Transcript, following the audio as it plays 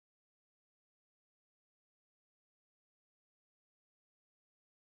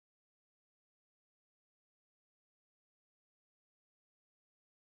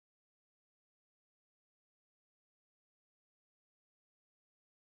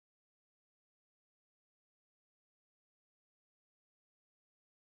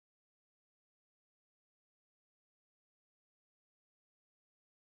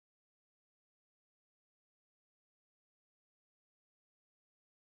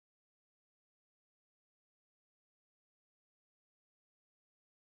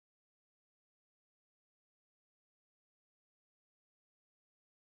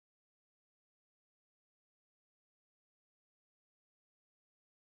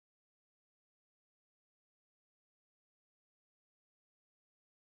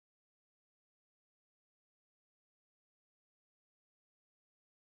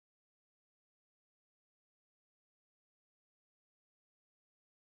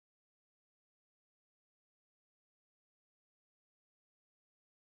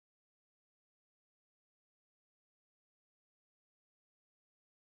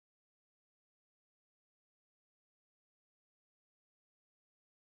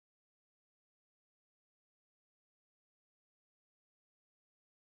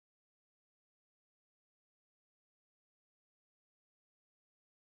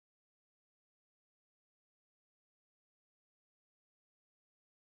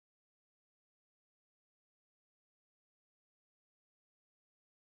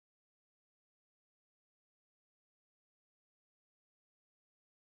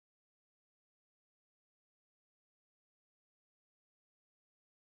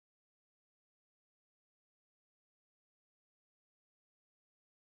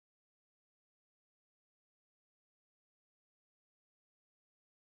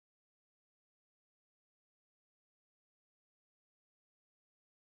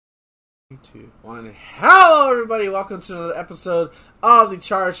Two, one. Hello, everybody. Welcome to another episode of the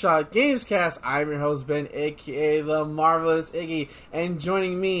Charge Shot Gamescast. I'm your host, Ben, aka the Marvelous Iggy, and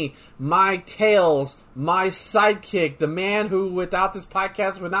joining me, my Tails, my sidekick, the man who, without this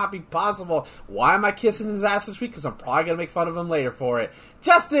podcast, would not be possible. Why am I kissing his ass this week? Because I'm probably going to make fun of him later for it.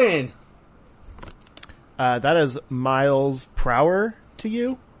 Justin! That is Miles Prower to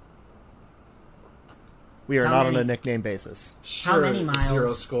you. We are not on a nickname basis. Sure, How many miles?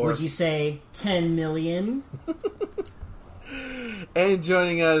 Zero score. Would you say 10 million? And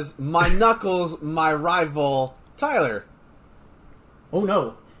joining us, my Knuckles, my rival, Tyler. Oh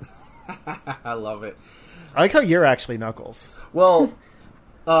no. I love it. I like how you're actually Knuckles. Well,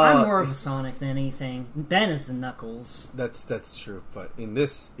 I'm more of a Sonic than anything. Ben is the Knuckles. That's true, but in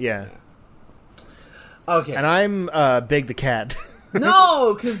this... Yeah. Okay. And I'm Big the Cat.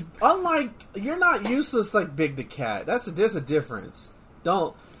 No, because unlike... You're not useless like Big the Cat. There's a difference.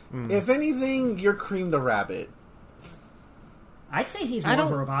 Don't... If anything, you're Cream the Rabbit. I'd say he's more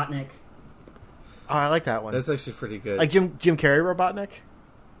Robotnik. Oh, I like that one. That's actually pretty good. Like Jim Carrey Robotnik?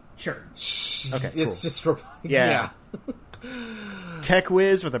 Sure. Shh. Okay, It's cool. just... Yeah. Tech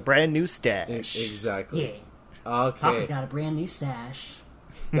whiz with a brand new stash. Exactly. Yeah. Okay. Papa's got a brand new stash.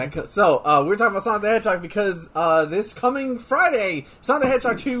 We're talking about Sonic the Hedgehog because this coming Friday, Sonic the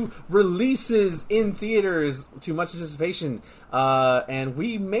Hedgehog 2 releases in theaters to much anticipation. And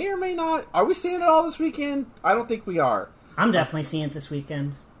we may or may not... Are we seeing it all this weekend? I don't think we are. I'm definitely seeing it this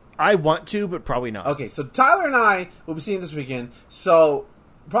weekend. I want to, but probably not. Okay, so Tyler and I will be seeing it this weekend. So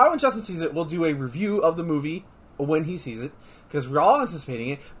probably when Justin sees it, we'll do a review of the movie when he sees it, because we're all anticipating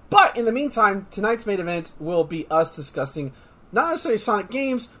it. But in the meantime, tonight's main event will be us discussing not necessarily Sonic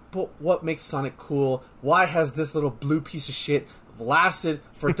games, but what makes Sonic cool. Why has this little blue piece of shit lasted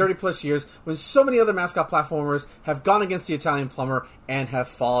for 30 plus years when so many other mascot platformers have gone against the Italian plumber and have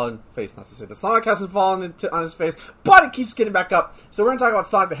fallen face? Not to say that Sonic hasn't fallen on his face, but it keeps getting back up. So we're going to talk about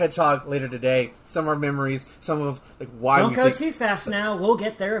Sonic the Hedgehog later today. Some of our memories, some of why Don't we go think too fast now. We'll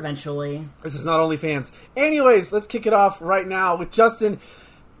get there eventually. this is not OnlyFans. Anyways, let's kick it off right now with Justin.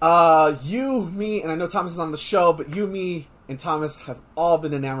 You, me, and I know Thomas is on the show, but you, me, and Thomas have all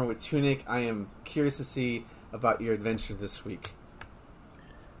been enamored with Tunic. I am curious to see about your adventure this week.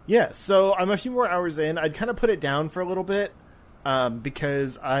 Yeah, so I'm a few more hours in. I'd kind of put it down for a little bit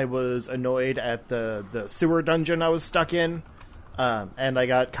because I was annoyed at the sewer dungeon I was stuck in, and I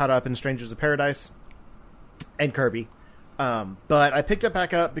got caught up in Strangers of Paradise and Kirby. But I picked it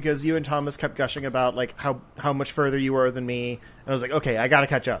back up because you and Thomas kept gushing about like how much further you were than me, and I was like, okay, I gotta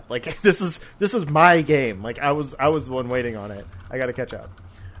catch up. Like this is my game. Like I was the one waiting on it. I gotta catch up.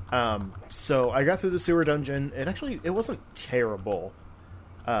 So I got through the sewer dungeon. It wasn't terrible.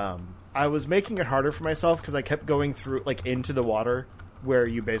 I was making it harder for myself because I kept going through like into the water where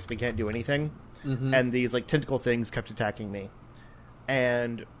you basically can't do anything, and these like tentacle things kept attacking me,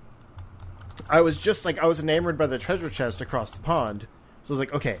 and I was enamored by the treasure chest across the pond. So I was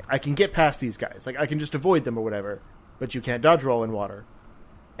like, okay, I can get past these guys. Like, I can just avoid them or whatever. But you can't dodge roll in water.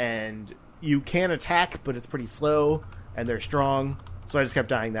 And you can attack, but it's pretty slow, and they're strong. So I just kept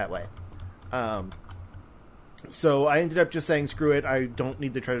dying that way. So I ended up just saying, screw it, I don't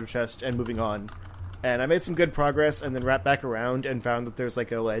need the treasure chest, and moving on. And I made some good progress, and then wrapped back around and found that there's,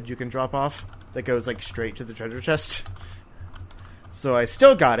 like, a ledge you can drop off that goes, like, straight to the treasure chest. So I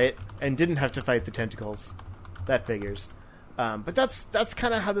still got it, and didn't have to fight the tentacles. That figures. But that's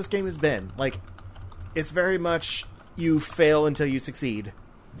kind of how this game has been. Like, it's very much you fail until you succeed.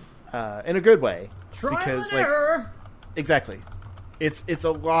 In a good way. Trial and error! Exactly. It's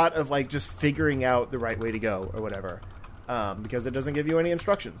a lot of, like, just figuring out the right way to go, or whatever. Because it doesn't give you any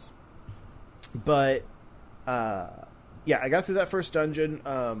instructions. But, yeah, I got through that first dungeon.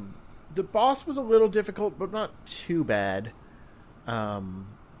 The boss was a little difficult, but not too bad.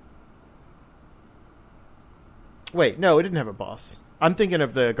 Wait, no, it didn't have a boss. I'm thinking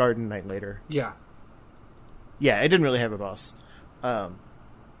of the Garden Knight later. Yeah. Yeah, it didn't really have a boss. But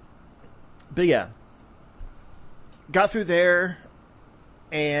yeah. Got through there,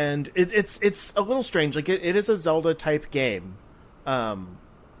 and it's a little strange. Like, it is a Zelda-type game.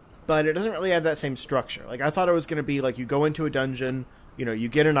 But it doesn't really have that same structure. Like, I thought it was going to be, like, you go into a dungeon, you know, you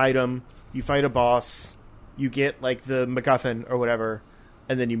get an item, you fight a boss, you get, like, the MacGuffin or whatever,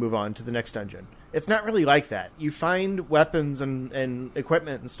 and then you move on to the next dungeon. It's not really like that. You find weapons and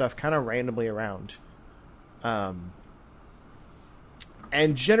equipment and stuff kind of randomly around. And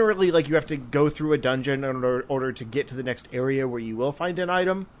generally, like, you have to go through a dungeon in order to get to the next area where you will find an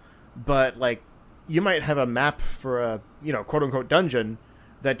item. But, like, you might have a map for a, you know, quote-unquote dungeon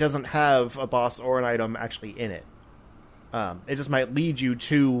that doesn't have a boss or an item actually in it. It just might lead you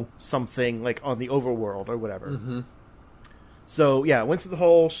to something like on the overworld or whatever. Mm-hmm. So yeah, went through the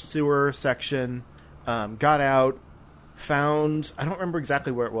whole sewer section, got out, found, I don't remember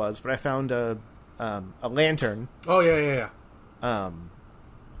exactly where it was, but I found a lantern. Oh, yeah.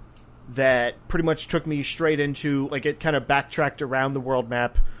 That pretty much took me straight into, like, it kind of backtracked around the world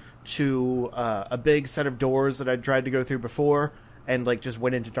map to a big set of doors that I'd tried to go through before, and, like, just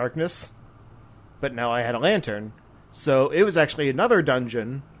went into darkness. But now I had a lantern. So it was actually another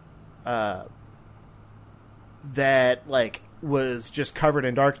dungeon that, like, was just covered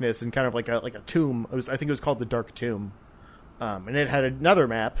in darkness and kind of like a tomb. I think it was called the Dark Tomb. And it had another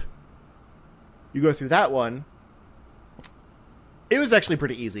map. You go through that one. It was actually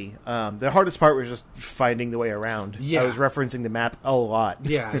pretty easy. The hardest part was just finding the way around. Yeah. I was referencing the map a lot.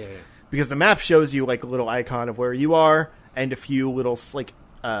 Yeah. Because the map shows you, like, a little icon of where you are and a few little, like,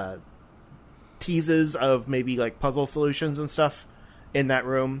 teases of maybe, like, puzzle solutions and stuff in that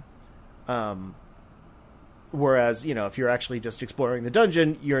room. Whereas, you know, if you're actually just exploring the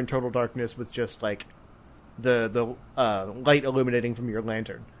dungeon, you're in total darkness with just, like, the light illuminating from your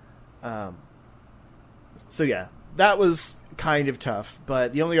lantern. So, yeah, that was kind of tough.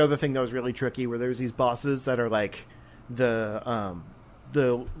 But the only other thing that was really tricky were there's these bosses that are, like, the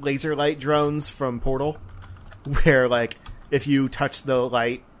laser light drones from Portal, where, like, if you touch the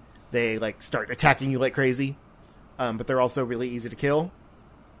light, they, like, start attacking you like crazy. But they're also really easy to kill.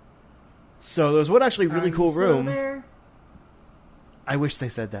 So there was one actually really cool room. There? I wish they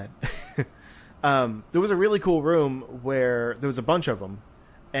said that. There was a really cool room where there was a bunch of them.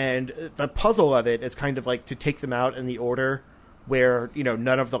 And the puzzle of it is kind of like to take them out in the order where, you know,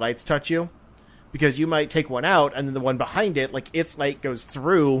 none of the lights touch you. Because you might take one out, and then the one behind it, like, its light goes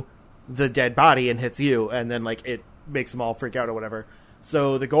through the dead body and hits you, and then, like, it makes them all freak out or whatever.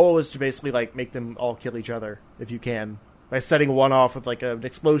 So the goal is to basically, like, make them all kill each other, if you can, by setting one off with, like, an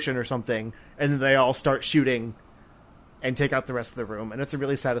explosion or something, and then they all start shooting and take out the rest of the room. And it's a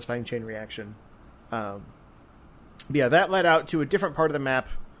really satisfying chain reaction. Yeah, that led out to a different part of the map,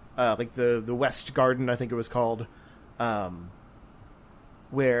 like the West Garden, I think it was called,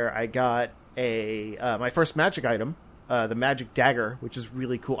 where I got my first magic item, the magic dagger, which is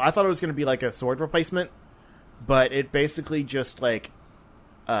really cool. I thought it was going to be like a sword replacement, but it basically just, like,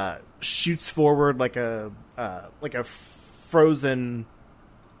 shoots forward like a frozen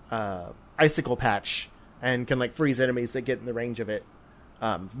icicle patch and can, like, freeze enemies that get in the range of it.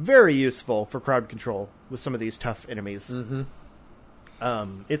 Very useful for crowd control with some of these tough enemies.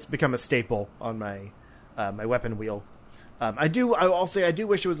 Mm-hmm. It's become a staple on my my weapon wheel. I'll say I do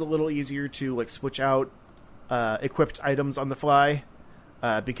wish it was a little easier to, like, switch out equipped items on the fly,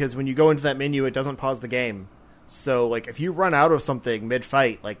 because when you go into that menu, it doesn't pause the game. So, like, if you run out of something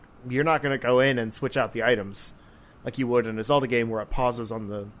mid-fight, like, you're not going to go in and switch out the items like you would in a Zelda game where it pauses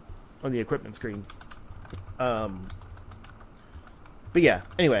on the equipment screen. But yeah,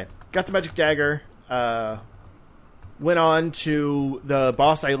 anyway, got the magic dagger, went on to the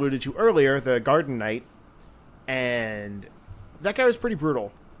boss I alluded to earlier, the Garden Knight, and that guy was pretty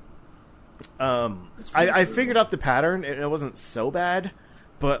brutal. I figured out the pattern, and it wasn't so bad,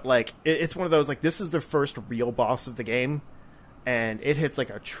 but, like, it's one of those, like, this is the first real boss of the game, and it hits like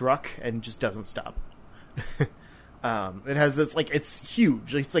a truck and just doesn't stop. It has this, like, it's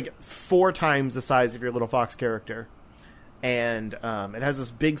huge. It's like 4 times the size of your little fox character. And it has this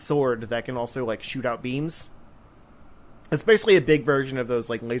big sword that can also, like, shoot out beams. It's basically a big version of those,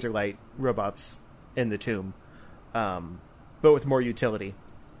 like, laser light robots in the tomb, but with more utility.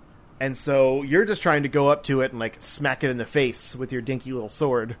 And so you're just trying to go up to it and, like, smack it in the face with your dinky little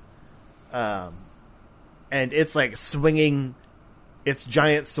sword. And it's, like, swinging its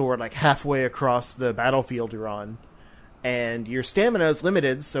giant sword, like, halfway across the battlefield you're on. And your stamina is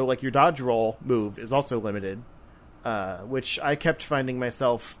limited, so, like, your dodge roll move is also limited. Which I kept finding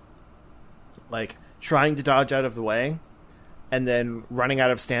myself, like, trying to dodge out of the way, and then running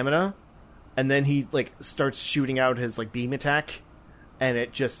out of stamina, and then he, like, starts shooting out his, like, beam attack, and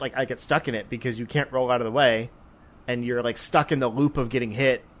it just, like, I get stuck in it because you can't roll out of the way, and you're, like, stuck in the loop of getting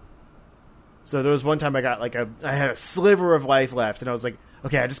hit. So there was one time I got, like, I had a sliver of life left, and I was like,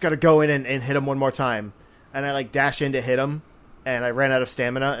 okay, I just gotta go in and hit him one more time. And I, like, dash in to hit him, and I ran out of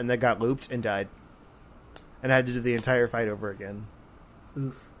stamina, and then got looped and died. And I had to do the entire fight over again.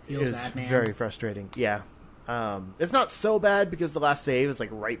 Oof. Feels It was bad, man. very frustrating. Yeah. It's not so bad because the last save is, like,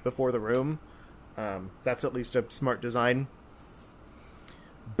 right before the room. That's at least a smart design.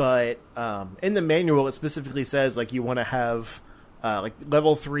 But in the manual, it specifically says, like, you want to have, like,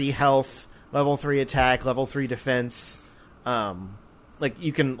 level 3 health, level 3 attack, level 3 defense. like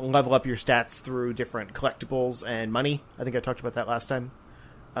you can level up your stats through different collectibles and money. I think I talked about that last time.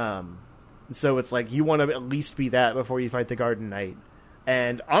 So it's like you want to at least be that before you fight the Garden Knight.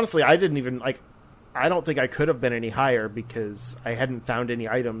 And honestly, I didn't even I don't think I could have been any higher because I hadn't found any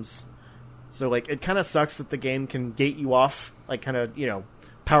items. So like it kind of sucks that the game can gate you off, like kind of,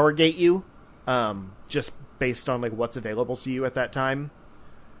 power gate you, just based on like what's available to you at that time.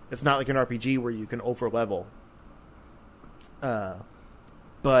 It's not like an RPG where you can over level.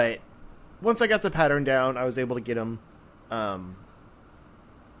 But once I got the pattern down, I was able to get him. And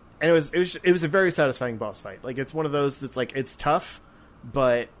it was a very satisfying boss fight. Like it's one of those that's like it's tough,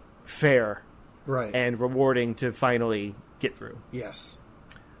 but fair, right, and rewarding to finally get through. Yes.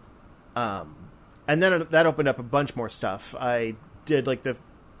 And then that opened up a bunch more stuff. I did like the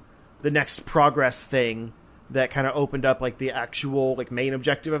next progress thing that kind of opened up like the actual like main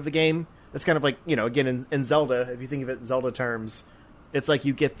objective of the game. It's kind of like, again in Zelda, if you think of it in Zelda terms, it's like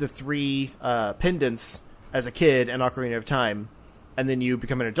you get the 3 pendants as a kid in Ocarina of Time, and then you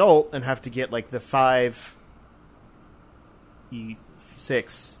become an adult and have to get like the 5,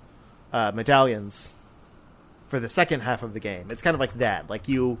 6 medallions for the second half of the game. It's kind of like that. Like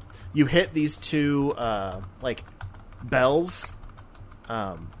you hit these 2 like bells,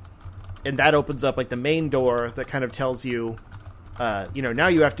 and that opens up like the main door that kind of tells you, now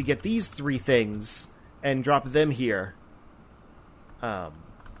you have to get these 3 things and drop them here.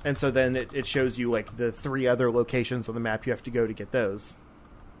 And so then it shows you like the 3 other locations on the map you have to go to get those.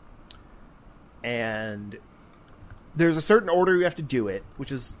 And there's a certain order you have to do it,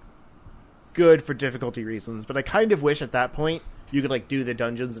 which is good for difficulty reasons, but I kind of wish at that point you could like do the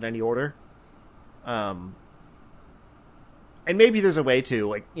dungeons in any order. And maybe there's a way to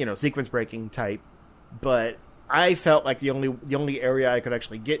like, sequence breaking type, but I felt like the only area I could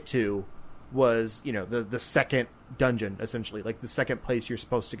actually get to was, the second dungeon, essentially, like the second place you're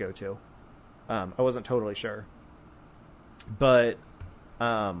supposed to go to. I wasn't totally sure. But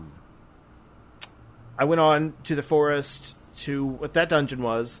I went on to the forest to what that dungeon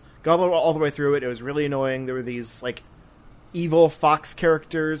was, got all the way through it. It was really annoying. There were these like evil fox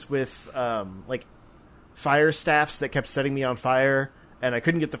characters with like fire staffs that kept setting me on fire, and I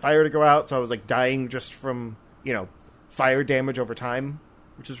couldn't get the fire to go out, so I was like dying just from, fire damage over time,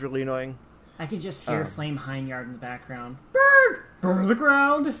 which is really annoying. I could just hear Flame Hineyard in the background. Burn! Burn the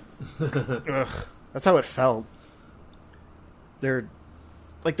ground! Ugh, that's how it felt. They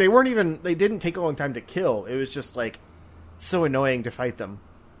didn't take a long time to kill. It was just like so annoying to fight them.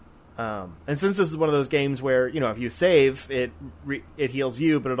 And since this is one of those games where, if you save, it heals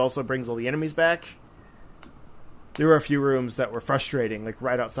you, but it also brings all the enemies back, there were a few rooms that were frustrating, like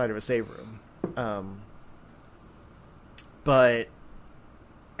right outside of a save room.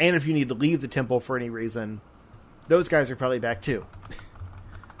 And if you need to leave the temple for any reason, those guys are probably back too.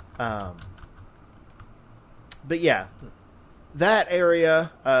 But yeah, that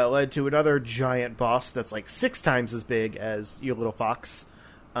area led to another giant boss that's like 6 times as big as your little fox.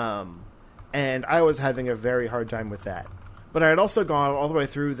 And I was having a very hard time with that. But I had also gone all the way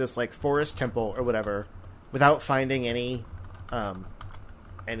through this like forest temple or whatever without finding any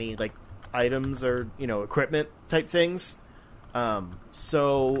like items or, equipment type things.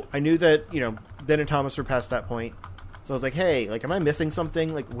 So I knew that, Ben and Thomas were past that point. So I was like, hey, like, am I missing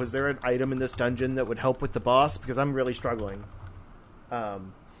something? Like, was there an item in this dungeon that would help with the boss? Because I'm really struggling.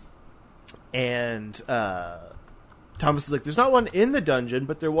 And Thomas is like, there's not one in the dungeon,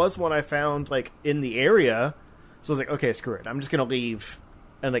 but there was one I found, like, in the area. So I was like, okay, screw it. I'm just going to leave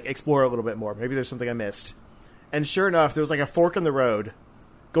and, like, explore a little bit more. Maybe there's something I missed. And sure enough, there was, like, a fork in the road.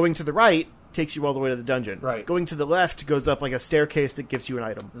 Going to the right takes you all the way to the dungeon. Right. Going to the left goes up, like, a staircase that gives you an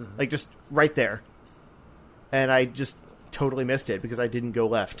item. Mm-hmm. Like, just right there. And I just totally missed it because I didn't go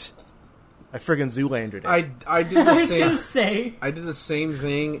left. I friggin' Zoolandered it. I did the I was same. gonna say. I did the same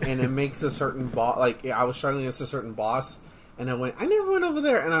thing, and it makes a certain boss. Like, I was struggling against a certain boss, and I never went over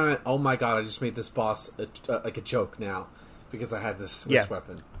there, and I went, oh my god, I just made this boss like a joke now because I had this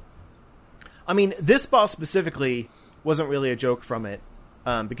weapon. I mean, this boss specifically wasn't really a joke from it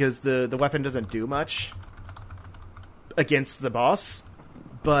because the weapon doesn't do much against the boss.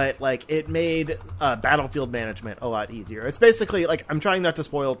 But, like, it made battlefield management a lot easier. It's basically, like, I'm trying not to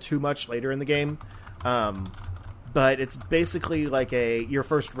spoil too much later in the game, but it's basically like your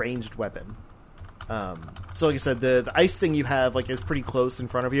first ranged weapon. So, like I said, the ice thing you have, like, is pretty close in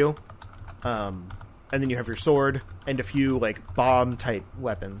front of you. And then you have your sword and a few, like, bomb-type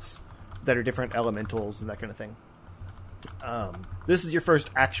weapons that are different elementals and that kind of thing. This is your first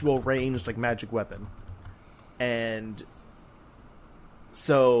actual ranged, like, magic weapon. And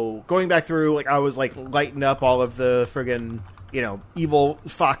so, going back through, like, I was, like, lighting up all of the friggin' evil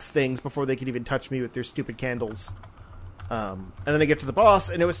fox things before they could even touch me with their stupid candles. And then I get to the boss,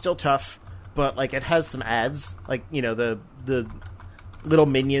 and it was still tough, but like it has some ads, like the little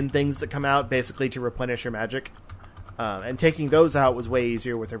minion things that come out basically to replenish your magic. And taking those out was way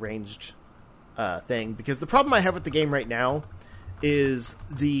easier with a ranged thing, because the problem I have with the game right now is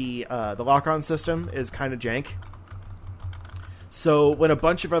the lock-on system is kind of jank. So when a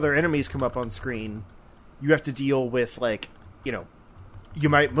bunch of other enemies come up on screen, you have to deal with, like, you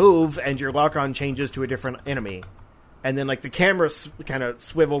might move and your lock-on changes to a different enemy. And then, like, the camera kind of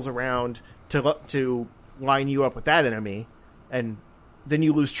swivels around to line you up with that enemy. And then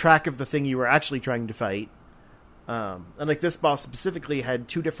you lose track of the thing you were actually trying to fight. And, like, this boss specifically had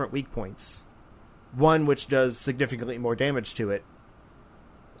 2 different weak points. One which does significantly more damage to it.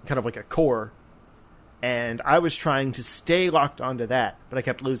 Kind of like a core. And I was trying to stay locked onto that, but I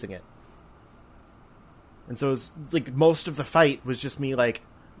kept losing it. And so it was, like, most of the fight was just me, like,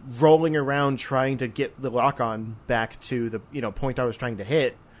 rolling around trying to get the lock-on back to the, point I was trying to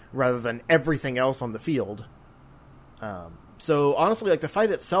hit, rather than everything else on the field. So, honestly, like, the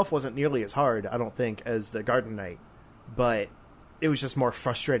fight itself wasn't nearly as hard, I don't think, as the Garden Knight. But it was just more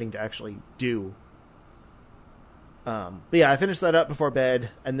frustrating to actually do. But yeah, I finished that up before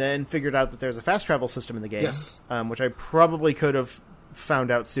bed, and then figured out that there's a fast travel system in the game. Yes. Which I probably could have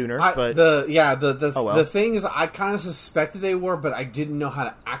found out sooner. But the thing is, I kind of suspected they were, but I didn't know how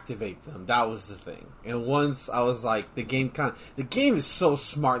to activate them. That was the thing. And once I was like, the game is so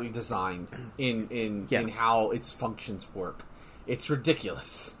smartly designed in how its functions work. It's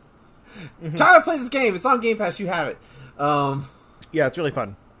ridiculous. Mm-hmm. Time to play this game. It's on Game Pass. You have it. Yeah, it's really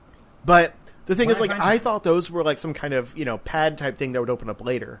fun. But the thing is, like, I thought those were like some kind of, pad type thing that would open up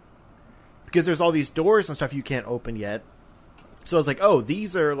later. Because there's all these doors and stuff you can't open yet. So I was like, oh,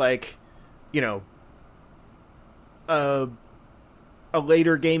 these are like, a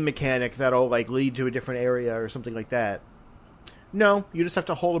later game mechanic that'll like lead to a different area or something like that. No, you just have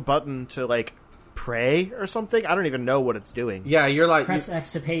to hold a button to like pray or something. I don't even know what it's doing. Yeah, you're like press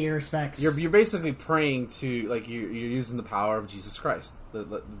X to pay your respects. You're basically praying to, like, you're using the power of Jesus Christ.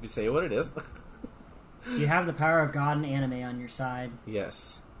 Let me say what it is. You have the power of God and anime on your side.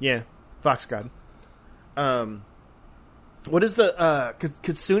 Yes. Yeah, Fox God. What is the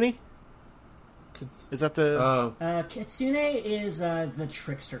Kitsune? Is that the Kitsune is the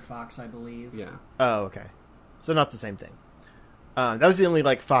trickster fox, I believe. Yeah. Oh, okay. So not the same thing. That was the only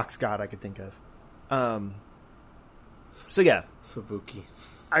like fox god I could think of. So yeah, Fubuki.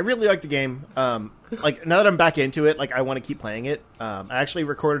 I really like the game. Like, now that I'm back into it, like, I want to keep playing it. I actually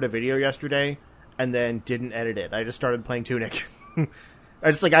recorded a video yesterday and then didn't edit it. I just started playing Tunic.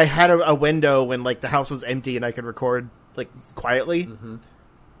 I had a window when like the house was empty and I could record like quietly. Mm-hmm.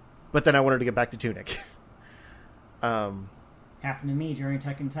 But then I wanted to get back to Tunic. Happened to me during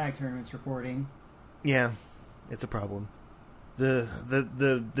Tekken Tag Tournaments reporting. Yeah, it's a problem.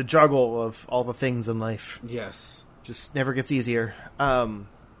 The juggle of all the things in life. Yes. Just never gets easier. But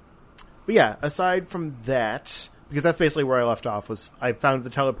yeah, aside from that, because that's basically where I left off, was I found the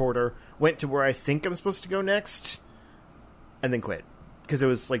teleporter, went to where I think I'm supposed to go next, and then quit. Because it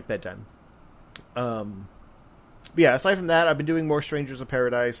was like bedtime. But yeah, aside from that, I've been doing more Strangers of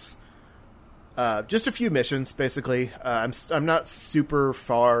Paradise. Just a few missions, basically. I'm not super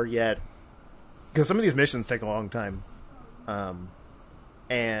far yet, because some of these missions take a long time.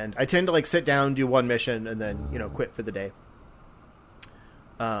 And I tend to like sit down, do one mission, and then, quit for the day.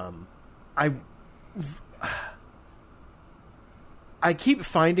 I keep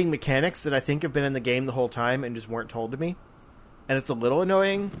finding mechanics that I think have been in the game the whole time and just weren't told to me. And it's a little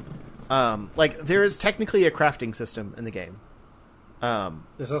annoying. Like, there is technically a crafting system in the game.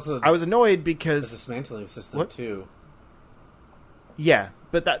 There's also I was annoyed because there's a dismantling system too. Yeah,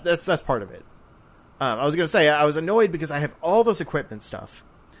 but that's part of it. I was going to say, I was annoyed because I have all this equipment stuff,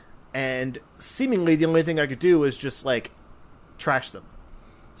 and seemingly the only thing I could do was just, like, trash them.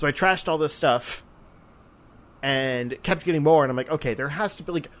 So I trashed all this stuff, and kept getting more, and I'm like, okay, there has to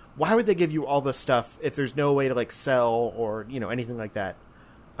be, like, why would they give you all this stuff if there's no way to, like, sell or, anything like that?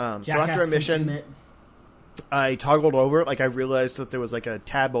 So after a mission, I toggled over, like, I realized that there was, like, a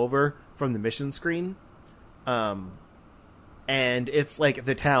tab over from the mission screen, and it's, like,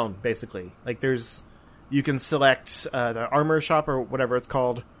 the town, basically. Like, you can select the armor shop or whatever it's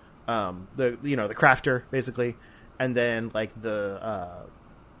called, the crafter basically, and then like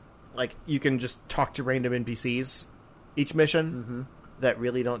you can just talk to random NPCs each mission that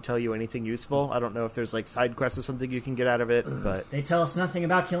really don't tell you anything useful. I don't know if there's like side quests or something you can get out of it, but they tell us nothing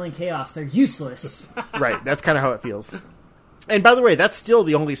about killing chaos. They're useless. Right, that's kind of how it feels. And by the way, that's still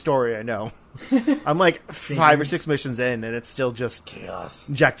the only story I know. I'm like 5 or 6 missions in, and it's still just Chaos.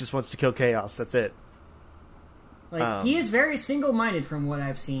 Jack just wants to kill Chaos. That's it. Like, he is very single-minded from what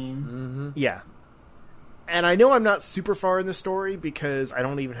I've seen. Yeah. And I know I'm not super far in the story because I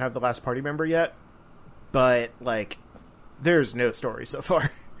don't even have the last party member yet. But, like, there's no story so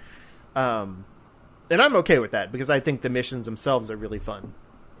far. And I'm okay with that because I think the missions themselves are really fun.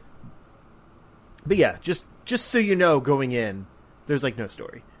 But yeah, just so you know, going in, there's, like, no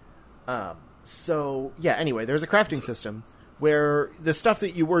story. So, yeah, anyway, there's a crafting system where the stuff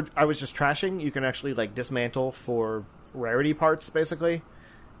that I was just trashing, you can actually, like, dismantle for rarity parts, basically.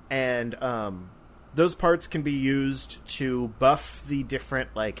 And, those parts can be used to buff the different,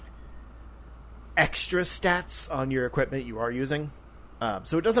 like, extra stats on your equipment you are using.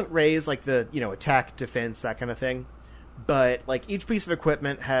 So it doesn't raise, like, the, attack, defense, that kind of thing. But, like, each piece of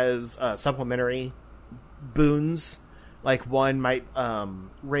equipment has supplementary boons. Like, one might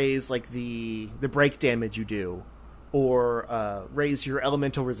raise, like, the break damage you do, or raise your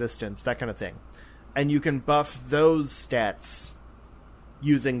elemental resistance, that kind of thing. And you can buff those stats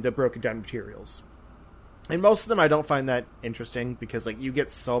using the broken down materials. And most of them I don't find that interesting, because, like, you get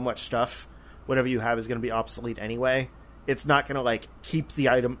so much stuff, whatever you have is going to be obsolete anyway. It's not going to, like, keep the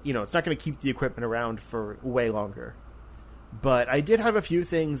item, it's not going to keep the equipment around for way longer. But I did have a few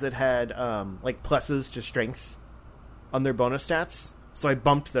things that had, like, pluses to strength on their bonus stats, so I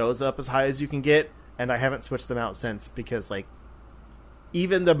bumped those up as high as you can get, and I haven't switched them out since, because, like,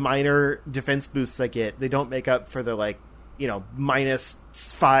 even the minor defense boosts I get, they don't make up for the, like, minus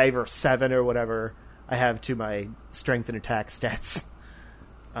 5 or 7 or whatever I have to my strength and attack stats.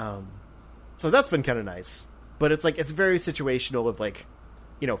 So that's been kind of nice. But it's, like, it's very situational of, like,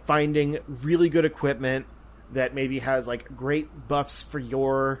 finding really good equipment that maybe has, like, great buffs for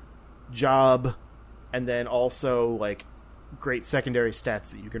your job, and then also, like, great secondary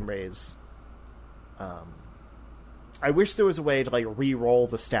stats that you can raise. I wish there was a way to, like, re-roll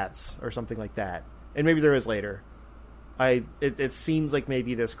the stats or something like that. And maybe there is later. It seems like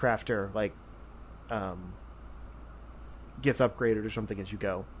maybe this crafter, like, gets upgraded or something as you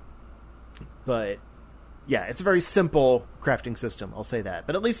go. But, yeah, it's a very simple crafting system, I'll say that.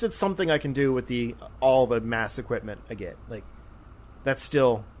 But at least it's something I can do with all the mass equipment I get. Like, that's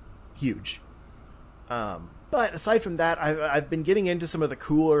still huge. But aside from that, I've been getting into some of the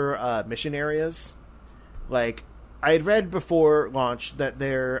cooler mission areas. Like, I had read before launch that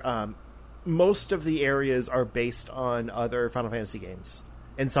most of the areas are based on other Final Fantasy games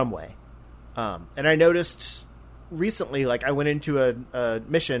in some way. And I noticed recently, like, I went into a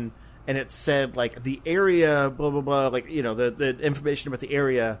mission and it said, like, the area, blah, blah, blah, like, the information about the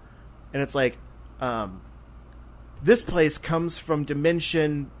area. And it's like, this place comes from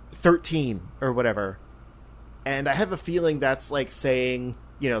Dimension 13 or whatever. And I have a feeling that's, like, saying,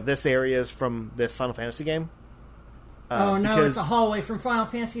 this area is from this Final Fantasy game. Oh no, it's a hallway from Final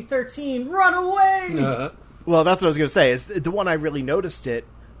Fantasy 13. Run away! Well, that's what I was going to say. Is the one I really noticed it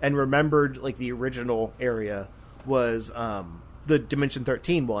and remembered, like, the original area was the Dimension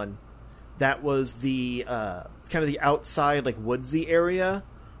 13 one. That was the kind of the outside, like, woodsy area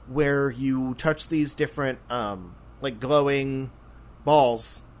where you touch these different, like, glowing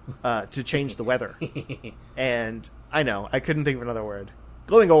balls to change the weather. And I know, I couldn't think of another word.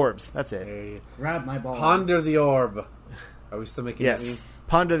 Glowing orbs, that's it. Hey, Grab my ball. ponder the orb. Are we still making that Yes. meme?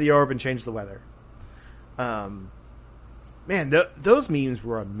 Ponder the orb and change the weather. Man, those memes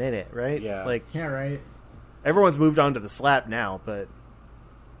were a minute, right? Yeah. Like, Yeah, right. everyone's moved on to the slap now, but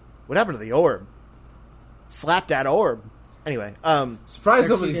what happened to the orb? Slap that orb. Anyway, Surprised They're too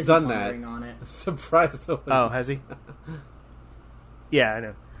nobody's busy done pondering that. on it. Surprised nobody's oh, has he? Yeah, I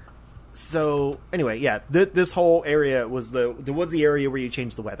know. So, anyway, yeah, this whole area was the woodsy area where you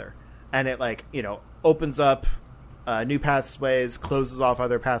change the weather. And it, like, opens up new pathways, closes off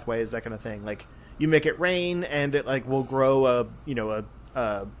other pathways, that kind of thing. Like, you make it rain, and it, like, will grow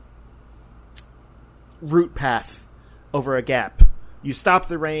a root path over a gap. You stop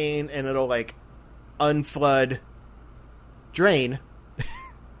the rain, and it'll, like, unflood, drain.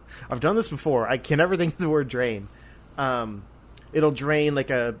 I've done this before. I can never think of the word drain. It'll drain, like,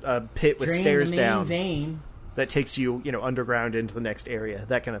 a pit with Drain stairs the main down vein. that takes you, underground into the next area,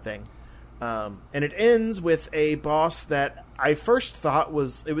 that kind of thing. And it ends with a boss that I first thought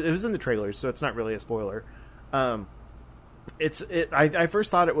was it was in the trailers, so it's not really a spoiler. I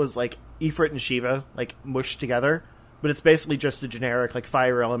first thought it was, like, Ifrit and Shiva, like, mushed together, but it's basically just a generic, like,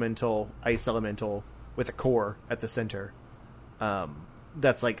 fire elemental, ice elemental with a core at the center.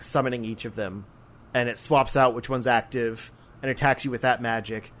 That's, like, summoning each of them, and it swaps out which one's active and attacks you with that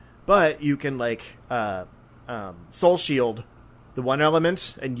magic. But you can, like, soul shield the one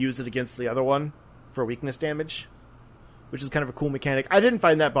element and use it against the other one for weakness damage, which is kind of a cool mechanic. I didn't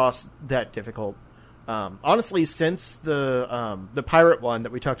find that boss that difficult. Honestly, since the pirate one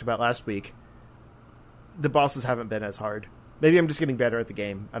that we talked about last week, the bosses haven't been as hard. Maybe I'm just getting better at the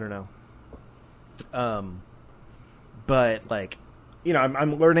game. I don't know. But like, you know,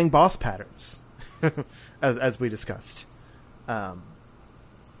 I'm learning boss patterns as we discussed.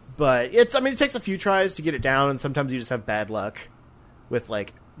 But it takes a few tries to get it down, and sometimes you just have bad luck with,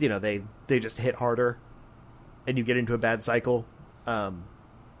 like, you know, they just hit harder and you get into a bad cycle.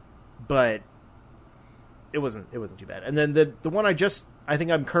 But it wasn't too bad. And then the one I think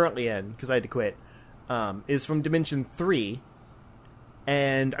I'm currently in, because I had to quit, is from Dimension 3.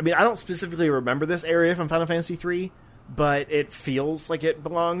 And I mean, I don't specifically remember this area from Final Fantasy 3, but it feels like it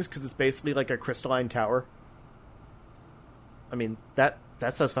belongs because it's basically like a crystalline tower. I mean, that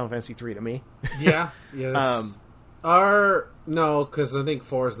says Final Fantasy 3 to me. Yeah. No, because I think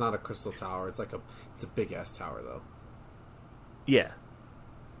 4 is not a crystal tower. It's a big ass tower though. Yeah.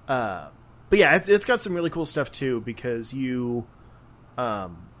 But yeah, it's got some really cool stuff too, because you'll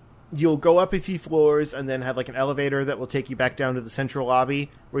go up a few floors and then have like an elevator that will take you back down to the central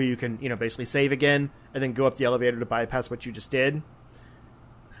lobby where you can, you know, basically save again and then go up the elevator to bypass what you just did.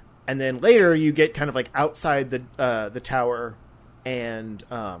 And then later you get kind of like outside the tower, and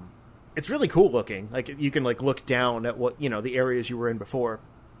it's really cool looking. Like, you can like look down at what, you know, the areas you were in before.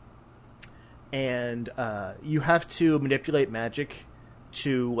 And you have to manipulate magic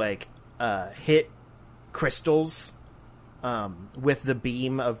to like hit crystals with the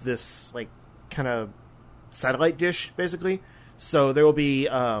beam of this like kind of satellite dish, basically. So there will be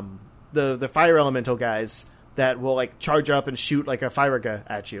the fire elemental guys that will like charge up and shoot like a Firaga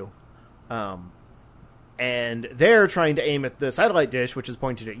at you, and they're trying to aim at the satellite dish, which is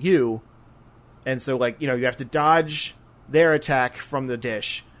pointed at you. And so, like, you know, you have to dodge their attack from the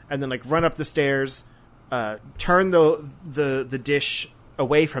dish, and then like run up the stairs, turn the dish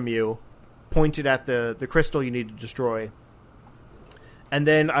away from you, pointed at the crystal you need to destroy, and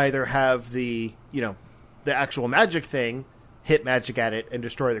then either have the actual magic thing hit magic at it and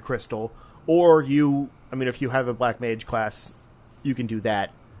destroy the crystal, or if you have a black mage class, you can do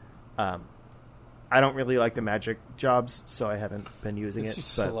that. I don't really like the magic jobs, so I haven't been using it's it.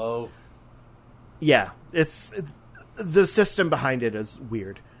 Just but slow. yeah, the system behind it is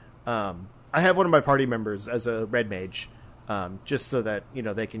weird. I have one of my party members as a red mage, just so that, you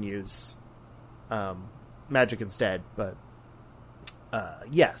know, they can use magic instead. But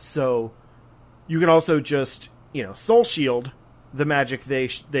yeah, so you can also just, you know, soul shield the magic they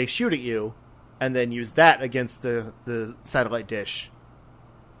shoot at you, and then use that against the satellite dish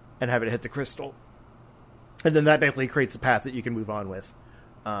and have it hit the crystal. And then that basically creates a path that you can move on with.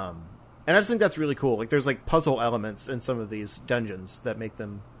 And I just think that's really cool. Like, there's like puzzle elements in some of these dungeons that make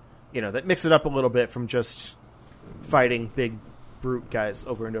them, you know, that mix it up a little bit from just fighting big brute guys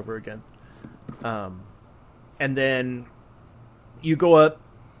over and over again. And then you go up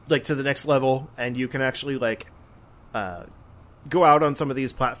like to the next level, and you can actually like go out on some of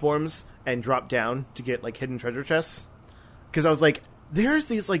these platforms and drop down to get like hidden treasure chests. Because I was like, there's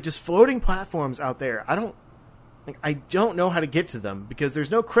these like just floating platforms out there. I don't know how to get to them because there's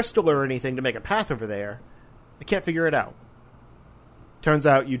no crystal or anything to make a path over there. I can't figure it out. Turns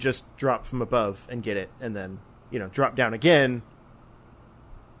out you just drop from above and get it, and then, you know, drop down again.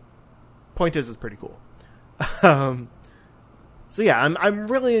 Point is, it's pretty cool. So yeah, I'm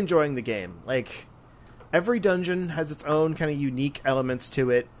really enjoying the game. Like, every dungeon has its own kind of unique elements to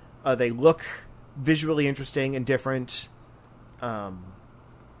it. They look visually interesting and different. A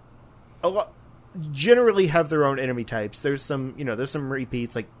lot generally have their own enemy types. There's some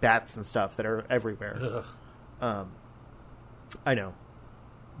repeats like bats and stuff that are everywhere. I know,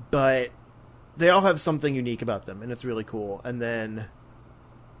 but they all have something unique about them, and it's really cool. And then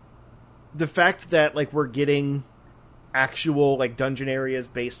the fact that like we're getting actual like dungeon areas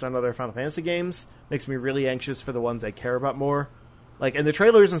based on other Final Fantasy games makes me really anxious for the ones I care about more. Like, in the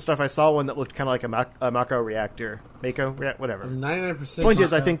trailers and stuff, I saw one that looked kind of like a Mako reactor. Whatever. 99%. Point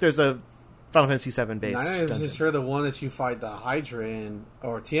is, I think there's a Final Fantasy VII based. 99% sure the one that you fight the Hydra in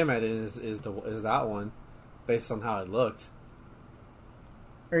or Tiamat in is that one, based on how it looked.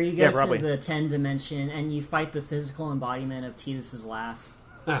 Or you go to the 10 dimension and you fight the physical embodiment of Tidus's laugh.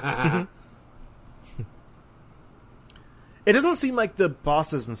 It doesn't seem like the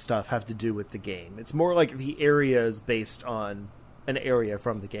bosses and stuff have to do with the game. It's more like the areas based on an area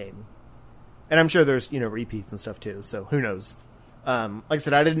from the game. And I'm sure there's, you know, repeats and stuff too, so who knows. Like I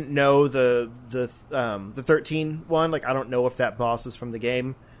said, I didn't know the 13 one. Like, I don't know if that boss is from the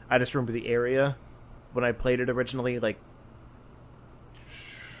game. I just remember the area when I played it originally, like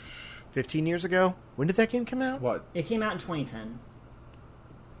 15 years ago. When did that game come out? What? It came out in 2010.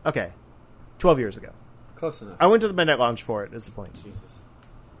 Okay. 12 years ago. Close enough. I went to the midnight launch for it, is the point. Jesus.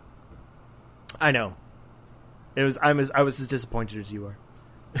 I know. I was as disappointed as you are.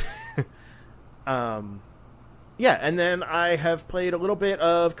 Yeah, and then I have played a little bit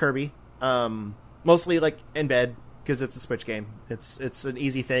of Kirby. Mostly like in bed, because it's a Switch game. It's an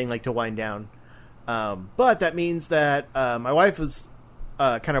easy thing like to wind down. But that means that my wife was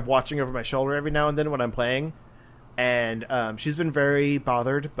kind of watching over my shoulder every now and then when I'm playing, and she's been very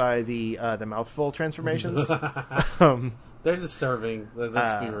bothered by the mouthful transformations. They're disturbing.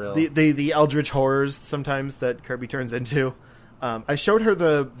 Let's be real. The eldritch horrors sometimes that Kirby turns into. I showed her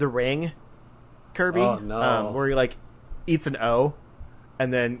the ring Kirby, oh, no. Where he like eats an O,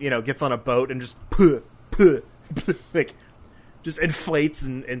 and then gets on a boat and just like just inflates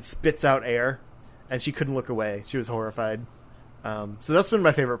and spits out air, and she couldn't look away. She was horrified. So that's been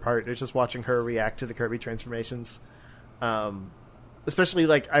my favorite part. Is just watching her react to the Kirby transformations. Especially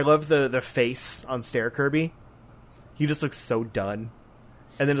like I love the face on Stair Kirby. He just looks so done.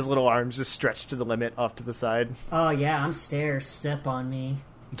 And then his little arms just stretch to the limit off to the side. Oh yeah, I'm Stair. Step on me.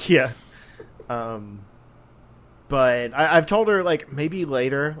 Yeah. But I've told her like maybe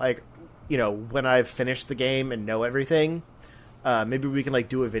later, like when I've finished the game and know everything, maybe we can like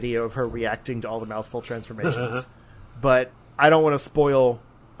do a video of her reacting to all the mouthful transformations. But I don't want to spoil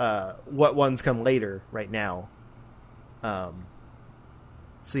what ones come later right now. So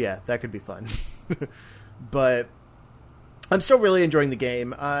yeah, that could be fun. But I'm still really enjoying the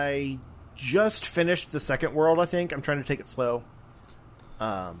game. I just finished the second world, I think. I'm trying to take it slow.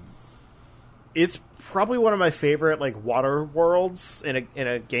 It's probably one of my favorite like water worlds in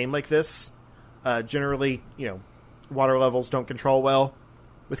a game like this. Generally, water levels don't control well.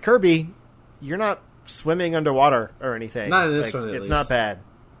 With Kirby, you're not swimming underwater or anything. Not in this one, at it's least. not bad.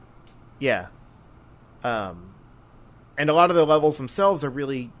 Yeah. And a lot of the levels themselves are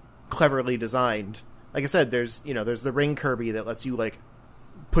really cleverly designed. Like I said, there's the ring Kirby that lets you like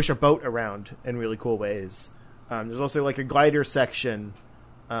push a boat around in really cool ways. There's also like a glider section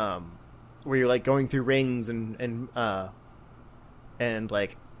where you're like going through rings and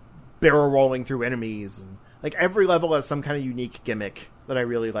like barrel rolling through enemies, and like every level has some kind of unique gimmick that I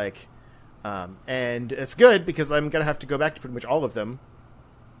really like. And it's good because I'm gonna have to go back to pretty much all of them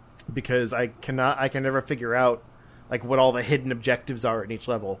because I can never figure out like what all the hidden objectives are in each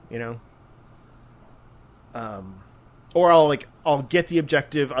level, or I'll get the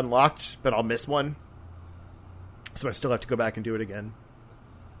objective unlocked, but I'll miss one, so I still have to go back and do it again.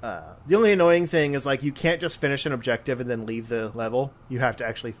 The only annoying thing is like you can't just finish an objective and then leave the level. You have to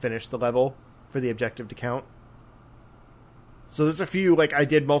actually finish the level for the objective to count. So there's a few like I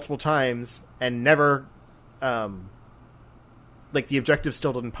did multiple times and never, like the objective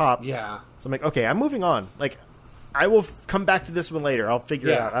still didn't pop. Yeah. So I'm like, okay, I'm moving on. Like, I will come back to this one later. I'll figure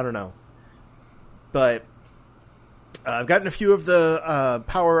it out. I don't know. But I've gotten a few of the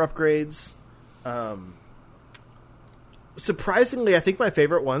power upgrades. Surprisingly, I think my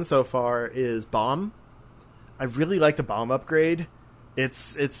favorite one so far is Bomb. I really like the Bomb upgrade.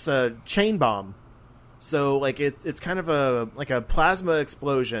 It's a chain bomb. So like it's kind of a plasma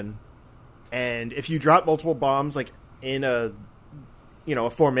explosion, and if you drop multiple bombs like in a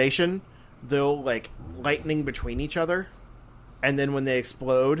formation, they'll like lightning between each other, and then when they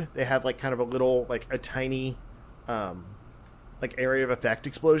explode, they have like kind of a little like a tiny like area of effect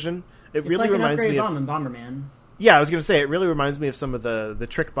explosion. It's really like reminds me of bomb in Bomberman. Yeah, I was going to say it really reminds me of some of the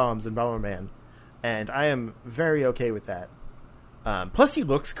trick bombs in Bomberman, and I am very okay with that. Plus, he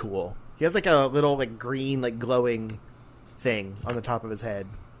looks cool. He has like a little like green like glowing thing on the top of his head.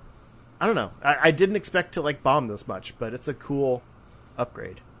 I don't know. I didn't expect to like bomb this much, but it's a cool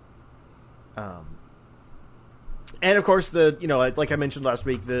upgrade. And of course like I mentioned last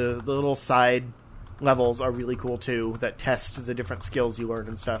week, the little side levels are really cool too that test the different skills you learn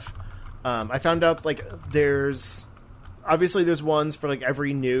and stuff. I found out like there's ones for like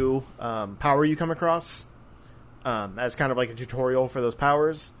every new power you come across as kind of like a tutorial for those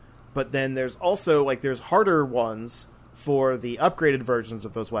powers. But then there's also like there's harder ones for the upgraded versions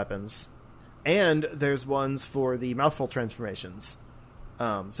of those weapons, and there's ones for the mouthful transformations.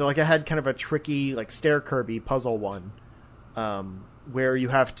 So like I had kind of a tricky like Stair Kirby puzzle one, where you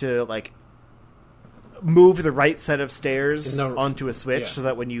have to like move the right set of stairs onto a switch so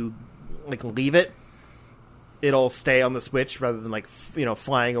that when you like leave it, it'll stay on the switch rather than like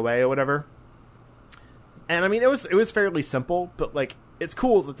flying away or whatever. And I mean it was fairly simple, but like it's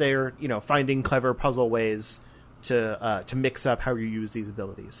cool that they're finding clever puzzle ways to mix up how you use these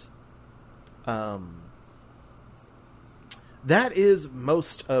abilities. that is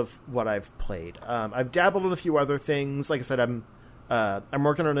most of what I've played. I've dabbled in a few other things. Like I said, I'm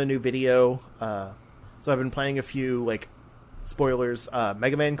working on a new video, so I've been playing a few, like, spoilers,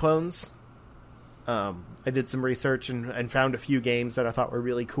 Mega Man clones. I did some research and found a few games that I thought were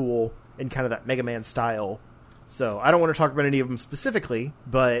really cool in kind of that Mega Man style. So I don't want to talk about any of them specifically,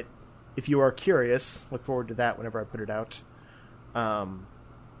 but if you are curious, look forward to that whenever I put it out.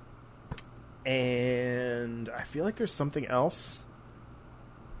 And I feel like there's something else,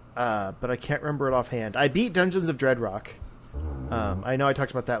 but I can't remember it offhand. I beat Dungeons of Dreadrock. I know I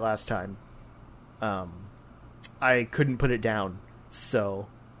talked about that last time. I couldn't put it down, so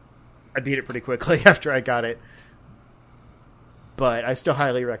I beat it pretty quickly after I got it. But I still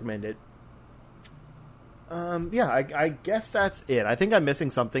highly recommend it. I guess that's it. I think I'm missing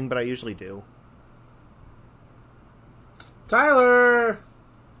something, but I usually do. Tyler!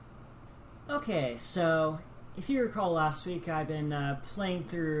 Okay, so if you recall last week, I've been playing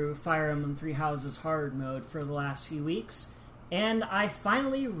through Fire Emblem Three Houses Hard mode for the last few weeks, and I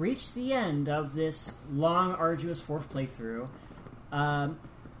finally reached the end of this long, arduous fourth playthrough.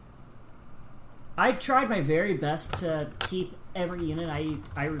 I tried my very best to keep every unit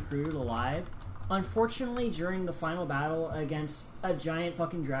I recruited alive. Unfortunately, during the final battle against a giant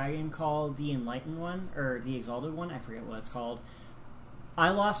fucking dragon called the Enlightened One, or the Exalted One, I forget what it's called, I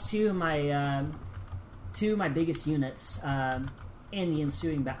lost two of my biggest units in the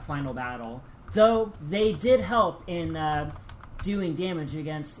ensuing final battle. Though they did help in doing damage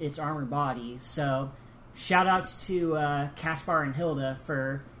against its armored body. So, shoutouts to Caspar and Hilda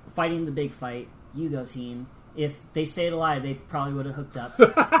for fighting the big fight. You go, team. If they stayed alive, they probably would have hooked up.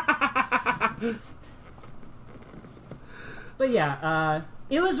 But yeah,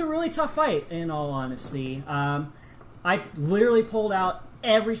 it was a really tough fight, in all honesty. I literally pulled out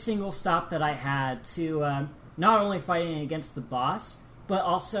every single stop that I had to not only fighting against the boss, but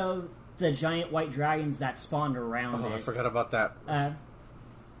also the giant white dragons that spawned around it. I forgot about that.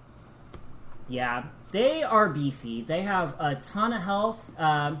 Yeah, they are beefy. They have a ton of health.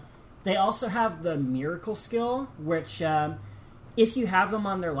 They also have the miracle skill, which if you have them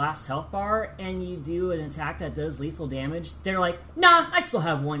on their last health bar and you do an attack that does lethal damage, they're like, nah, I still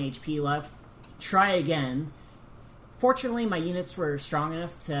have 1 HP left. Try again. Fortunately, my units were strong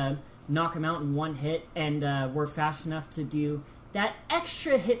enough to knock them out in one hit and were fast enough to do that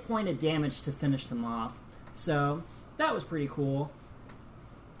extra hit point of damage to finish them off. So that was pretty cool.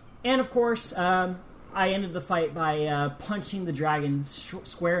 And of course, I ended the fight by punching the dragon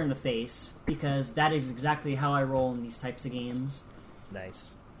square in the face, because that is exactly how I roll in these types of games.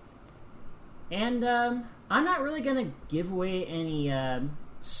 Nice. And I'm not really going to give away any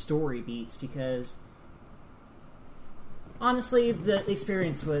story beats, because honestly, the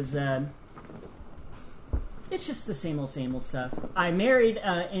experience was... it's just the same old stuff. I married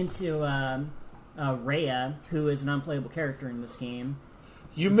into Rhea, who is an unplayable character in this game.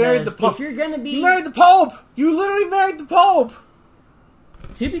 You married the Pope. If you're gonna be... You married the Pope! You literally married the Pope!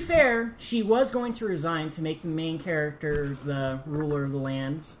 To be fair, she was going to resign to make the main character the ruler of the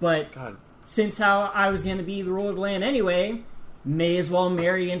land, but since how I was going to be the ruler of the land anyway, may as well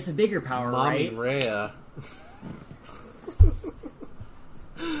marry into bigger power, Mommy right? Rhea.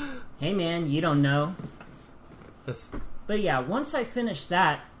 Hey man, you don't know. This... But yeah, once I finished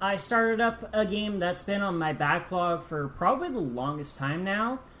that, I started up a game that's been on my backlog for probably the longest time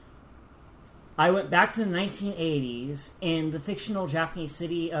now. I went back to the 1980s in the fictional Japanese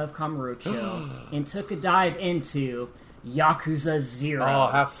city of Kamurocho and took a dive into Yakuza 0.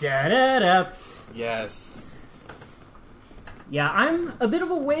 Oh, Da-da-da. Yes. Yeah, I'm a bit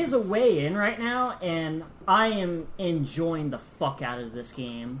of a ways away in right now, and I am enjoying the fuck out of this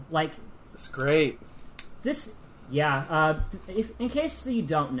game. Like, it's great. This... Yeah, in case you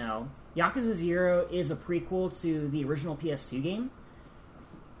don't know, Yakuza 0 is a prequel to the original PS2 game,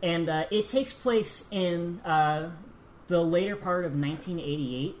 and it takes place in the later part of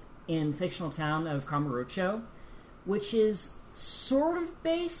 1988 in the fictional town of Kamurocho, which is sort of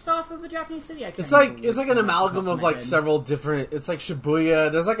based off of a Japanese city. It's like an amalgam of like several different. It's like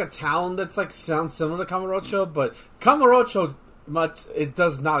Shibuya. There's like a town that's like sounds similar to Kamurocho, but Kamurocho it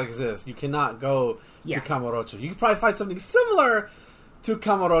does not exist. You cannot go to Kamurocho. You can probably find something similar to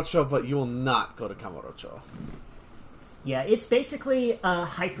Kamurocho, but you will not go to Kamurocho. Yeah, it's basically a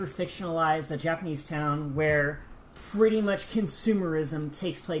hyper-fictionalized Japanese town where pretty much consumerism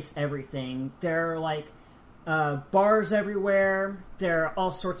takes place everything. There are, like, bars everywhere. There are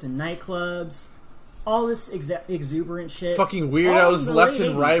all sorts of nightclubs. All this exuberant shit. Fucking weirdos left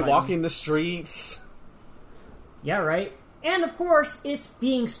and right walking the streets. Yeah, right. And of course, it's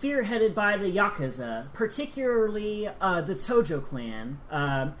being spearheaded by the Yakuza, particularly the Tojo clan,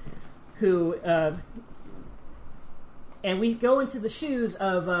 who. And we go into the shoes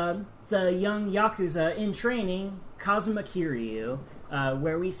of the young Yakuza in training, Kazuma Kiryu,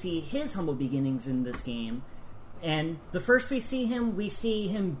 where we see his humble beginnings in this game. And the first we see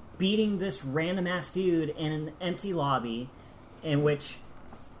him beating this random-ass dude in an empty lobby, in which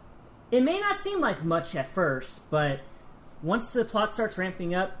it may not seem like much at first, but once the plot starts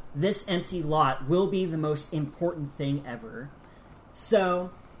ramping up, this empty lot will be the most important thing ever.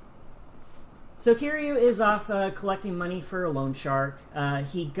 So Kiryu is off collecting money for a loan shark.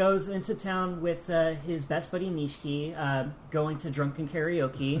 He goes into town with his best buddy Nishiki, going to drunken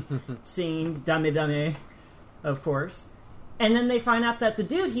karaoke, singing Dame Dame, of course. And then they find out that the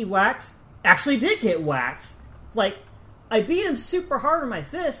dude he whacked actually did get whacked. Like, I beat him super hard with my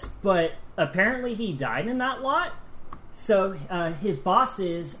fist, but apparently he died in that lot. So his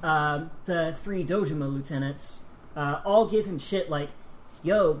bosses, the 3 Dojima lieutenants, all give him shit like,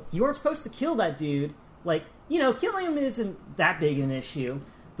 yo, you weren't supposed to kill that dude. Like, killing him isn't that big an issue.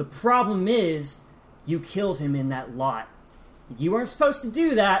 The problem is, you killed him in that lot. You weren't supposed to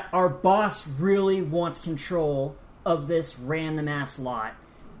do that. Our boss really wants control of this random-ass lot.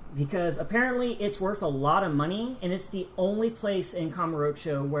 Because apparently it's worth a lot of money, and it's the only place in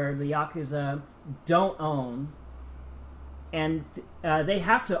Kamurocho where the Yakuza don't own. And they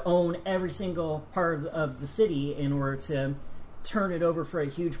have to own every single part of the city in order to turn it over for a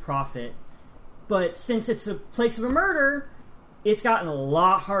huge profit. But since it's a place of a murder, it's gotten a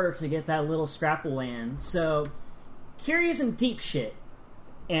lot harder to get that little scrap of land. So Kiryu's in deep shit.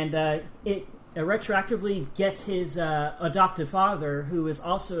 And it retroactively gets his adoptive father, who is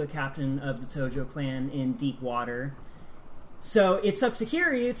also a captain of the Tojo clan, in deep water. So it's up to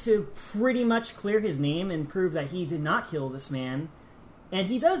Kiryu to pretty much clear his name and prove that he did not kill this man. And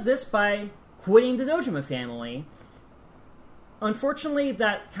he does this by quitting the Dojima family. Unfortunately,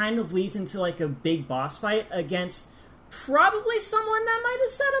 that kind of leads into like a big boss fight against probably someone that might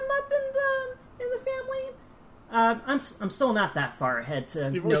have set him up in the family. I'm still not that far ahead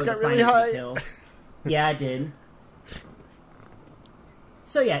to know the finer details. Yeah, I did.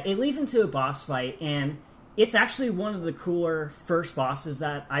 So yeah, it leads into a boss fight, and it's actually one of the cooler first bosses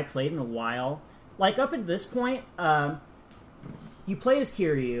that I played in a while. Like, up at this point, you play as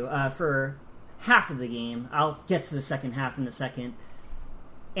Kiryu for half of the game. I'll get to the second half in a second.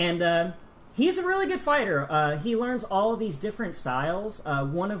 And he's a really good fighter. He learns all of these different styles,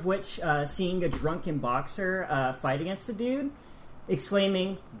 one of which seeing a drunken boxer fight against a dude,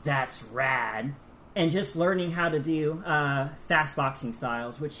 exclaiming, "That's rad," and just learning how to do fast boxing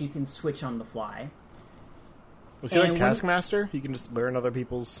styles, which you can switch on the fly. Was he like Taskmaster? You can just learn other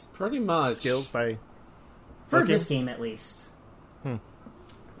people's pretty much skills by for looking? This game, at least.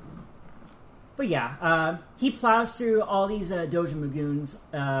 But yeah, he plows through all these Dojima goons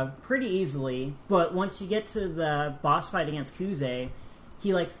pretty easily. But once you get to the boss fight against Kuze,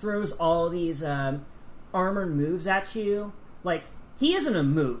 he like throws all these armored moves at you. Like, he isn't a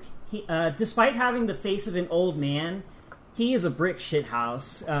mook. He, despite having the face of an old man, he is a brick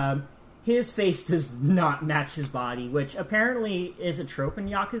shithouse. His face does not match his body, which apparently is a trope in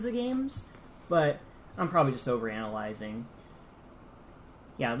Yakuza games, but I'm probably just overanalyzing.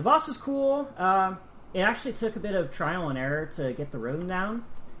 Yeah, the boss is cool. It actually took a bit of trial and error to get the rhythm down.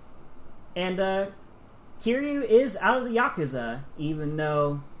 And Kiryu is out of the Yakuza, even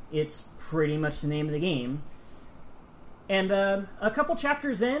though it's pretty much the name of the game. And a couple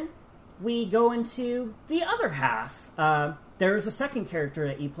chapters in, we go into the other half. There is a second character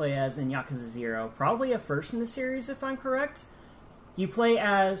that you play as in Yakuza 0, probably a first in the series, if I'm correct. You play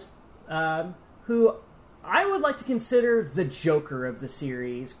as who I would like to consider the Joker of the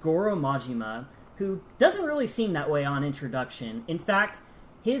series, Goro Majima, who doesn't really seem that way on introduction. In fact,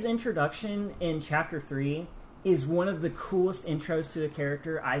 his introduction in Chapter 3 is one of the coolest intros to a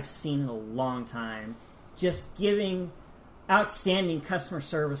character I've seen in a long time. Just giving outstanding customer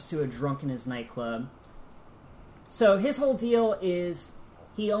service to a drunk in his nightclub. So his whole deal is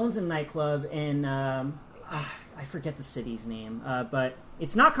he owns a nightclub in, I forget the city's name, but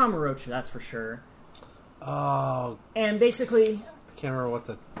it's not Kamurocho, that's for sure. Oh. And basically... I can't remember what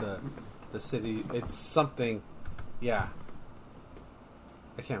the city... It's something... Yeah.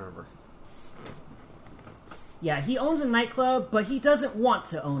 I can't remember. Yeah, he owns a nightclub, but he doesn't want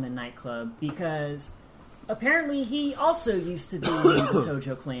to own a nightclub because apparently he also used to be in the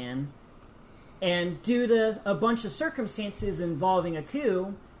Tojo clan. And due to a bunch of circumstances involving a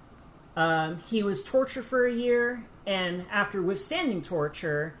coup, he was tortured for a year, and after withstanding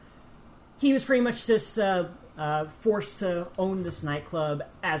torture, he was pretty much just forced to own this nightclub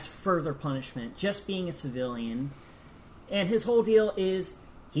as further punishment, just being a civilian. And his whole deal is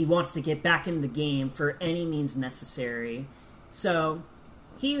he wants to get back in the game for any means necessary. So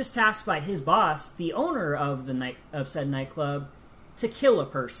he was tasked by his boss, the owner of said nightclub, to kill a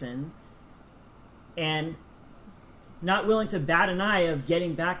person. And not willing to bat an eye of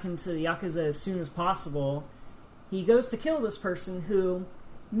getting back into the Yakuza as soon as possible, he goes to kill this person who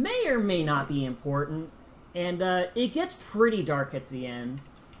may or may not be important, and it gets pretty dark at the end.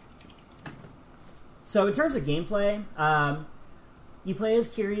 So in terms of gameplay, you play as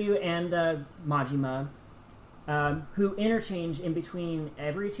Kiryu and Majima, who interchange in between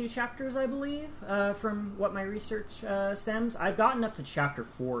every 2 chapters, I believe, from what my research stems. I've gotten up to chapter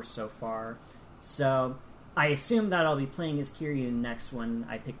 4 so far, so I assume that I'll be playing as Kiryu next when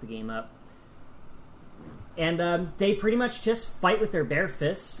I pick the game up. And they pretty much just fight with their bare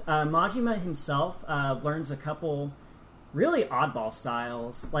fists. Majima himself learns a couple really oddball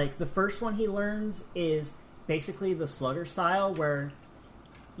styles. Like, the first one he learns is basically the slugger style, where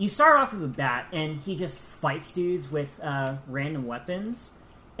you start off with a bat and he just fights dudes with random weapons.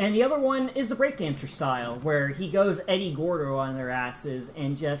 And the other one is the breakdancer style, where he goes Eddie Gordo on their asses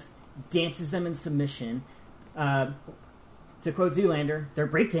and just dances them in submission. To quote Zoolander, they're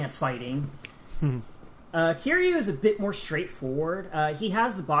breakdance fighting. Kiryu is a bit more straightforward. He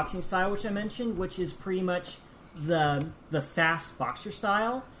has the boxing style, which I mentioned, which is pretty much the fast boxer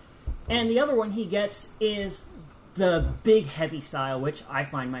style. And the other one he gets is the big heavy style, which I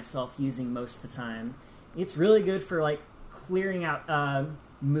find myself using most of the time. It's really good for like clearing out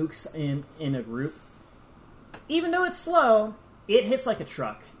mooks in a group. Even though it's slow, it hits like a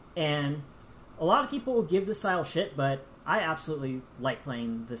truck. And a lot of people will give this style shit, but I absolutely like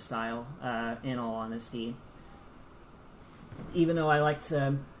playing this style, in all honesty. Even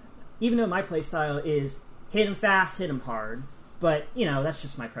though my play style is hit him fast, hit him hard. But, that's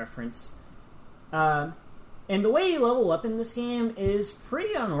just my preference. And the way you level up in this game is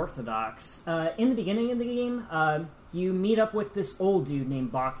pretty unorthodox. In the beginning of the game, you meet up with this old dude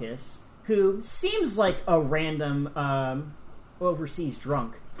named Bacchus, who seems like a random overseas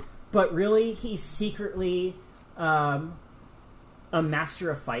drunk. But really, he's secretly a master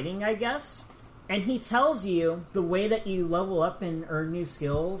of fighting, I guess. And he tells you the way that you level up and earn new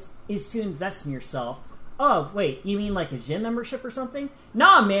skills is to invest in yourself. Oh, wait, you mean like a gym membership or something?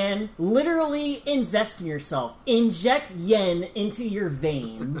 Nah, man, literally invest in yourself. Inject yen into your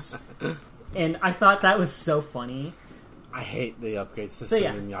veins. And I thought that was so funny. I hate the upgrade system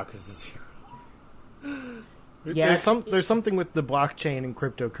in Yakuza 0. There's something with the blockchain and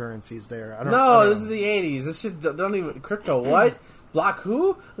cryptocurrencies there. I don't this is the 80s. This shit don't even... Crypto what? Block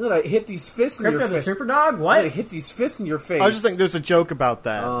who? I'm gonna hit these fists in your face. Crypto the super dog? What? I'm gonna hit these fists in your face. I just think there's a joke about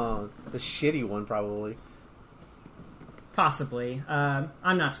that. Oh, the shitty one, probably. Possibly.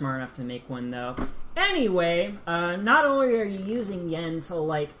 I'm not smart enough to make one, though. Anyway, not only are you using yen to,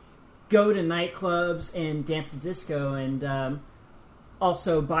 like, go to nightclubs and dance the disco and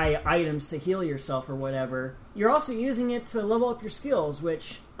also buy items to heal yourself or whatever, you're also using it to level up your skills,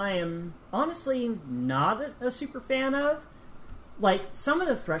 which I am honestly not a super fan of. Like, some of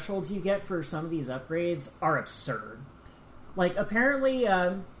the thresholds you get for some of these upgrades are absurd. Like, apparently,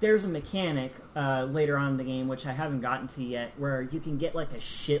 there's a mechanic later on in the game, which I haven't gotten to yet, where you can get, like, a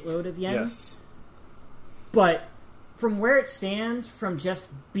shitload of yen. Yes. But from where it stands, from just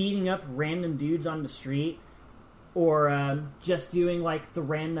beating up random dudes on the street, or just doing, like, the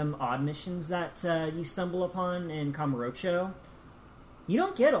random odd missions that you stumble upon in Kamurocho, you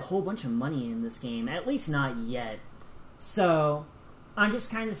don't get a whole bunch of money in this game, at least not yet. So, I'm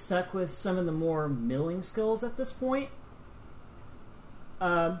just kind of stuck with some of the more milling skills at this point.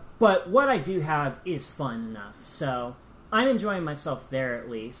 But what I do have is fun enough, so I'm enjoying myself there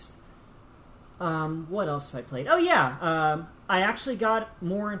at least. What else have I played? Oh yeah, I actually got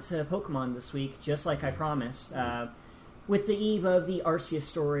more into Pokemon this week, just like I promised. With the eve of the Arceus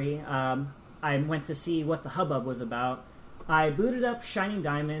story, I went to see what the hubbub was about. I booted up Shining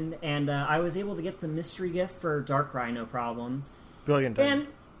Diamond, and I was able to get the mystery gift for Darkrai, no problem. Brilliant Diamond.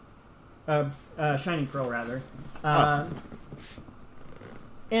 And Shining Pearl, rather. And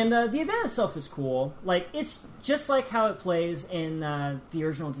the event itself is cool. Like, it's just like how it plays in the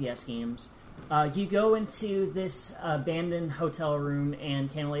original DS games. You go into this abandoned hotel room in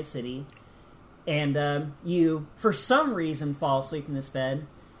Canalave City, and you, for some reason, fall asleep in this bed,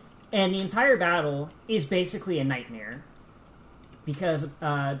 and the entire battle is basically a nightmare. Because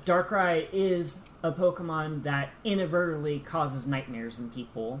Darkrai is a Pokemon that inadvertently causes nightmares in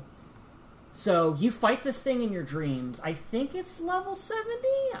people. So you fight this thing in your dreams. I think it's level 70.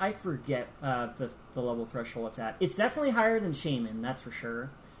 I forget the level threshold it's at. It's definitely higher than Shaman, that's for sure.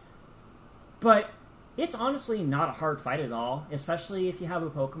 But it's honestly not a hard fight at all, especially if you have a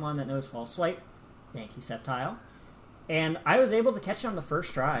Pokemon that knows False Swipe. Thank you, Sceptile. And I was able to catch it on the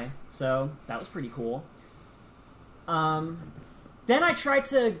first try, so that was pretty cool. Then I tried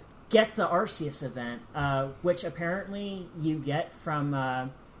to get the Arceus event, which apparently you get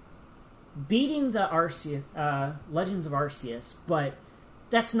from beating the Arceus, Legends of Arceus, but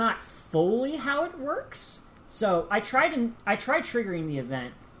that's not fully how it works. So I tried triggering the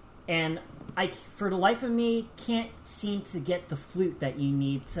event, and I, for the life of me, can't seem to get the flute that you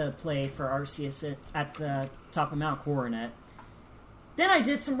need to play for Arceus at the top of Mount Coronet. Then I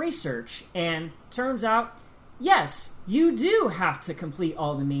did some research, and turns out, yes, you do have to complete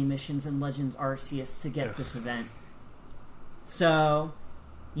all the main missions in Legends Arceus to get this event. So,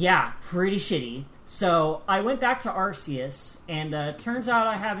 yeah, pretty shitty. So I went back to Arceus, and turns out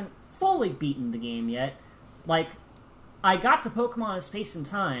I haven't fully beaten the game yet. Like, I got the Pokemon of Space and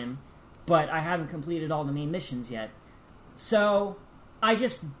Time, but I haven't completed all the main missions yet. So I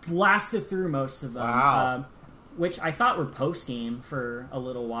just blasted through most of them, Wow. which I thought were post-game for a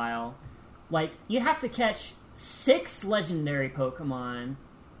little while. Like, you have to catch 6 legendary Pokemon,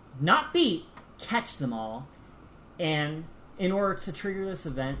 not beat, catch them all, and in order to trigger this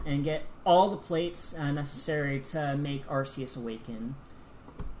event and get all the plates necessary to make Arceus awaken.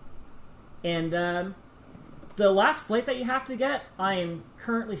 And the last plate that you have to get, I am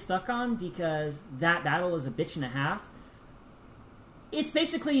currently stuck on because that battle is a bitch and a half. It's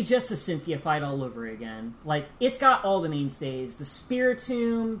basically just a Cynthia fight all over again. Like, it's got all the mainstays. The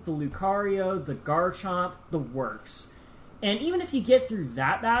Spiritomb, the Lucario, the Garchomp, the works. And even if you get through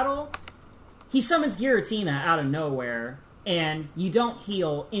that battle, he summons Giratina out of nowhere, and you don't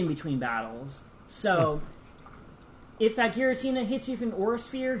heal in between battles. So, if that Giratina hits you with an Aura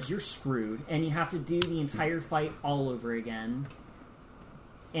Sphere, you're screwed, and you have to do the entire fight all over again.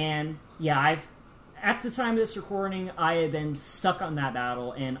 And, yeah, at the time of this recording, I have been stuck on that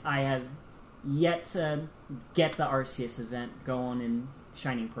battle, and I have yet to get the Arceus event going in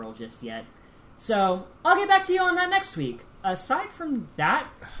Shining Pearl just yet. So, I'll get back to you on that next week. Aside from that,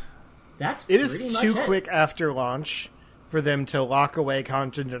 that's It pretty is much too it. quick after launch for them to lock away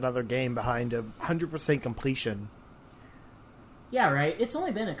content in another game behind a 100% completion. Yeah, right. It's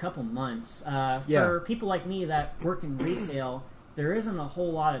only been a couple months. Yeah. For people like me that work in retail, there isn't a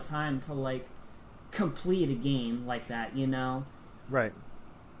whole lot of time to, like, complete a game like that, you know? Right.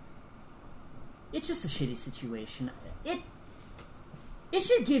 It's just a shitty situation. It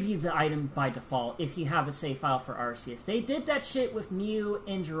should give you the item by default if you have a save file for Arceus. They did that shit with Mew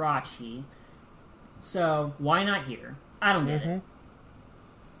and Jirachi, so why not here? I don't get it.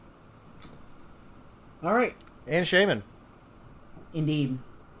 All right. And Shaman. Indeed.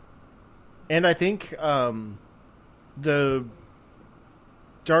 And I think the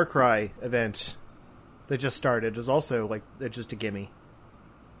Darkrai event that just started is also like just a gimme.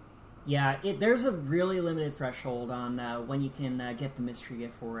 Yeah, there's a really limited threshold on when you can get the mystery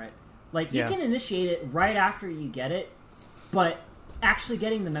gift for it. Like, you Yeah. can initiate it right after you get it, but actually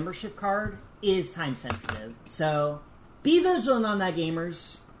getting the membership card is time sensitive. So, be vigilant on that,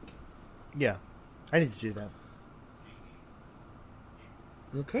 gamers. Yeah, I need to do that.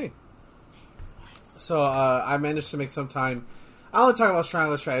 Okay. So I managed to make some time. I want to talk about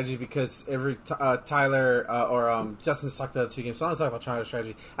Triangular Strategy because Tyler or Justin's talked about the 2 games, so I want to talk about Triangular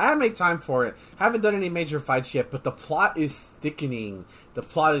Strategy. I haven't made time for it. Haven't done any major fights yet, but the plot is thickening. The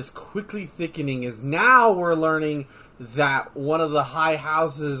plot is quickly thickening, as now we're learning that one of the high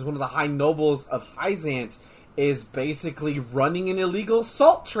houses, one of the high nobles of Hyzant, is basically running an illegal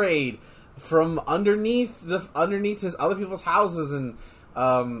salt trade from underneath his other people's houses, and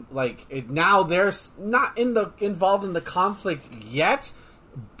now they're not involved in the conflict yet,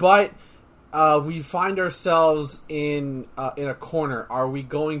 but we find ourselves in a corner. Are we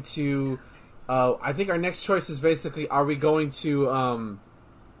going to? I think our next choice is basically: are we going to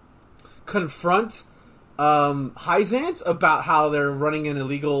confront Hyzant about how they're running an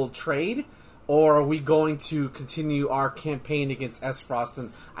illegal trade, or are we going to continue our campaign against Aesfrost?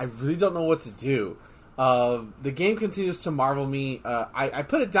 And I really don't know what to do. The game continues to marvel me. I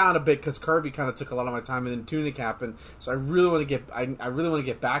put it down a bit because Kirby kind of took a lot of my time, and then Tunic happened. So I really want to get. I really want to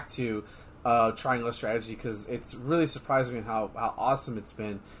get back to Triangular Strategy because it's really surprised me how awesome it's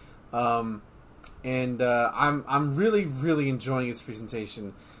been. I'm really really enjoying its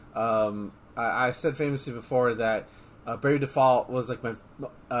presentation. I said famously before that Barry Default was like my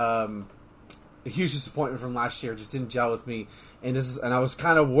a huge disappointment from last year. It just didn't gel with me, and I was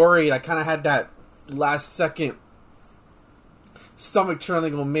kind of worried. I kind of had that last second stomach churn,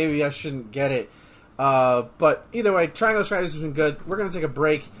 like, well, maybe I shouldn't get it. But either way, Triangle Strategy has been good. We're gonna take a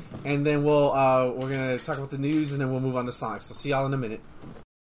break, and then we're gonna talk about the news, and then we'll move on to Sonic. So see y'all in a minute.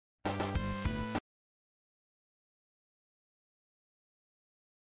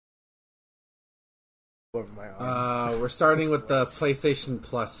 Over my arm. We're starting with the PlayStation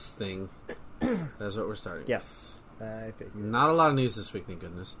Plus thing. That's what we're starting. Yes. I figured. Not a lot of news this week, thank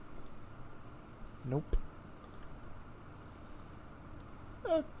goodness. Nope.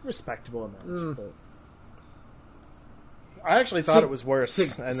 A respectable amount. But I actually thought it was worse,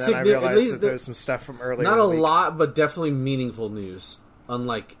 and then I realized that there was some stuff from earlier. Not a lot, but definitely meaningful news.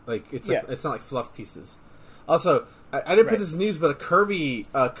 Unlike, it's not like fluff pieces. Also, I didn't put this in news, but a Kirby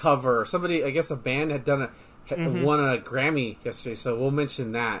cover. Somebody, I guess a band had done won a Grammy yesterday, so we'll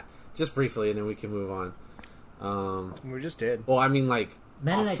mention that just briefly, and then we can move on. We just did. Well, I mean, like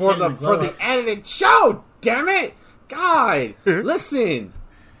for the edited show. Damn it, God! Listen,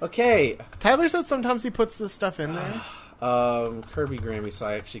 okay. Tyler said sometimes he puts this stuff in there. Kirby Grammy, so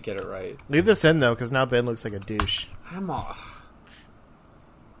I actually get it right. Leave this in though, because now Ben looks like a douche. I'm off.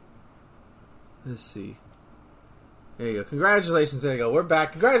 Let's see. There you go. Congratulations. There you go. We're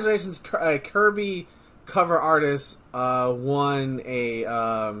back. Congratulations, Kirby cover artist won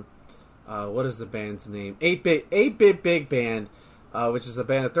a what is the band's name? 8-Bit Big Band, which is a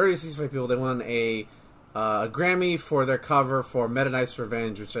band of 30 to 65 people. They won a Grammy for their cover for Meta Knight's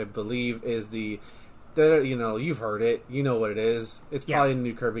Revenge, which I believe is the you've heard it. You know what it is. It's probably a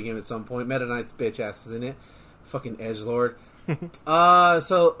new Kirby game at some point. Meta Knight's bitch ass is in it. Fucking edgelord.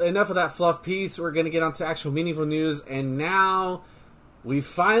 So enough of that fluff piece. We're going to get on to actual meaningful news, and now we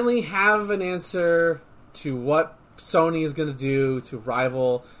finally have an answer to what Sony is going to do to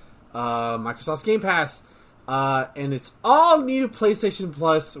rival Microsoft's Game Pass, and it's all new PlayStation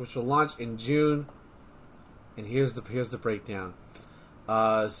Plus, which will launch in June. And here's the breakdown.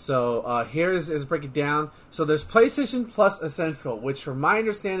 Here's break it down. So there's PlayStation Plus Essential, which, from my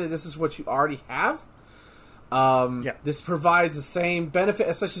understanding, this is what you already have. This provides the same benefit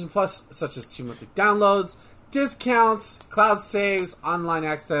as PlayStation Plus, such as 2 monthly downloads, discounts, cloud saves, online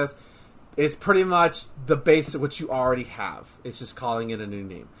access. It's pretty much the base of what you already have. It's just calling it a new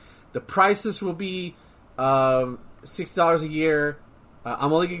name. The prices will be $60 a year.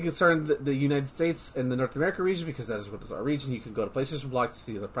 I'm only concerned the United States and the North America region, because that is what is our region. You can go to PlayStation Blog to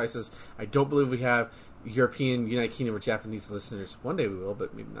see the prices. I don't believe we have European, United Kingdom, or Japanese listeners. One day we will,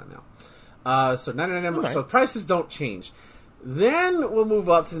 but maybe not now. So $99. So prices don't change. Then we'll move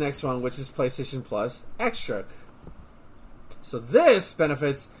up to the next one, which is PlayStation Plus Extra. So this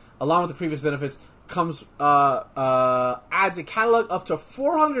benefits, along with the previous benefits, comes adds a catalog up to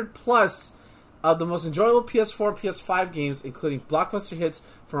 400 plus of the most enjoyable PS4, PS5 games, including blockbuster hits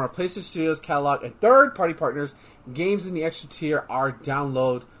from our PlayStation Studios catalog and third-party partners. Games in the extra tier are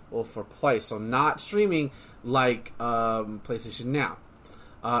downloadable for play, so not streaming like PlayStation Now.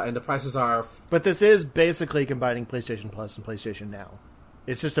 And the prices are... But this is basically combining PlayStation Plus and PlayStation Now.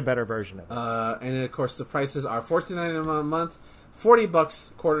 It's just a better version of it. And then, of course, the prices are $14.99 a month,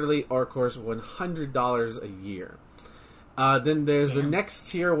 $40 quarterly, or, of course, $100 a year. Then there's the next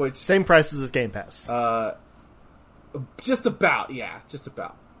tier, which... Same prices as Game Pass. Just about, yeah. Just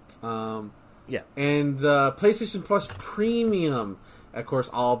about. Yeah. And the PlayStation Plus Premium... Of course,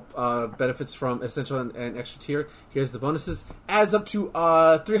 all benefits from Essential and Extra tier. Here's the bonuses. Adds up to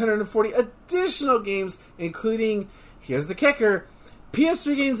 340 additional games, including, here's the kicker,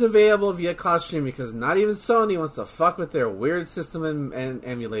 PS3 games available via cloud streaming, because not even Sony wants to fuck with their weird system and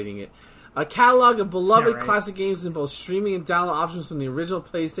emulating it. A catalog of beloved classic games in both streaming and download options from the original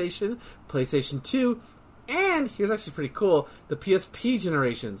PlayStation, PlayStation 2, and, here's actually pretty cool, the PSP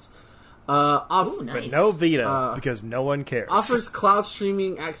generations. Nice. But no Vita, because no one cares. Offers cloud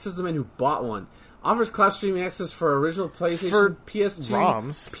streaming access to the man who bought one. Offers cloud streaming access for original PlayStation, PS2,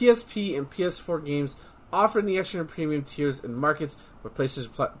 ROMs. PSP, and PS4 games offered in the extra and premium tiers in markets where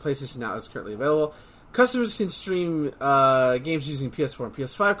PlayStation Now is currently available. Customers can stream games using PS4 and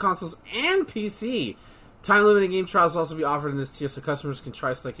PS5 consoles and PC. Time-limited game trials will also be offered in this tier, so customers can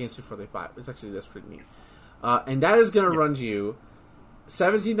try select games before they buy it. That's pretty neat. And that is going to run you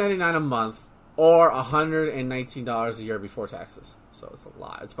 $17.99 a month, or $119 a year before taxes. So it's a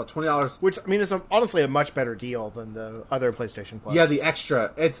lot. It's about $20. Which, I mean, is honestly a much better deal than the other PlayStation Plus. Yeah, the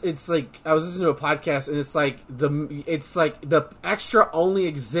extra. It's like, I was listening to a podcast, and it's like the extra only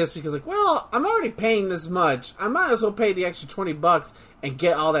exists because, like, well, I'm already paying this much. I might as well pay the extra $20 and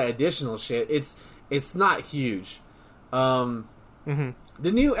get all that additional shit. It's not huge.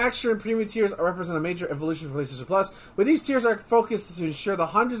 The new extra and premium tiers represent a major evolution for PlayStation Plus. With these tiers are focused to ensure the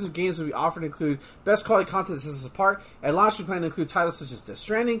hundreds of games will be offered include best quality content that sets us apart. At launch, we plan to include titles such as Death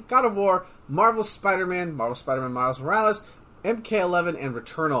Stranding, God of War, Marvel Spider-Man Miles Morales, MK11, and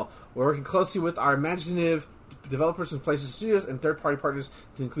Returnal. We're working closely with our imaginative developers from PlayStation Studios and third-party partners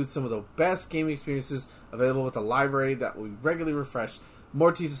to include some of the best gaming experiences available with a library that will be regularly refreshed.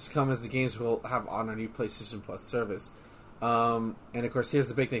 More teasers to come as the games we'll have on our new PlayStation Plus service. And of course, here's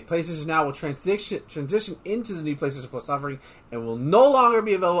the big thing. PlayStation Now will transition into the new PlayStation Plus offering and will no longer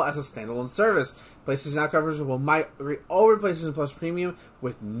be available as a standalone service. PlayStation Now customers will migrate over to PlayStation Plus Premium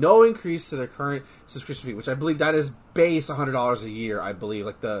with no increase to their current subscription fee, which I believe that is base $100 a year, I believe.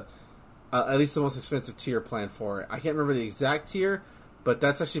 Like the at least the most expensive tier plan for it. I can't remember the exact tier, but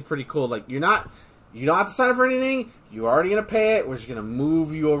that's actually pretty cool. Like you don't have to sign up for anything. You're already going to pay it. We're just going to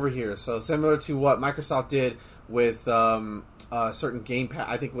move you over here. So similar to what Microsoft did with certain Game Pass,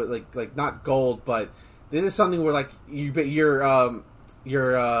 I think with like not gold, but they did something where like your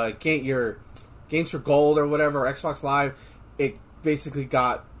games for gold or whatever, or Xbox Live, it basically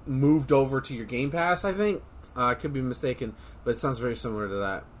got moved over to your Game Pass. I think I could be mistaken, but it sounds very similar to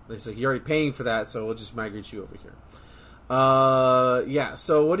that. It's like you're already paying for that, so we'll just migrate you over here. Yeah,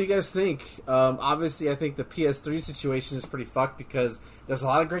 so what do you guys think? Obviously, I think the PS3 situation is pretty fucked because there's a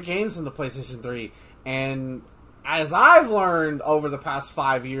lot of great games on the PlayStation 3, and as I've learned over the past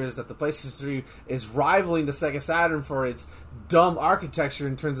 5 years that the PlayStation 3 is rivaling the Sega Saturn for its dumb architecture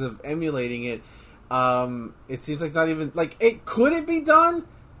in terms of emulating it. It seems like not even like could it be done?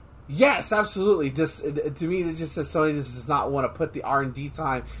 Yes, absolutely. Just to me, it just says Sony just does not want to put the R&D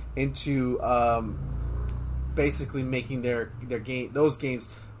time into basically making their those games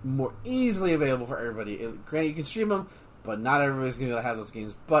more easily available for everybody. Granted, you can stream them, but not everybody's going to be able to have those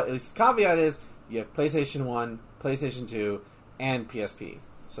games. But at least the caveat is you have PlayStation 1, PlayStation 2, and PSP.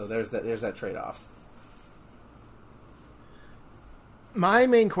 So there's that trade-off. My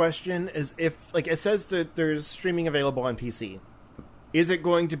main question is if, like, it says that there's streaming available on PC. Is it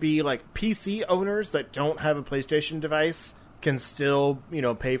going to be, like, PC owners that don't have a PlayStation device can still,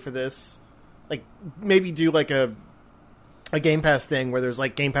 pay for this? Like, maybe do, like, a Game Pass thing where there's,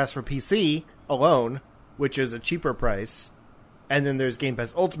 like, Game Pass for PC alone, which is a cheaper price, and then there's Game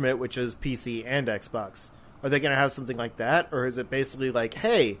Pass Ultimate, which is PC and Xbox. Are they going to have something like that? Or is it basically like,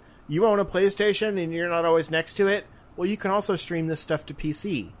 hey, you own a PlayStation and you're not always next to it? Well, you can also stream this stuff to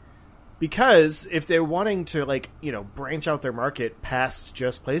PC. Because if they're wanting to, like, branch out their market past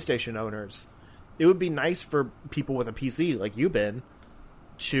just PlayStation owners, it would be nice for people with a PC, like you, Ben,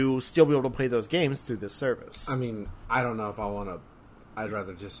 to still be able to play those games through this service. I mean, I don't know if I want to. I'd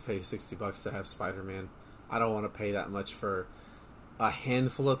rather just pay $60 to have Spider-Man. I don't want to pay that much for a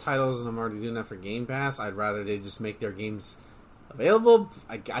handful of titles, and I'm already doing that for Game Pass. I'd rather they just make their games available.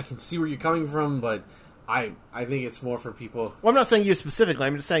 I can see where you're coming from, but I think it's more for people. Well, I'm not saying you specifically.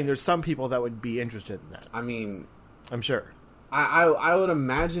 I'm just saying there's some people that would be interested in that. I mean, I'm sure. I would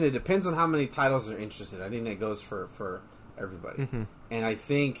imagine it depends on how many titles they're interested. I think that goes for everybody. Mm-hmm. And I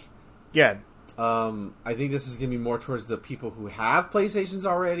think, yeah, I think this is going to be more towards the people who have PlayStations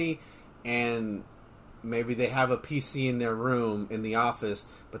already, and maybe they have a PC in their room in the office,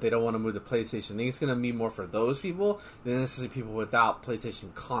 but they don't want to move to PlayStation. I think it's going to be more for those people than necessarily people without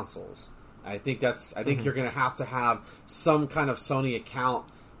PlayStation consoles. I think you're going to have some kind of Sony account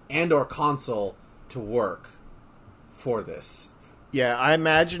and or console to work for this. Yeah, I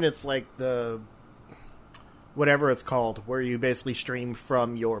imagine it's like the whatever it's called, where you basically stream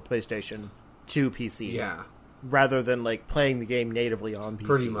from your PlayStation to PC. Yeah. Rather than like playing the game natively on PC.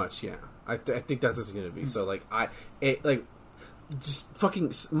 Pretty much, yeah. I think that's what it's going to be. So just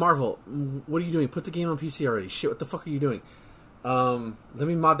fucking Marvel, what are you doing? Put the game on PC already. Shit, what the fuck are you doing? Let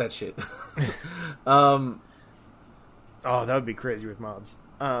me mod that shit. Oh, that would be crazy with mods.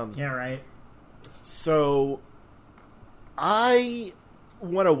 Yeah, right. So, I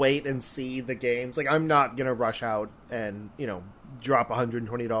want to wait and see the games. Like, I'm not going to rush out and, drop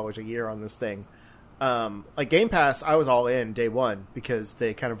 $120 a year on this thing. Like, Game Pass, I was all in day one because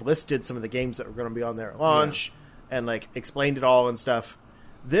they kind of listed some of the games that were going to be on there at launch and, like, explained it all and stuff.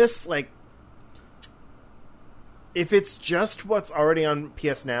 This, like, if it's just what's already on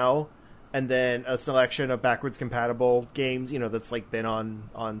PS Now and then a selection of backwards compatible games, that's like been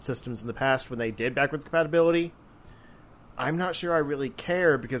on systems in the past when they did backwards compatibility, I'm not sure I really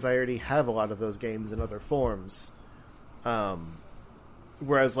care because I already have a lot of those games in other forms.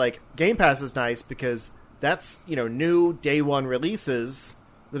 Whereas like Game Pass is nice because that's, new day one releases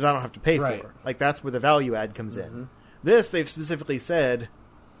that I don't have to pay for. Like that's where the value add comes in. This, they've specifically said,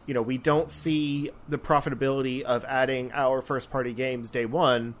 we don't see the profitability of adding our first-party games day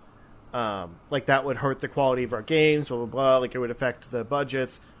one. Like, that would hurt the quality of our games, blah, blah, blah. Like, it would affect the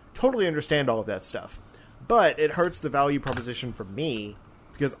budgets. Totally understand all of that stuff. But it hurts the value proposition for me,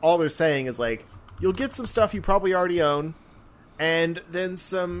 because all they're saying is, like, you'll get some stuff you probably already own, and then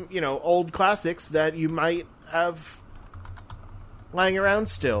some, old classics that you might have lying around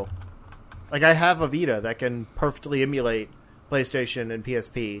still. Like, I have a Vita that can perfectly emulate PlayStation and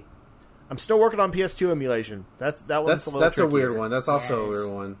PSP. I'm still working on PS2 emulation. That's a weird one. That's also a weird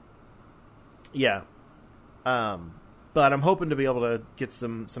one. Yeah. But I'm hoping to be able to get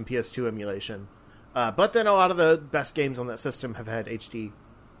some PS2 emulation. But then a lot of the best games on that system have had HD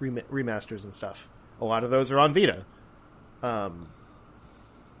remasters and stuff. A lot of those are on Vita.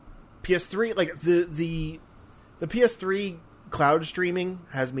 PS3, like the PS3 cloud streaming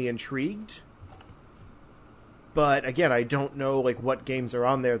has me intrigued. But again, I don't know like what games are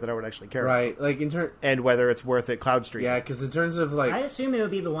on there that I would actually care about. Right, like and whether it's worth it cloud streaming. Yeah, because in terms of like, I assume it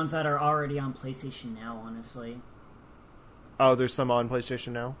would be the ones that are already on PlayStation Now. Honestly. Oh, there's some on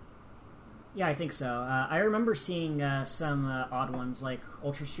PlayStation Now? Yeah, I think so. I remember seeing some odd ones like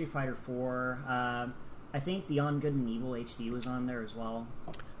Ultra Street Fighter 4. I think Beyond Good and Evil HD was on there as well.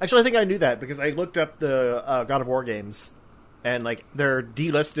 Actually, I think I knew that because I looked up the God of War games, and like they're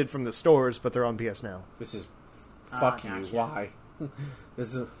delisted from the stores, but they're on PS Now. This is fuck you. Gotcha. Why?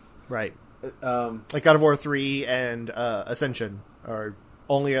 This is right. Like God of War 3 and Ascension are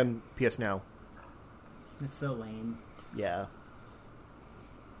only on PS Now. It's so lame. Yeah.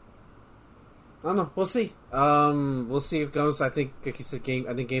 I don't know. We'll see. We'll see if it goes. I think, like you said,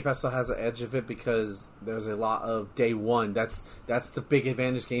 I think Game Pass still has the edge of it because there's a lot of day one. That's the big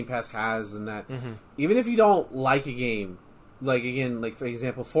advantage Game Pass has, in that even if you don't like a game, like again, like for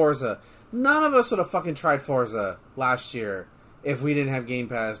example, Forza, none of us would have fucking tried Forza last year if we didn't have Game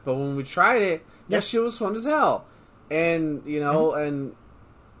Pass. But when we tried it, that shit was fun as hell, and and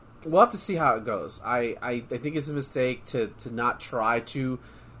we'll have to see how it goes. I think it's a mistake to not try to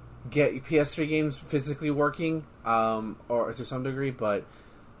get PS3 games physically working, or to some degree, but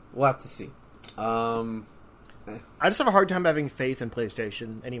we'll have to see. I just have a hard time having faith in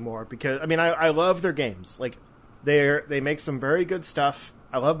PlayStation anymore because I love their games. Like they make some very good stuff.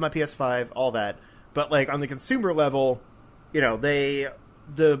 I love my PS5, all that. But like on the consumer level, the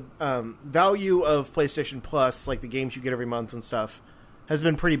value of PlayStation Plus, like the games you get every month and stuff, has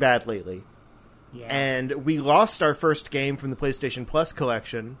been pretty bad lately. Yeah. And we lost our first game from the PlayStation Plus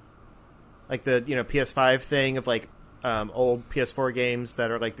collection. Like the PS5 thing of like old PS4 games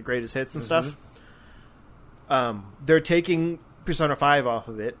that are like the greatest hits and stuff. They're taking Persona 5 off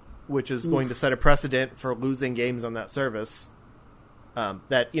of it, which is going to set a precedent for losing games on that service.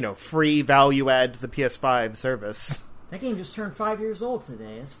 That free value add to the PS5 service. That game just turned 5 years old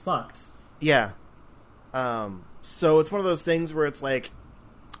today. It's fucked. Yeah. So it's one of those things where it's like,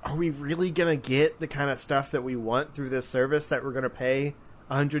 are we really gonna get the kind of stuff that we want through this service that we're gonna pay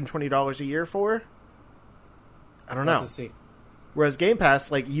 $120 a year for? I don't know. To see. Whereas Game Pass,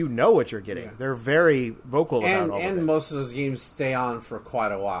 like, what you're getting. Yeah. They're very vocal about all of it. And most of those games stay on for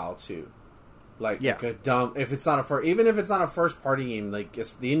quite a while too. Like a dumb, even if it's not a first party game, like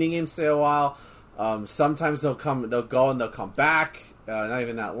if the indie games stay a while. Sometimes they'll go and they'll come back. Not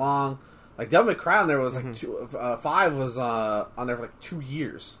even that long. Like Devil May Cry on there was like 5 was on there for like 2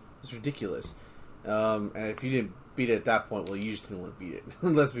 years. It's ridiculous. And if you didn't beat it at that point, well, you just didn't want to beat it.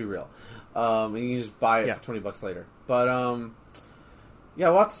 Let's be real. And you can just buy it for $20 later. But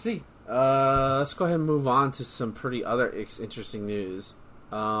we'll have to see. Let's go ahead and move on to some pretty other interesting news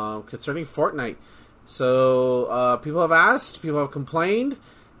concerning Fortnite. So people have asked, people have complained,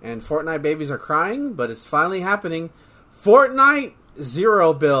 and Fortnite babies are crying, but it's finally happening. Fortnite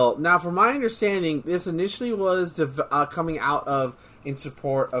Zero Build. Now, from my understanding, this initially was coming out of in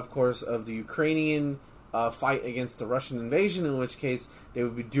support, of course, of the Ukrainian fight against the Russian invasion, in which case they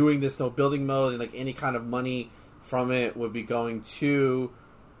would be doing this no building mode, and like any kind of money from it would be going to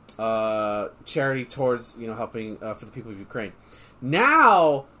charity towards helping for the people of Ukraine.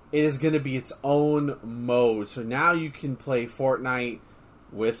 Now it is going to be its own mode, so now you can play Fortnite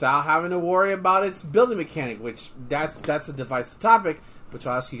without having to worry about its building mechanic, which that's a divisive topic, which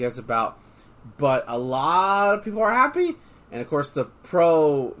I'll ask you guys about. But a lot of people are happy, and of course the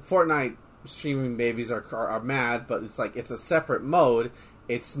pro Fortnite streaming babies are mad, but it's like it's a separate mode.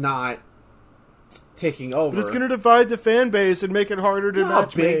 It's not taking over. But it's going to divide the fan base and make it harder to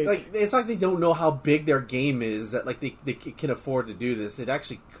match make. Like it's like they don't know how big their game is, that like they can afford to do this. It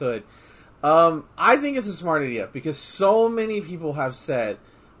actually could. I think it's a smart idea because so many people have said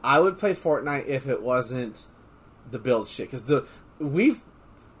I would play Fortnite if it wasn't the build shit. Because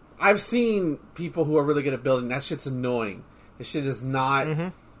I've seen people who are really good at building. That shit's annoying. This shit is not...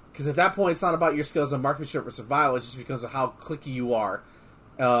 Because at that point, it's not about your skills of marksmanship or survival. It just becomes how clicky you are.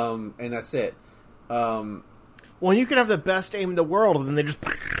 And that's it. Well, you can have the best aim in the world, and then they just...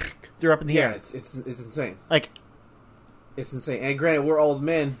 They're up in the air. Yeah, it's insane. Like... It's insane. And granted, we're old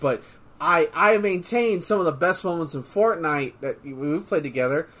men, but I maintain some of the best moments in Fortnite that we've played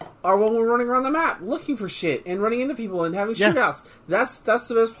together are when we're running around the map looking for shit and running into people and having shootouts. That's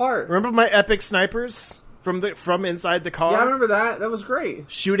the best part. Remember my epic snipers from inside the car? Yeah, I remember that. That was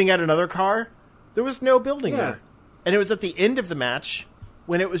great. Shooting at another car? There was no building Yeah. there. And it was at the end of the match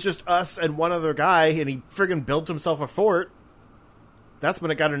when it was just us and one other guy and he friggin' built himself a fort. That's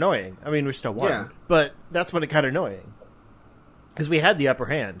when it got annoying. I mean, we still won. Yeah. But that's when it got annoying. Because we had the upper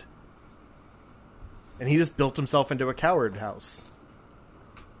hand. And he just built himself into a coward house.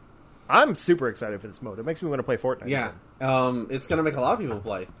 I'm super excited for this mode. It makes me want to play Fortnite. Yeah. It's going to make a lot of people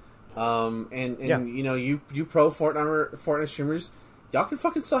play. And Yeah. you know, you pro Fortnite streamers, y'all can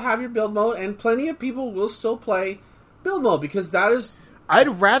fucking still have your build mode, and plenty of people will still play build mode, because that is...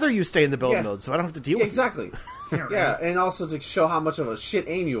 I'd rather you stay in the build Yeah. mode so I don't have to deal Yeah, with exactly. Yeah, right. Yeah, and also to show how much of a shit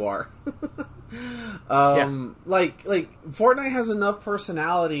aim you are. Yeah. Like Fortnite has enough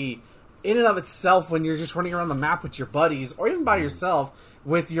personality in and of itself when you're just running around the map with your buddies, or even by yourself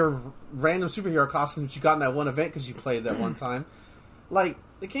with your random superhero costume that you got in that one event because you played that one time. Like,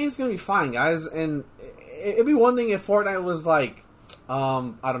 the game's gonna be fine, guys, and it'd be one thing if Fortnite was like,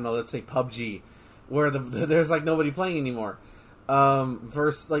 I don't know, let's say PUBG, where there's like nobody playing anymore.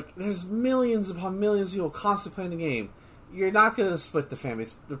 Versus, like, there's millions upon millions of people constantly playing the game. You're not going to split the fan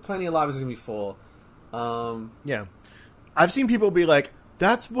base. There are plenty of lobbies going to be full. Yeah. I've seen people be like,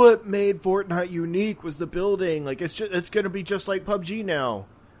 that's what made Fortnite unique was the building. Like, it's going to be just like PUBG now.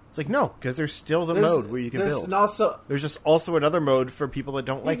 It's like, no, because there's still the mode where you can build. And also, There's just also another mode for people that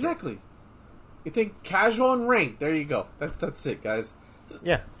don't like exactly. You think casual and ranked. There you go. That's it, guys. it.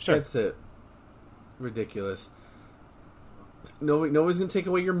 Yeah, sure. That's it. Ridiculous. Nobody's going to take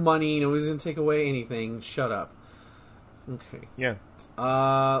away your money. Nobody's going to take away anything. Shut up. Okay. Yeah.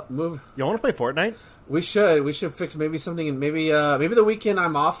 Move. You want to play Fortnite? We should fix maybe something, and maybe the weekend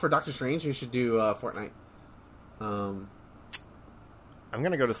I'm off for Doctor Strange. We should do Fortnite. I'm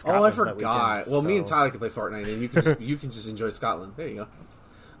going to go to Scotland. Oh, I that forgot. weekend, Well, me so- and Tyler can play Fortnite, and you can just enjoy Scotland. There you go.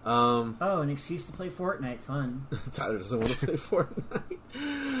 Oh, an excuse to play Fortnite. Fun. Tyler doesn't want to play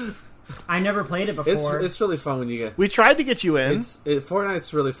Fortnite. I never played it before. It's really fun when you get. We tried to get you in.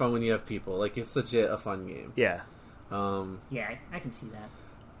 Fortnite's really fun when you have people. Like, it's legit a fun game. Yeah. Yeah, I can see that.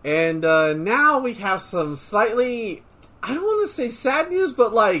 And now we have some slightly, I don't want to say sad news,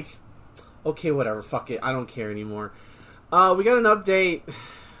 but like, okay, whatever, fuck it, I don't care anymore. We got an update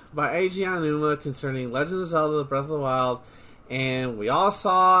by Eiji Aonuma concerning Legend of Zelda: Breath of the Wild, and we all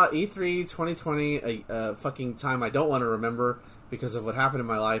saw E3 2020, a fucking time I don't want to remember because of what happened in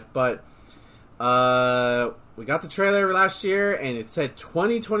my life, but we got the trailer last year, and it said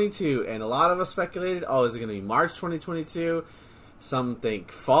 2022, and a lot of us speculated, oh, is it going to be March 2022? Some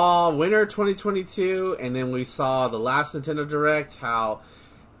think fall, winter 2022, and then we saw the last Nintendo Direct, how,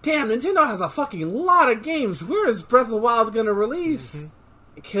 damn, Nintendo has a fucking lot of games. Where is Breath of the Wild going to release?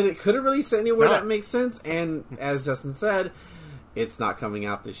 Could it release anywhere It's not. that makes sense? And as Justin said, it's not coming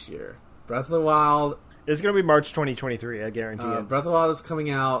out this year. Breath of the Wild, It's going to be March 2023, I guarantee it. Breath of the Wild is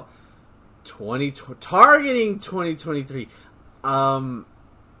coming out targeting 2023.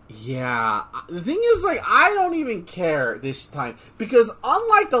 Yeah, the thing is, like, I don't even care this time, because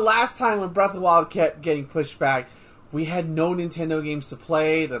unlike the last time when Breath of the Wild kept getting pushed back, we had no Nintendo games to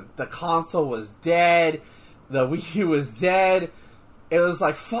play, the console was dead, the Wii U was dead. It was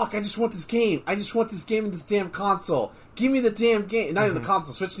like, fuck, I just want this game. I just want this game in this damn console. Give me the damn game. Not even the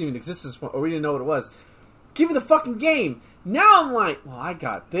console. Switch didn't even exist at this point, or we didn't know what it was. Give me the fucking game. Now I'm like, well, I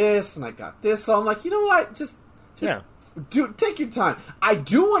got this, and I got this. So I'm like, you know what? Just Yeah. take your time. I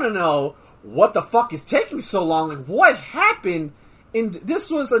do want to know what the fuck is taking so long. Like, what happened?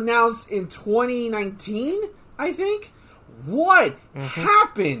 This was announced in 2019, I think. What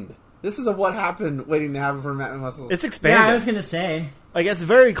happened? This is a what happened waiting to happen for Matt and Muscles. It's expanded. Yeah, I was gonna say. Like, it's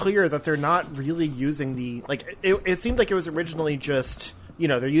very clear that they're not really using the... Like, it seemed like it was originally just... You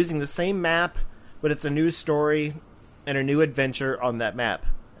know, they're using the same map, but it's a new story and a new adventure on that map.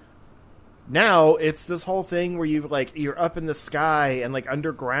 Now, it's this whole thing where you're up in the sky and, like,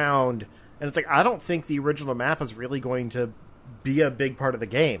 underground, and it's like, I don't think the original map is really going to be a big part of the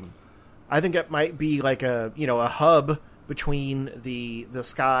game. I think it might be, like, a hub between the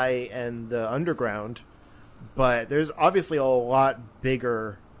sky and the underground, but there's obviously a lot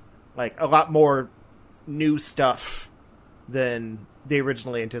bigger, like a lot more new stuff than they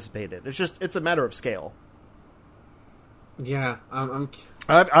originally anticipated. It's a matter of scale. Yeah,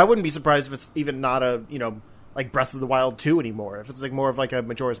 I wouldn't be surprised if it's even not a, like Breath of the Wild 2 anymore. If it's like more of like a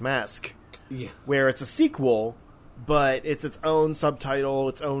Majora's Mask, where it's a sequel, but it's its own subtitle,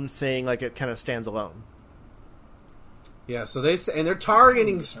 its own thing, like it kind of stands alone. Yeah, so they're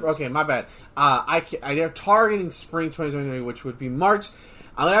targeting. Okay, my bad. They're targeting spring 2023, which would be March.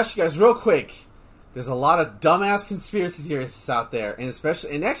 I'm gonna ask you guys real quick. There's a lot of dumbass conspiracy theorists out there, and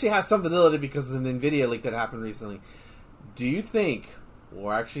actually have some validity because of the Nvidia leak that happened recently. Do you think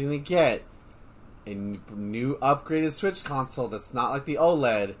we're actually gonna get a new upgraded Switch console that's not like the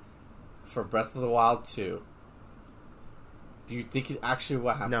OLED for Breath of the Wild 2? Do you think it actually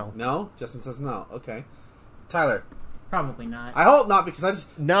will happen? No. No? Justin says no. Okay. Tyler? Probably not. I hope not, because I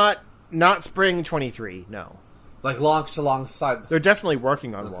just... Not spring 23, no. Like, launch alongside... They're definitely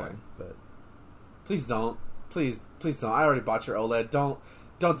working on one, but... Please don't. Please don't. I already bought your OLED. Don't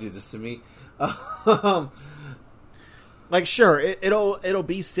do this to me. Like, sure, it'll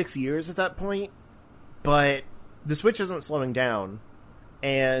be 6 years at that point, but the Switch isn't slowing down,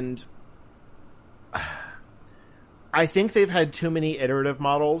 and I think they've had too many iterative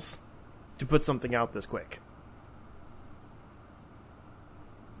models to put something out this quick.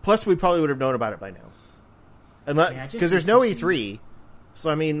 Plus, we probably would have known about it by now. Because there's no E3, so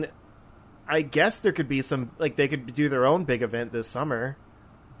I mean, I guess there could be some, like, they could do their own big event this summer,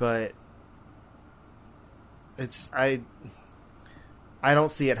 but I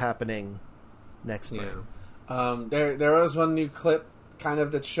don't see it happening next spring. Yeah. There was one new clip kind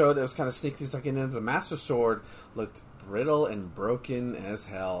of that showed it was kind of sneaky second into the Master Sword looked brittle and broken as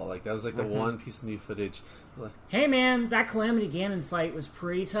hell. Like that was like the one piece of new footage. Hey man, that Calamity Ganon fight was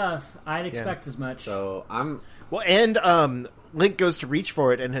pretty tough. I'd expect as much. So and Link goes to reach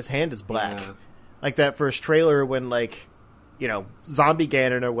for it and his hand is black. Yeah. Like that first trailer when Zombie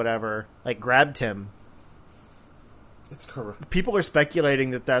Ganon or whatever grabbed him. It's correct. People are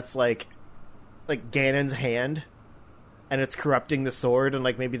speculating that that's like Ganon's hand, and it's corrupting the sword, and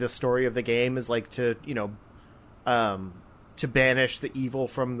maybe the story of the game is to banish the evil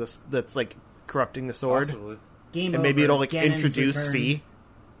from that's corrupting the sword. Possibly. Game and maybe over. It'll Ganon's introduce return. Fi.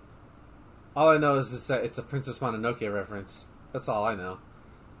 All I know is it's a Princess Mononoke reference. That's all I know.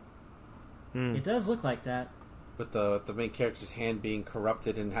 It does look like that. With the main character's hand being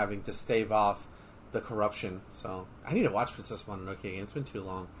corrupted and having to stave off the corruption. So I need to watch Princess Mononoke again. It's been too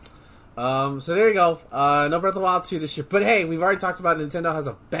long. So there you go. No Breath of the Wild 2 this year. But hey, we've already talked about it. Nintendo has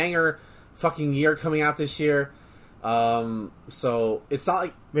a banger fucking year coming out this year. So it's not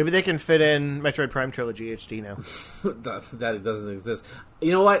like... Maybe they can fit in Metroid Prime Trilogy HD now. that it doesn't exist.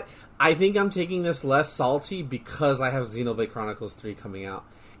 You know what? I think I'm taking this less salty because I have Xenoblade Chronicles 3 coming out.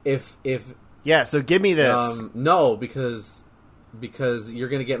 Yeah, so give me this. No, because you're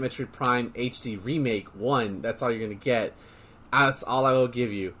going to get Metroid Prime HD Remake 1. That's all you're going to get. That's all I will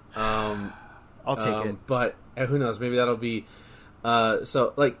give you. I'll take it. But who knows? Maybe that'll be...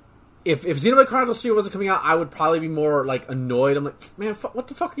 If Xenoblade Chronicles 3 wasn't coming out, I would probably be more, annoyed. I'm like, man, what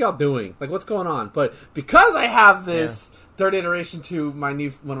the fuck are y'all doing? What's going on? But because I have this third iteration to one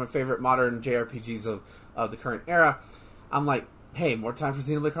of my favorite modern JRPGs of the current era, I'm like, hey, more time for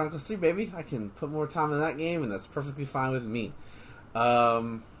Xenoblade Chronicles 3, baby. I can put more time in that game, and that's perfectly fine with me. I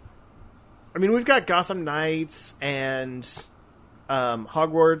mean, we've got Gotham Knights and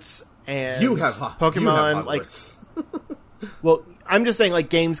Hogwarts and you have Pokemon. You have Hogwarts. Well, I'm just saying,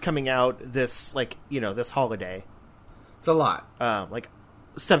 games coming out this, this holiday. It's a lot.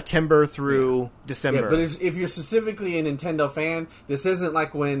 September through December. Yeah, but if you're specifically a Nintendo fan, this isn't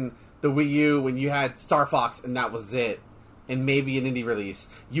like when the Wii U, when you had Star Fox and that was it, and maybe an indie release.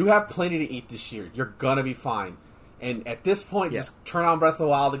 You have plenty to eat this year. You're gonna be fine. And at this point, just turn on Breath of the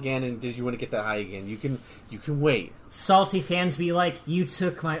Wild again, and you want to get that high again. You can wait. Salty fans be like, you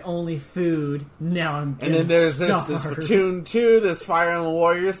took my only food, now I'm And then there's Splatoon 2, there's Fire Emblem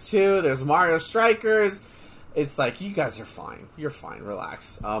Warriors 2, there's Mario Strikers. It's like, you guys are fine. You're fine.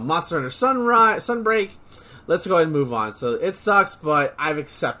 Relax. Monster Hunter Sunbreak. Let's go ahead and move on. So it sucks, but I've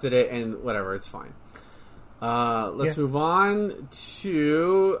accepted it, and whatever, it's fine. Let's move on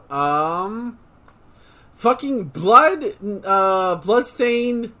to... fucking Bloodstained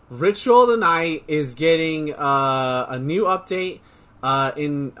Ritual of the Night is getting a new update.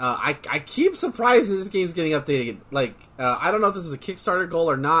 I keep surprised that this game's getting updated. I don't know if this is a Kickstarter goal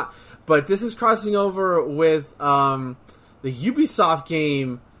or not, but this is crossing over with the Ubisoft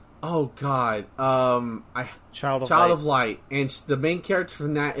game. Oh God, Child of Light, and the main character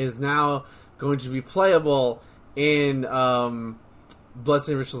from that is now going to be playable in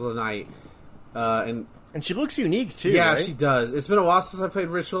Bloodstained Ritual of the Night, and And she looks unique too. Yeah, right? she does. It's been a while since I played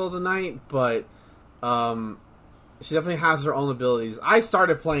Ritual of the Night, but she definitely has her own abilities. I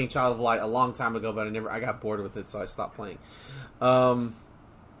started playing Child of Light a long time ago, but I got bored with it, so I stopped playing. But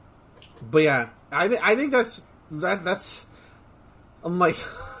yeah, I think that's. I'm like,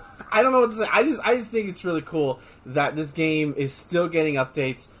 I don't know what to say. I just think it's really cool that this game is still getting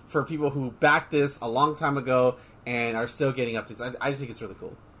updates for people who backed this a long time ago and are still getting updates. I just think it's really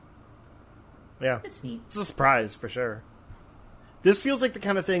cool. Yeah, It's neat. it's a surprise for sure. This feels like the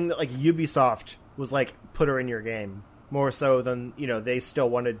kind of thing that like Ubisoft was like, put her in your game more so than they still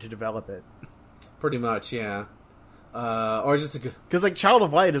wanted to develop it. Pretty much, yeah. Or just a good. Because like Child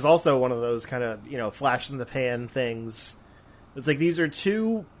of Light is also one of those kind of flash in the pan things. It's like these are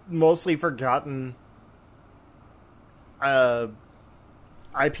two mostly forgotten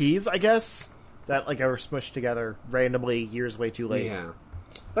IPs, I guess, that like are smushed together randomly years way too late. Yeah.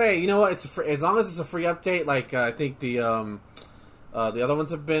 But hey, you know what? As long as it's a free update, like I think the other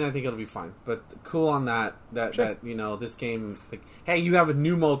ones have been, I think it'll be fine. But cool on that Sure. that this game, like, hey, you have a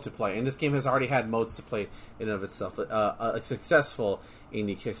new mode to play, and this game has already had modes to play in and of itself. A successful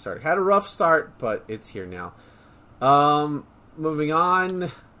indie Kickstarter. Had a rough start, but it's here now. Moving on.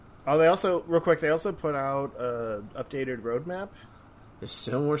 Oh, they also put out a updated roadmap. There's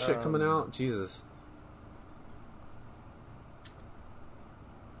still more shit coming out. Jesus.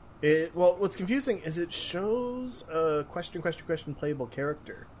 What's confusing is it shows a question playable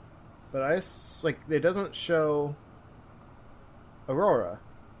character, but it doesn't show Aurora.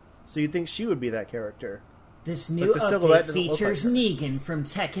 So you'd think she would be that character. This new the silhouette update doesn't look features like her. Negan from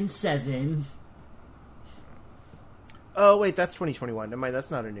Tekken 7. Oh wait, that's 2021. Never mind,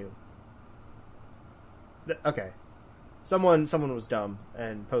 that's not a new. Okay, someone was dumb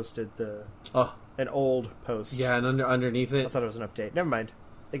and posted an old post. Yeah, and underneath it. I thought it was an update. Never mind.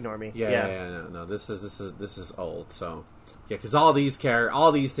 Ignore me. Yeah. No. This is old. So yeah, because all these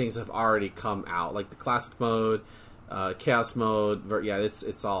things have already come out, like the classic mode, chaos mode. Yeah,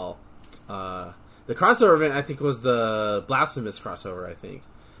 it's all. The crossover event, I think, was the Blasphemous crossover. I think,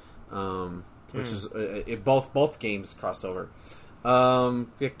 which is both games crossed over.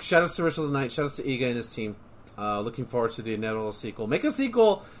 Yeah, shout out to Ritual of the Night. Shout out to Iga and his team. Looking forward to the inevitable sequel. Make a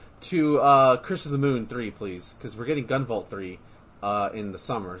sequel to Curse of the Moon 3, please, because we're getting Gunvolt 3 in the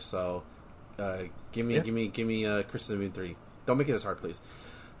summer. So give me Curse of the Moon 3. Don't make it as hard, please.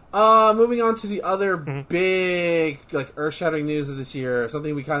 Moving on to the other big, like, earth-shattering news of this year.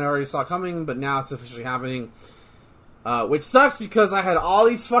 Something we kind of already saw coming, but now it's officially happening. Which sucks because I had all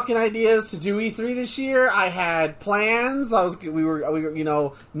these fucking ideas to do E3 this year. I had plans. We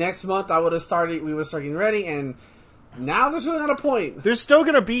were next month we would start getting ready, and now there's really not a point. There's still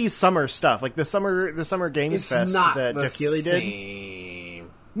gonna be summer stuff, like the summer Games It's Fest not that the Jeff Keighley did.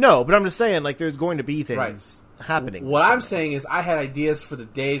 same. No, but I'm just saying, like, there's going to be things Right. happening. What this I'm summer. saying is, I had ideas for the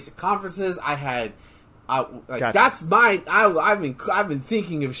days at conferences. I had, Gotcha. that's my. I've been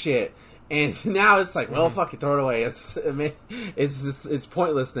thinking of shit, and now it's like, well, fuck it, throw it away. It's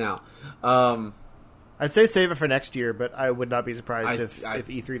pointless now. I'd say save it for next year, but I would not be surprised if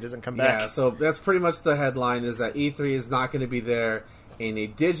E3 doesn't come back. Yeah, so that's pretty much the headline: is that E3 is not going to be there in a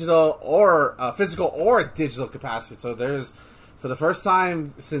digital or a physical or a digital capacity. So there's, for the first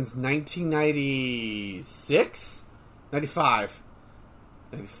time since 1996, 95.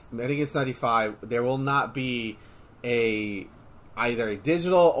 I think it's 95. There will not be either a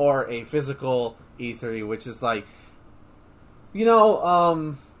digital or a physical E3, which is like,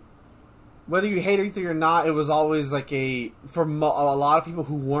 whether you hate E3 or not, it was always like for a lot of people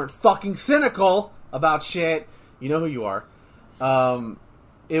who weren't fucking cynical about shit. You know who you are.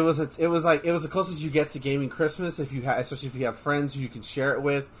 It was the closest you get to gaming Christmas, especially if you have friends who you can share it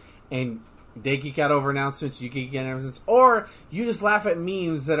with, and they geek out over announcements, you geek out announcements, or you just laugh at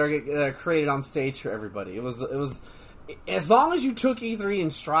memes that are created on stage for everybody. It was as long as you took E3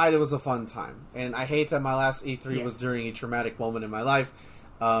 in stride, it was a fun time. And I hate that my last E3 was during a traumatic moment in my life.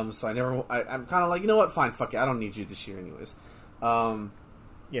 So I'm kind of like, you know what? Fine, fuck it. I don't need you this year anyways.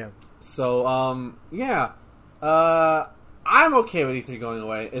 Yeah. So, yeah. I'm okay with E3 going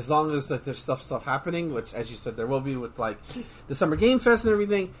away as long as there's stuff happening, which, as you said, there will be with like the Summer Game Fest and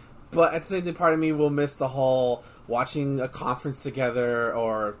everything. But at the same time, part of me will miss the whole watching a conference together,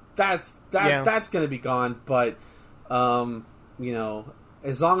 or that's going to be gone. But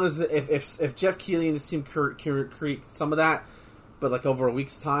as long as if Jeff Keighley and his team create some of that, but like over a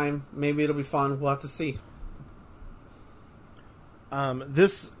week's time, maybe it'll be fun. We'll have to see.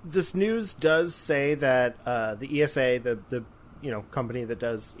 This news does say that the ESA, the company that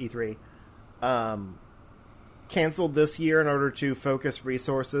does E3, canceled this year in order to focus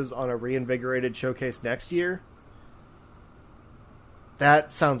resources on a reinvigorated showcase next year.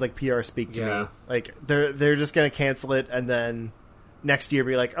 That sounds like PR speak to me. Like they're just going to cancel it and then next year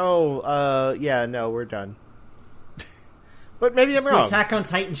be like, oh, yeah, no, we're done. But maybe I'm wrong. Attack on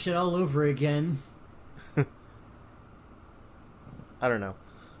Titan shit all over again. I don't know.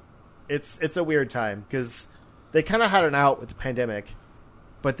 It's a weird time because they kind of had an out with the pandemic,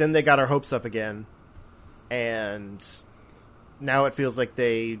 but then they got our hopes up again, and now it feels like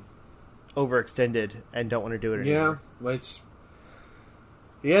they overextended and don't want to do it anymore. Yeah, which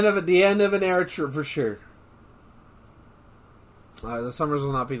the end of an era for sure. The summers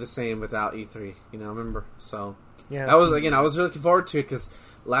will not be the same without E3. Remember? So yeah, I was really looking forward to it because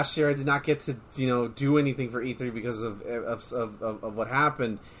last year I did not get to do anything for E3 because of what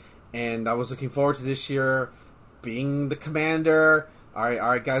happened, and I was looking forward to this year being the commander. All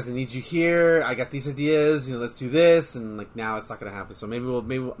right, guys, I need you here. I got these ideas. Let's do this. And now it's not going to happen. So maybe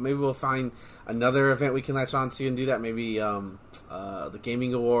we'll find another event we can latch onto and do that. Maybe the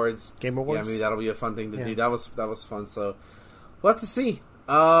Gaming Awards. Game Awards. Yeah, maybe that'll be a fun thing to do. That was fun. So we'll have to see.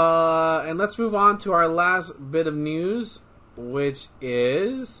 And let's move on to our last bit of news, which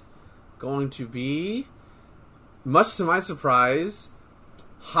is going to be, much to my surprise,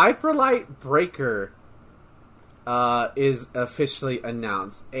 Hyperlight Breaker is officially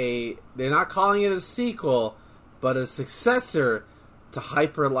announced. They're not calling it a sequel, but a successor to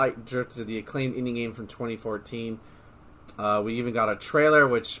Hyperlight Drifter, the acclaimed indie game from 2014. We even got a trailer,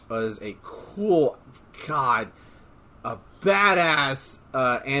 which was a cool, a badass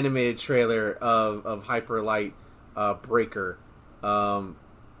animated trailer of Hyperlight Breaker. And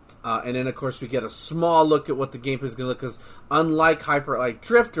then, of course, we get a small look at what the gameplay is going to look, because unlike Hyperlight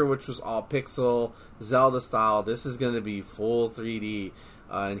Drifter, which was all pixel, Zelda style, this is going to be full 3D.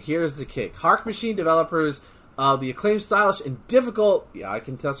 And here's the kick. Hark Machine developers of the acclaimed, stylish, and difficult, I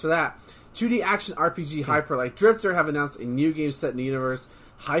can test for that, 2D action RPG Hyperlight Drifter have announced a new game set in the universe,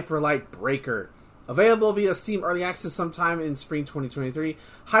 Hyperlight Breaker. Available via Steam Early Access sometime in spring 2023,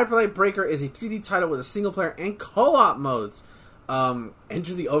 Hyperlight Breaker is a 3D title with a single-player and co-op modes.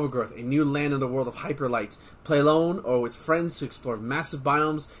 Enter the Overgrowth, a new land in the world of Hyperlight. Play alone or with friends to explore massive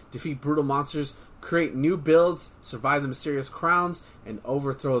biomes, defeat brutal monsters, create new builds, survive the mysterious crowns, and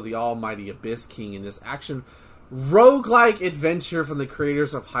overthrow the almighty Abyss King in this action roguelike adventure from the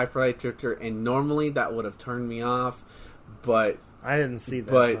creators of Hyperlight Drifter. And normally that would have turned me off, but I didn't see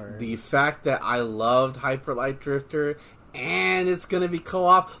that part. The fact that I loved Hyperlight Drifter and it's going to be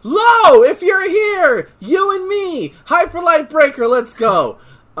co-op. Lo, if you're here, you and me, Hyperlight Breaker, let's go.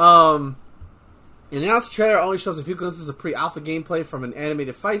 An announced trailer only shows a few glimpses of pre-alpha gameplay from an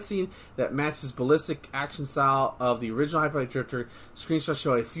animated fight scene that matches ballistic action style of the original Hyperlight Drifter. Screenshots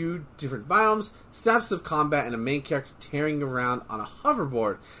show a few different biomes, snaps of combat, and a main character tearing around on a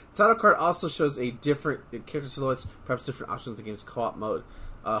hoverboard. The title card also shows a different character silhouettes, perhaps different options of the game's co-op mode.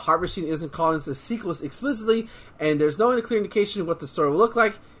 Hark Machine isn't calling this a sequel explicitly, and there's no clear indication of what the story will look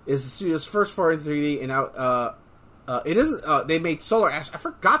like. It's the studio's first foray in 3D, and it isn't. They made Solar Ash. I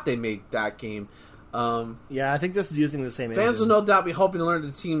forgot they made that game. I think this is using the same fans engine. will no doubt be hoping to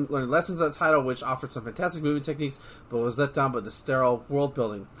learn lessons of that title, which offered some fantastic movement techniques, but was let down by the sterile world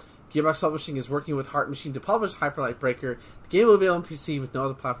building. Gearbox Publishing is working with Hark Machine to publish Hyperlight Breaker. The game will be available on PC with no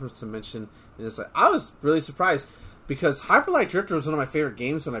other platforms to mention in this. I was really surprised because Hyperlight Drifter was one of my favorite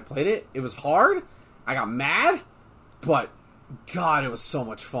games when I played it. It was hard. I got mad, but God, it was so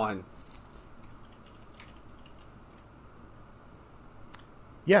much fun.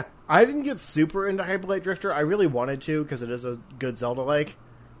 Yeah, I didn't get super into Hyperlight Drifter. I really wanted to because it is a good Zelda-like,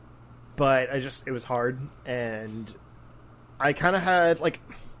 but it was hard, and I kind of had,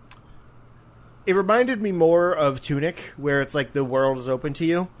 it reminded me more of Tunic, where it's like the world is open to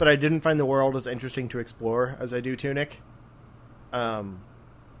you, but I didn't find the world as interesting to explore as I do Tunic. But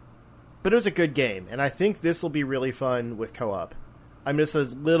it was a good game, and I think this will be really fun with co-op. I'm just a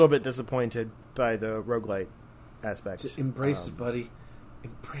little bit disappointed by the roguelite aspect. Just embrace it, buddy.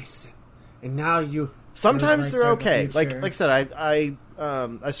 Embrace it. And now you... Sometimes they're okay. Like I said, I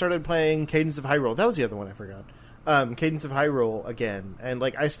started playing Cadence of Hyrule. That was the other one I forgot. Cadence of Hyrule again. And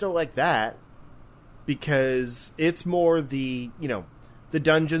I still like that because it's more the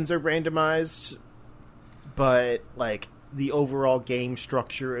dungeons are randomized, but the overall game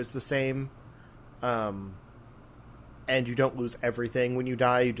structure is the same. And you don't lose everything when you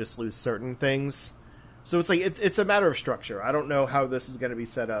die, you just lose certain things. So it's it's a matter of structure. I don't know how this is going to be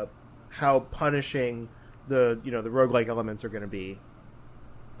set up, how punishing the roguelike elements are going to be.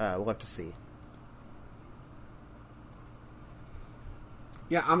 We'll have to see.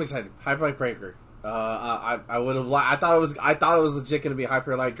 Yeah, I'm excited. Hyperlight Breaker. I would have. I thought it was legit going to be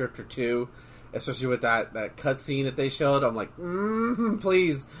Hyper Light Drifter 2, especially with that cutscene that they showed. I'm like,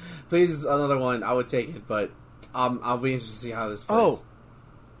 please, another one. I would take it, but I'll be interested to see how this plays. Oh,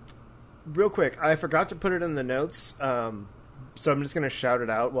 real quick, I forgot to put it in the notes. So I'm just going to shout it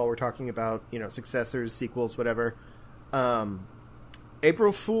out while we're talking about successors, sequels, whatever.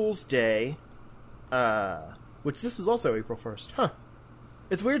 April Fool's Day, which this is also April 1st. Huh.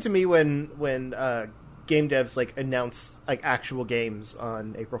 It's weird to me when game devs announce actual games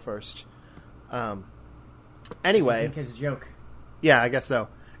on April 1st. Anyway, I think it's a joke. Yeah, I guess so.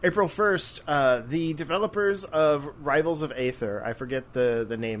 April 1st, the developers of Rivals of Aether, I forget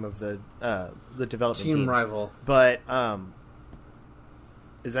the name of the development team. Team Rival. But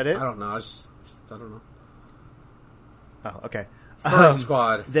is that it? I don't know. I don't know. Oh, okay. First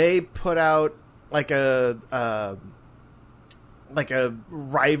Squad. They put out a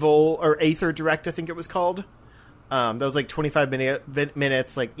Rival or Aether Direct, I think it was called. That was 25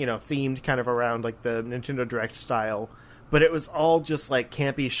 minutes, themed kind of around the Nintendo Direct style, but it was all just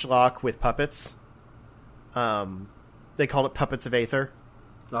campy schlock with puppets. They called it Puppets of Aether.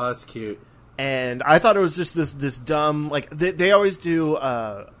 Oh, that's cute. And I thought it was just this dumb they always do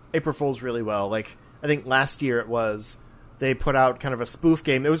April Fools really well. I think last year they put out kind of a spoof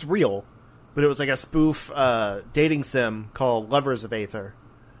game. It was real, but it was a spoof dating sim called Lovers of Aether.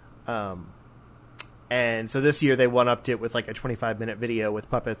 And so this year they one-upped it with a 25-minute video with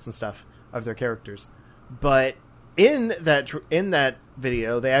puppets and stuff of their characters. But in that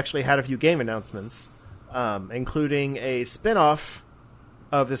video, they actually had a few game announcements, including a spin-off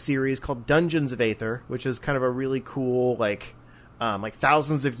of the series called Dungeons of Aether, which is kind of a really cool,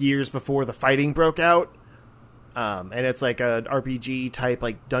 thousands of years before the fighting broke out. And it's an RPG type,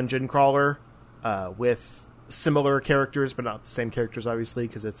 dungeon crawler, with similar characters, but not the same characters, obviously,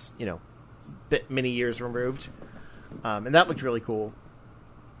 because it's, many years removed. And that looked really cool.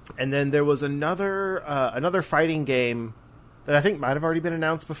 And then there was another fighting game that I think might have already been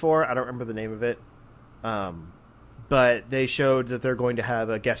announced before. I don't remember the name of it. But they showed that they're going to have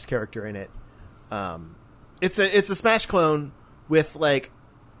a guest character in it. It's a Smash clone with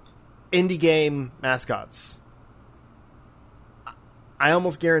indie game mascots. I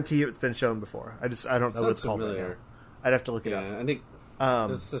almost guarantee it's been shown before. I don't know what it's called right now. I'd have to look it up. Yeah, I think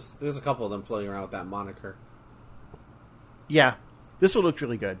there's a couple of them floating around with that moniker. Yeah, this one looked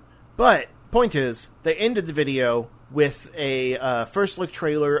really good. But point is, they ended the video with a first look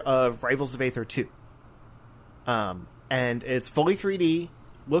trailer of Rivals of Aether 2. And it's fully 3D,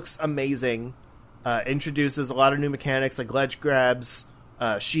 looks amazing, introduces a lot of new mechanics like ledge grabs,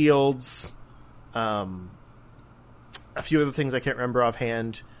 shields, a few other things I can't remember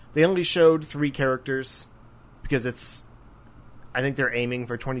offhand. They only showed 3 characters because I think they're aiming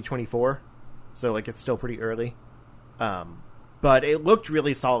for 2024, so it's still pretty early. But it looked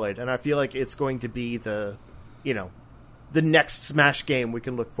really solid, and I feel like it's going to be the next Smash game we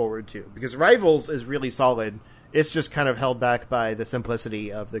can look forward to, because Rivals is really solid. It's just kind of held back by the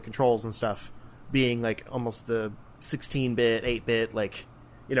simplicity of the controls and stuff, being almost the 16-bit, 8-bit,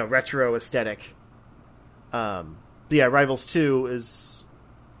 retro aesthetic. But yeah, Rivals 2 is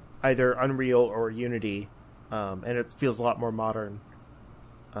either Unreal or Unity, and it feels a lot more modern.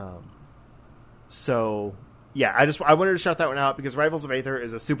 So yeah, I wanted to shout that one out because Rivals of Aether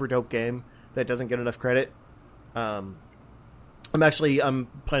is a super dope game that doesn't get enough credit. I'm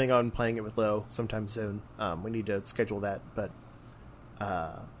planning on playing it with Lo sometime soon. We need to schedule that, but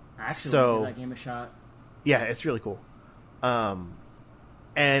I actually want to give that game a shot. Yeah, it's really cool. And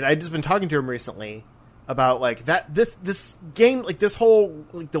I've just been talking to him recently about this game, this whole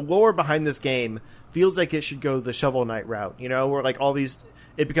the lore behind this game feels like it should go the Shovel Knight route, where all these,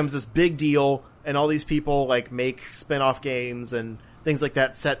 it becomes this big deal and all these people make spin-off games and things like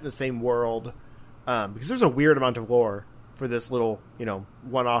that set in the same world, because there's a weird amount of lore for this little,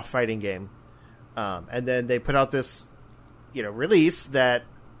 one-off fighting game. And then they put out this, release that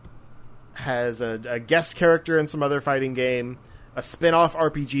has a guest character in some other fighting game, a spin-off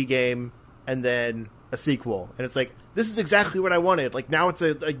RPG game, and then a sequel. And it's this is exactly what I wanted. Now it's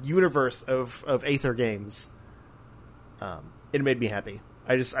a universe of Aether games. It made me happy.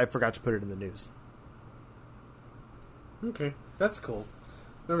 I forgot to put it in the news. Okay, that's cool.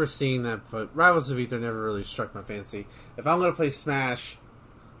 I remember seeing that, but Rivals of Aether never really struck my fancy. If I'm going to play Smash,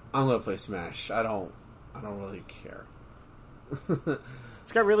 I'm going to play Smash. I don't really care.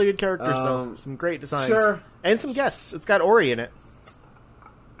 It's got really good characters, though. Some great designs. Sure. And some guests. It's got Ori in it.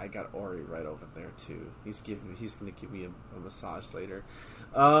 I got Ori right over there, too. He's going to give me a massage later.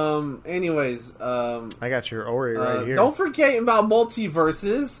 Anyways. I got your Ori right here. Don't forget about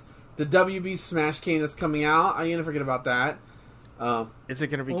Multiverses. the WB Smash game that's coming out. I ain't gonna forget about that. Is it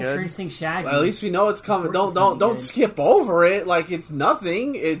going to be Ultra good? Instinct Shaggy. At least we know it's coming. Of course Don't it's gonna be good. skip over it like it's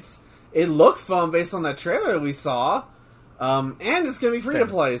nothing. It looked fun based on that trailer we saw. And it's gonna be free to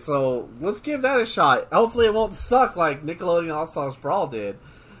play, so let's give that a shot. Hopefully it won't suck like Nickelodeon All-Stars Brawl did.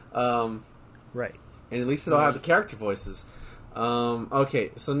 Right. And at least it'll have the character voices.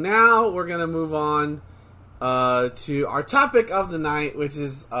 Okay, so now we're gonna move on to our topic of the night, which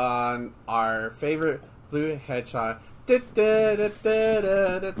is on our favorite Blue Hedgehog. So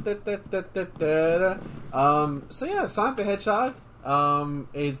yeah, Sonic the Hedgehog.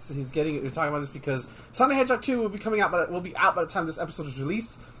 We're talking about this because Sonic the Hedgehog 2 will be coming out, but will be out by the time this episode is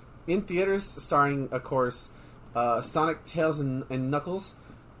released in theaters, starring, of course, Sonic, Tails, and Knuckles,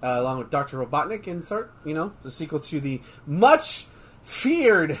 along with Dr. Robotnik. Insert, the sequel to the much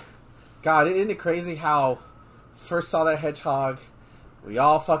feared. God, isn't it crazy how first saw that Hedgehog, we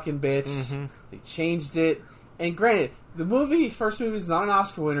all fucking bitched. Mm-hmm. They changed it, and granted, the first movie is not an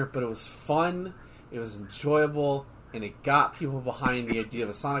Oscar winner, but it was fun. It was enjoyable. And it got people behind the idea of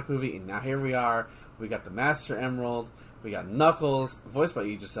a Sonic movie, and now here we are. We got the Master Emerald, we got Knuckles, voiced by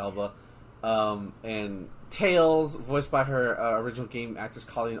Idris Elba, and Tails, voiced by her original game actress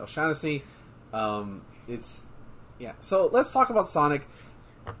Colleen O'Shaughnessy. So let's talk about Sonic.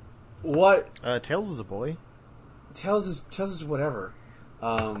 What Tails is a boy. Tails is whatever.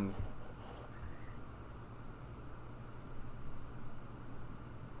 I'm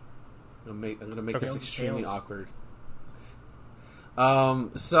gonna make this extremely awkward.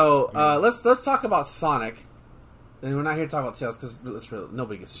 Let's talk about Sonic. And we're not here to talk about Tails because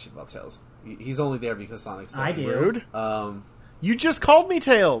nobody gives a shit about Tails. He's only there because Sonic's there. I do. Rude. You just called me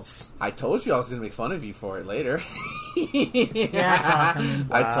Tails. I told you I was going to make fun of you for it later. Yeah, I saw it coming.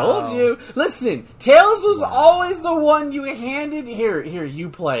 I told you. Listen, Tails was always the one you handed. Here, you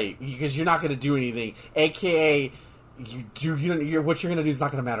play because you're not going to do anything. AKA, what you're going to do is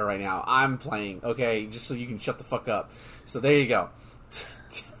not going to matter right now. I'm playing, okay, just so you can shut the fuck up. So there you go.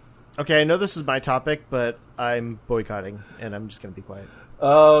 Okay, I know this is my topic, but I'm boycotting, and I'm just going to be quiet.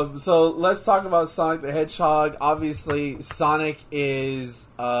 So let's talk about Sonic the Hedgehog. Obviously, Sonic is,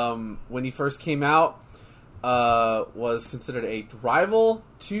 when he first came out, was considered a rival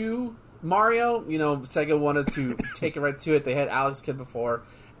to Mario. Sega wanted to take it right to it. They had Alex Kidd before,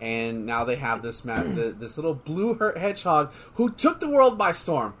 and now they have this this little blue hedgehog who took the world by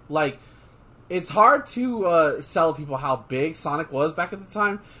storm. Like, it's hard to sell people how big Sonic was back at the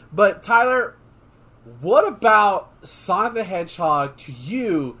time, but Tyler, what about Sonic the Hedgehog to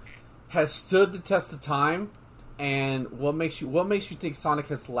you has stood the test of time, and what makes you think Sonic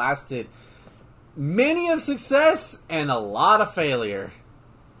has lasted many of success and a lot of failure?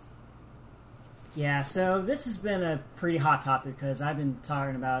 Yeah, so this has been a pretty hot topic because I've been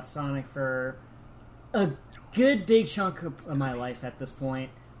talking about Sonic for a good big chunk of my life at this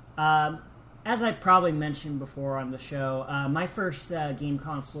point. As I probably mentioned before on the show, my first game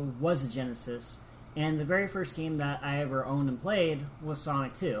console was a Genesis, and the very first game that I ever owned and played was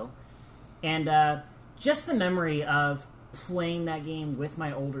Sonic 2. And just the memory of playing that game with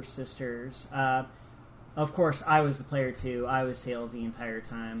my older sisters. Of course, I was the player too. I was Tails the entire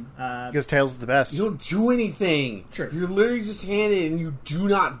time. Because Tails is the best. You don't do anything. True. You're literally just handed and you do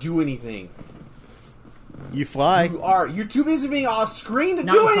not do anything. You fly. You're too busy being off screen to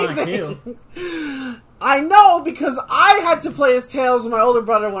Not do in Sonic anything. 2. I know, because I had to play as Tails and my older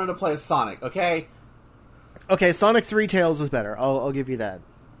brother wanted to play as Sonic, okay? Okay, Sonic 3 Tails is better. I'll give you that.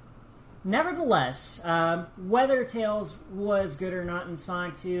 Nevertheless, whether Tails was good or not in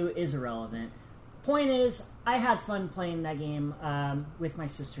Sonic 2 is irrelevant. Point is, I had fun playing that game with my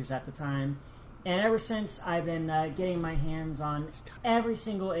sisters at the time, and ever since I've been getting my hands on every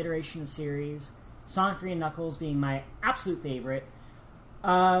single iteration of the series, Sonic 3 and Knuckles being my absolute favorite.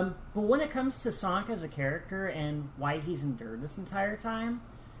 But when it comes to Sonic as a character and why he's endured this entire time,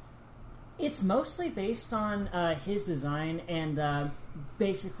 it's mostly based on his design and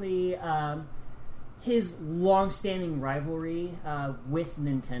basically his long-standing rivalry with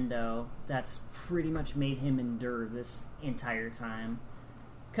Nintendo that's pretty much made him endure this entire time.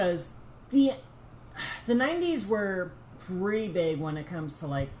 Because the 90s were pretty big when it comes to,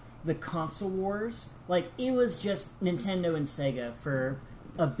 like, the console wars. Like, it was just Nintendo and Sega for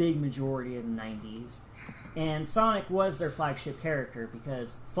a big majority of the 90s. And Sonic was their flagship character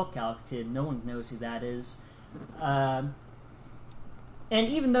because fuck Alex Kidd, no one knows who that is. And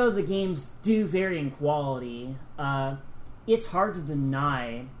even though the games do vary in quality, it's hard to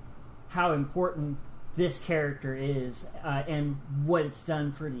deny how important this character is and what it's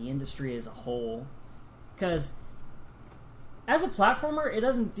done for the industry as a whole. Because as a platformer, it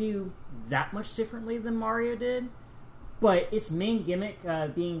doesn't do that much differently than Mario did. But its main gimmick,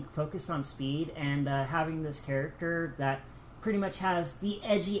 being focused on speed and having this character that pretty much has the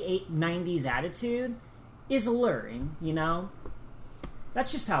edgy 90s attitude, is alluring, you know?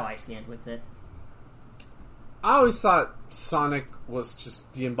 That's just how I stand with it. I always thought Sonic was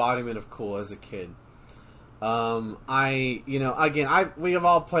just the embodiment of cool as a kid. We have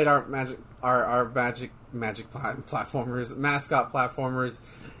all played our magic platformers, mascot platformers.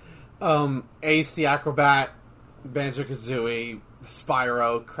 Ace the Acrobat, Banjo-Kazooie,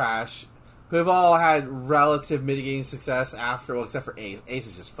 Spyro, Crash, who have all had relative mitigating success after, well, except for Ace. Ace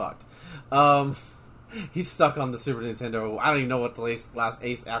is just fucked. He's stuck on the Super Nintendo. I don't even know what the last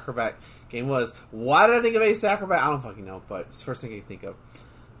Ace Acrobat game was. Why did I think of Ace Acrobat? I don't fucking know, but it's the first thing I can think of.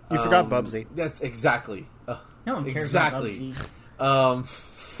 You forgot Bubsy. That's exactly. No one cares about Bubsy.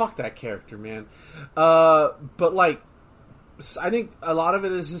 Fuck that character, man. But, like, I think a lot of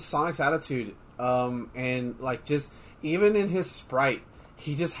it is just Sonic's attitude. And, like, just, even in his sprite,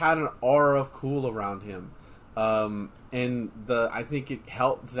 he just had an aura of cool around him. And I think it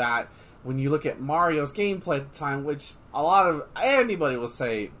helped that when you look at Mario's gameplay at the time, which a lot of anybody will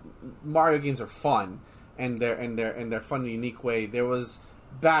say Mario games are fun and they're fun in a unique way. There was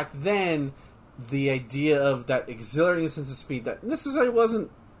back then the idea of that exhilarating sense of speed that necessarily wasn't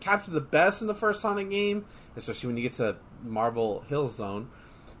captured the best in the first Sonic game, especially when you get to Marble Hill Zone.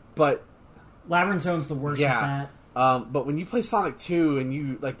 But Labyrinth Zone's the worst at that. But when you play Sonic 2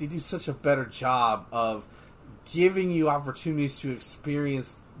 and they do such a better job of giving you opportunities to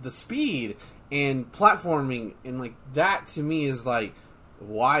experience the speed and platforming, and like that to me is like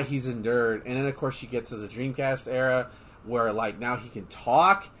why he's endured. And then of course you get to the Dreamcast era where like now he can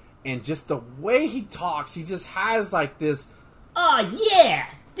talk, and just the way he talks, he just has like this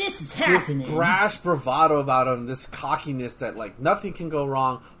this is happening, this brash bravado about him, this cockiness that like nothing can go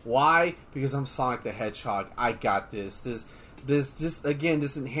wrong. Why? Because I'm Sonic the Hedgehog. I got this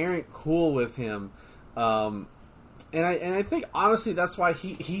inherent cool with him. And I think honestly that's why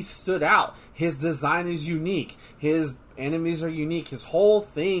he stood out. His design is unique. His enemies are unique. His whole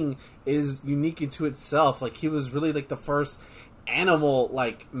thing is unique into itself. Like he was really like the first animal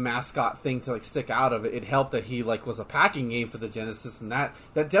like mascot thing to like stick out of it. It helped that he like was a packing game for the Genesis, and that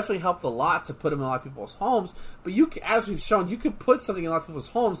definitely helped a lot to put him in a lot of people's homes. But as we've shown, you could put something in a lot of people's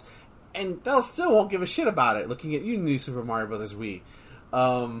homes, and they'll still won't give a shit about it. Looking at you, New Super Mario Brothers Wii.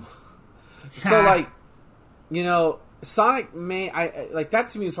 So like. You know, Sonic like that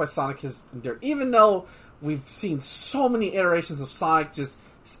to me is why Sonic has endured. Even though we've seen so many iterations of Sonic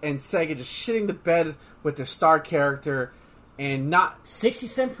and Sega just shitting the bed with their star character and not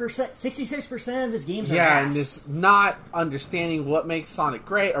 66% of his games are ass. And just not understanding what makes Sonic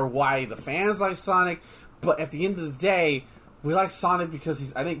great or why the fans like Sonic. But at the end of the day, we like Sonic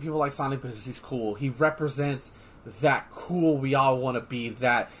because I think people like Sonic because he's cool. He represents that cool we all want to be,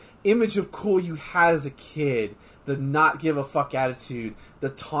 that image of cool you had as a kid, the not give a fuck attitude, the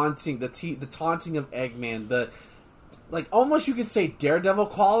taunting, the taunting of Eggman, the like almost you could say Daredevil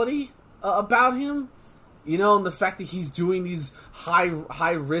quality about him, you know, and the fact that he's doing these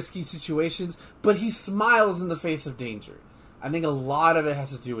high risky situations, but he smiles in the face of danger. I think a lot of it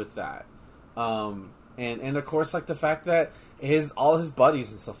has to do with that, and of course like the fact that all his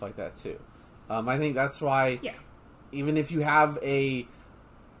buddies and stuff like that too. I think that's why even if you have a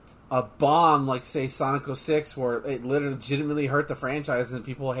bomb like say Sonic 06 where it literally legitimately hurt the franchise and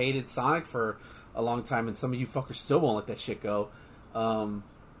people hated Sonic for a long time, and some of you fuckers still won't let that shit go.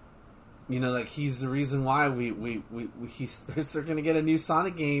 You know, like he's the reason why they're gonna get a new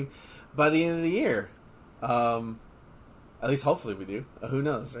Sonic game by the end of the year. At least hopefully we do. Who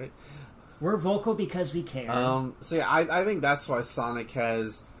knows, right? We're vocal because we care. So yeah, I think that's why Sonic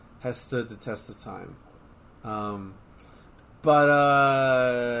has stood the test of time. But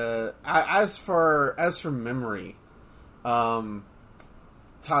as for memory,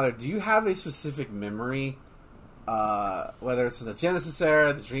 Tyler, do you have a specific memory, whether it's in the Genesis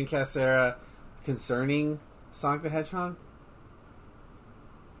era, the Dreamcast era, concerning Sonic the Hedgehog?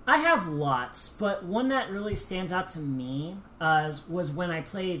 I have lots, but one that really stands out to me was when I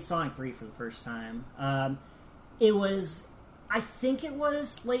played Sonic 3 for the first time. I think it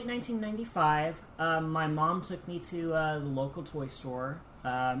was late 1995. My mom took me to the local toy store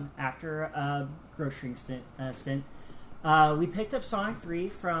after a grocery stint. We picked up Sonic 3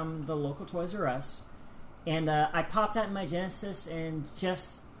 from the local Toys R Us, and I popped that in my Genesis and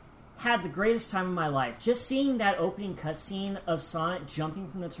just had the greatest time of my life. Just seeing that opening cutscene of Sonic jumping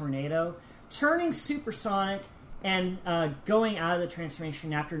from the tornado, turning Super Sonic, and going out of the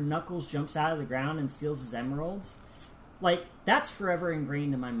transformation after Knuckles jumps out of the ground and steals his emeralds. like, that's forever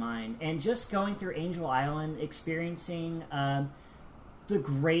ingrained in my mind. And just going through Angel Island, experiencing the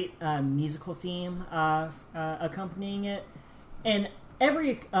great musical theme accompanying it, and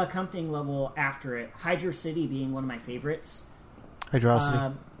every accompanying level after it, Hydro City being one of my favorites.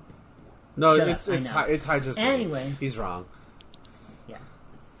 Hydrosity. No, Shut it's up, I it's know. hi- it's Hydro City. Anyway. He's wrong. Yeah.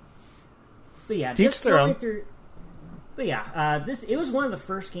 But yeah, Teach just their going own. through. But yeah, it was one of the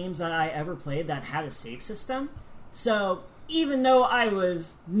first games that I ever played that had a save system. So even though I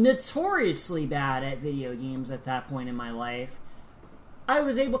was notoriously bad at video games at that point in my life, I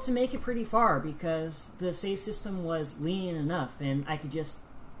was able to make it pretty far because the save system was lenient enough, and I could just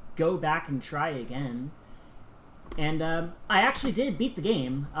go back and try again. And I actually did beat the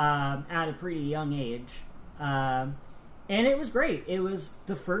game at a pretty young age. And it was great. It was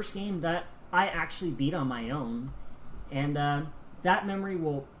the first game that I actually beat on my own. And that memory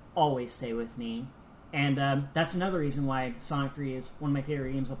will always stay with me. And that's another reason why Sonic 3 is one of my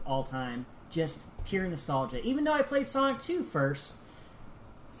favorite games of all time. Just pure nostalgia. Even though I played Sonic 2 first,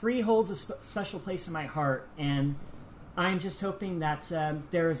 3 holds a special place in my heart. And I'm just hoping that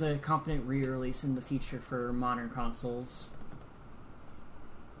there is a competent re-release in the future for modern consoles.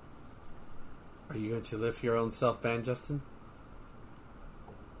 Are you going to lift your own self-ban, Justin?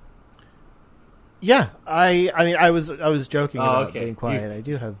 Yeah, I mean, I was joking about okay. being quiet. I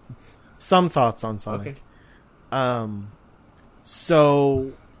do have some thoughts on Sonic. Okay.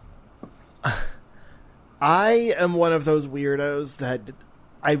 So I am one of those weirdos that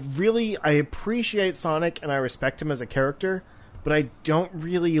I appreciate Sonic and I respect him as a character, but I don't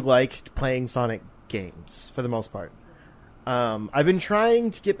really like playing Sonic games for the most part. I've been trying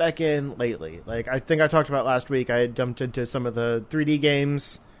to get back in lately. Like, I think I talked about last week, I had jumped into some of the 3D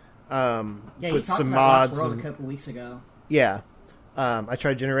games. Yeah, you with talked some about mods Lost World and, a couple weeks ago. yeah. I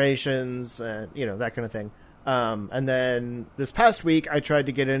tried Generations and that kind of thing. And then this past week I tried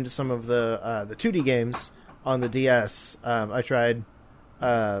to get into some of the 2D games on the DS. I tried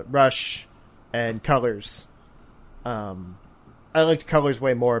Rush and Colors. I liked Colors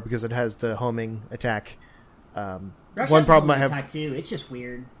way more because it has the homing attack. Rush One has problem a I have. attack too. It's just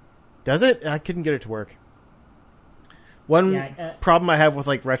weird. Does it? I couldn't get it to work. One Yeah, problem I have with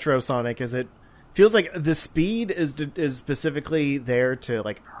like Retro Sonic is it feels like the speed is specifically there to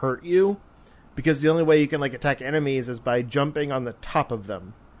like hurt you, because the only way you can like attack enemies is by jumping on the top of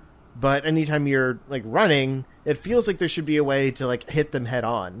them. But anytime you're like running, it feels like there should be a way to like hit them head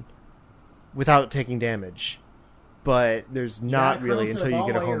on without taking damage. But there's not really until you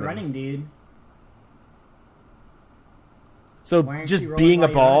get a while you're home. running, dude. So Why aren't just you rolling being a while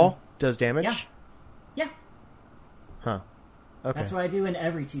you're ball running? does damage? Yeah. Yeah, Huh. Okay. that's what I do in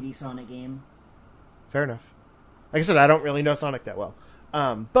every 2D Sonic game. Fair enough. Like I said, I don't really know Sonic that well.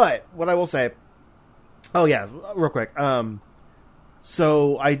 But what I will say... Oh, yeah, real quick.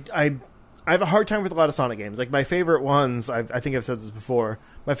 So I have a hard time with a lot of Sonic games. Like, my favorite ones, I think I've said this before,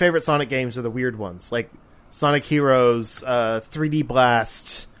 my favorite Sonic games are the weird ones. Like, Sonic Heroes, 3D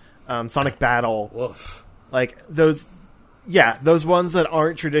Blast, Sonic Battle. Woof. Like, those... Yeah, those ones that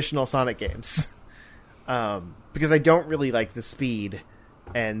aren't traditional Sonic games. Because I don't really like the speed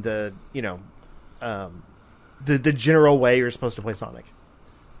and the, the general way you're supposed to play Sonic.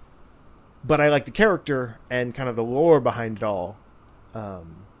 But I like the character and kind of the lore behind it all.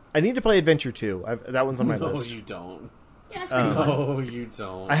 I need to play Adventure 2. That one's on my No, list. you don't. Yeah, it's pretty fun. No, you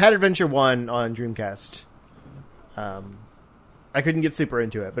don't. I had Adventure 1 on Dreamcast. I couldn't get super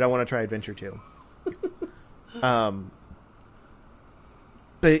into it, but I want to try Adventure 2.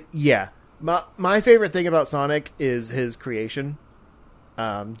 But yeah, my favorite thing about Sonic is his creation.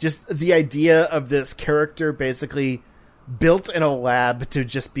 Just the idea of this character basically built in a lab to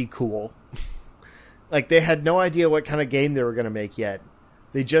just be cool. Like, they had no idea what kind of game they were going to make yet.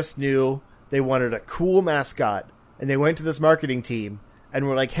 They just knew they wanted a cool mascot, and they went to this marketing team and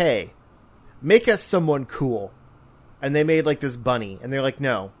were like, hey, make us someone cool. And they made like this bunny, and they're like,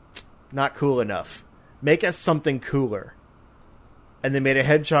 no, not cool enough. Make us something cooler. And they made a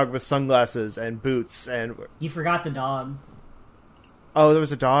hedgehog with sunglasses and boots and... You forgot the dog. Oh, there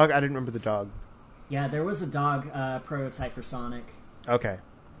was a dog? I didn't remember the dog. Yeah, there was a dog prototype for Sonic. Okay.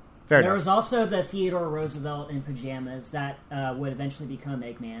 Fair There enough. was also the Theodore Roosevelt in pajamas that would eventually become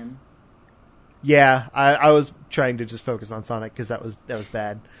Eggman. Yeah, I was trying to just focus on Sonic because that was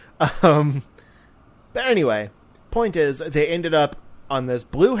bad. But anyway, point is, they ended up on this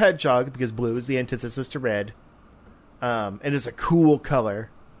blue hedgehog, because blue is the antithesis to red. It is a cool color.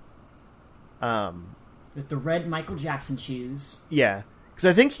 With the red Michael Jackson shoes. Yeah, because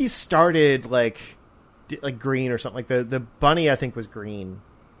I think he started like green or something. Like the bunny, I think, was green,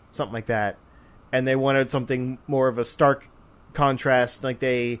 something like that. and they wanted something more of a stark contrast. Like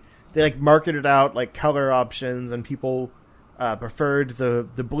they like marketed out like color options, and people preferred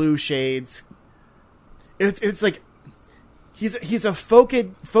the blue shades. It's like he's a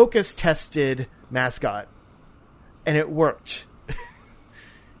focus tested mascot, and it worked.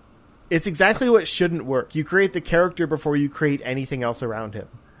 It's exactly what shouldn't work. You create the character before you create anything else around him.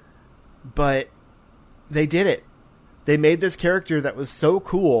 But they did it. They made this character that was so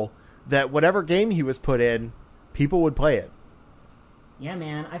cool that whatever game he was put in, people would play it. Yeah,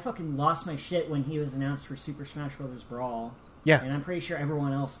 man, I fucking lost my shit when he was announced for Super Smash Bros. Brawl. Yeah. And I'm pretty sure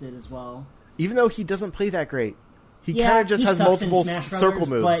everyone else did as well. Even though he doesn't play that great. He Yeah, kind of just he has sucks in multiple Smash circle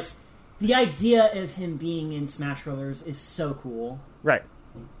Brothers, moves. But the idea of him being in Smash Brothers is so cool. Right.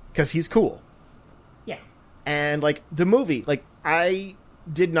 Because he's cool. Yeah. And, like, the movie, like, I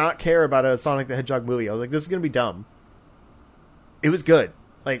did not care about a Sonic the Hedgehog movie. I was like, this is going to be dumb. It was good.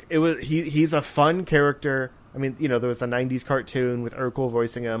 Like, it was. He's a fun character. I mean, you know, there was the 90s cartoon with Urkel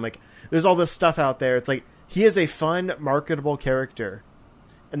voicing him. Like, there's all this stuff out there. It's like, he is a fun, marketable character.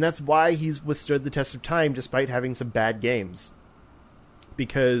 And that's why he's withstood the test of time despite having some bad games.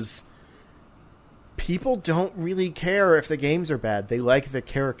 Because people don't really care if the games are bad. They like the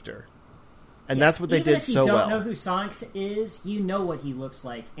character. And that's what they did so well. Even if you don't know who Sonic is, you know what he looks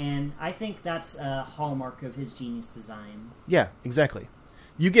like. And I think that's a hallmark of his genius design. Yeah, exactly.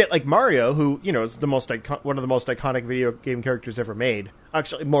 You get, like, Mario, who, you know, is the most one of the most iconic video game characters ever made.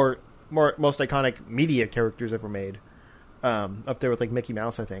 Actually, most iconic media characters ever made. Up there with, like, Mickey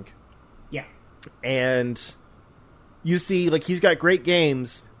Mouse, I think. Yeah. And you see, like, he's got great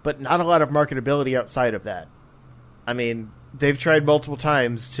games, but not a lot of marketability outside of that. I mean, they've tried multiple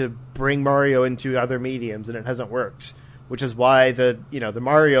times to bring Mario into other mediums, and it hasn't worked. Which is why the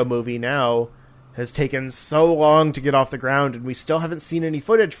Mario movie now has taken so long to get off the ground, and we still haven't seen any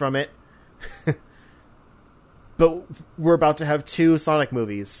footage from it. But we're about to have 2 Sonic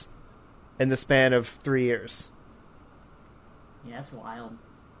movies in the span of 3 years. Yeah, that's wild.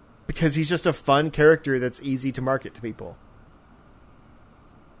 Because he's just a fun character that's easy to market to people.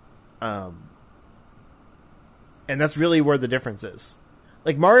 And that's really where the difference is.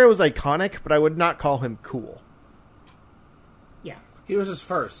 Like, Mario is iconic, but I would not call him cool. Yeah. He was his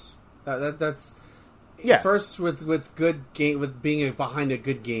first. That's Yeah. first with good game, with being behind a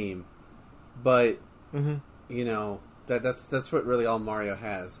good game, but you know that's what really all Mario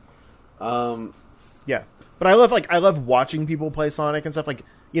has. Yeah, but I love watching people play Sonic and stuff. Like,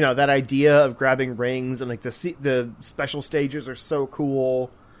 you know, that idea of grabbing rings and like the special stages are so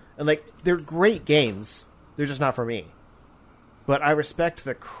cool, and like they're great games. They're just not for me. But I respect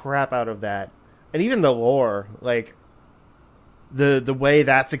the crap out of that, and even the lore, like the way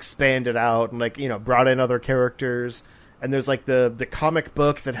that's expanded out and, like, you know, brought in other characters, and there's like the comic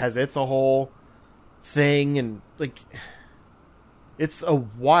book that has its a whole thing, and like it's a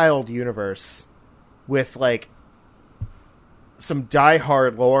wild universe with like some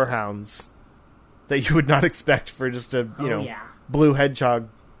diehard lore hounds that you would not expect for just a blue hedgehog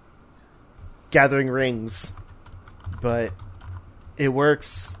gathering rings. But it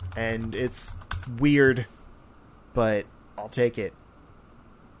works, and it's weird, but I'll take it.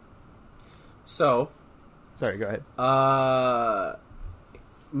 So, sorry, go ahead. I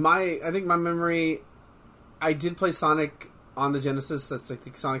think my memory, I did play Sonic on the Genesis. That's, I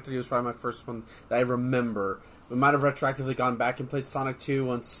think Sonic 3 was probably my first one that I remember. We might have retroactively gone back and played Sonic 2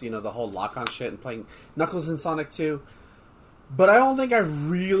 once, you know, the whole lock-on shit and playing Knuckles in Sonic 2. But I don't think I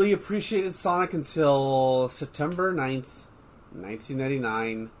really appreciated Sonic until September 9th,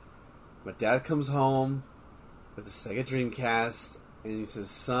 1999. My dad comes home with the Sega Dreamcast, and he says,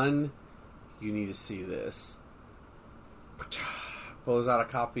 "Son, you need to see this." Pulls out a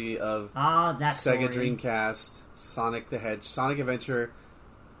copy of that Sega story. Dreamcast, Sonic Adventure,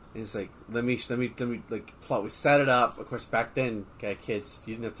 and he's like, let me like plot. We set it up. Of course, back then, kids,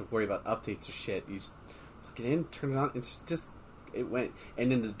 you didn't have to worry about updates or shit. You just plug it in, turn it on. It's just, it went,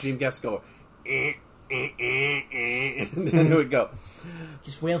 and then the Dreamcast go, and then it would go.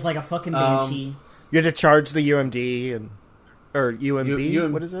 Just wails like a fucking banshee. You had to charge the UMD or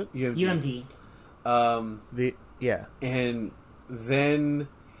UMB. What is it? UMD. Yeah. And then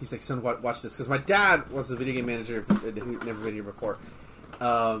he's like, "Son, watch this," because my dad was a video game manager who'd never been here before.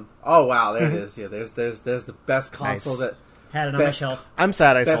 Oh wow, there it is. Yeah, there's the best console that had it on my shelf. I'm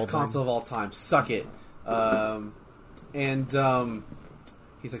sad I sold best console of all time. Suck it.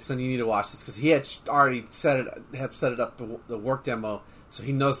 He's like, "Son, you need to watch this," because he had already set it up the work demo, so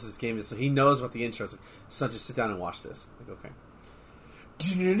he knows this game is. So he knows what the intro is. Like, "Son, just sit down and watch this." I'm like, okay.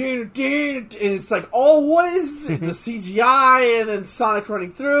 and it's like, oh, what is the CGI? And then Sonic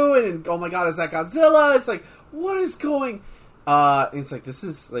running through, and then, oh my god, is that Godzilla? It's like, what is going? And it's like, this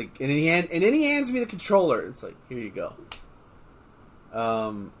is like, and then he hands me the controller. It's like, here you go.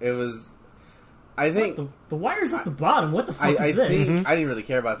 It was, I think the wire's at the bottom. What the fuck is this? Think I didn't really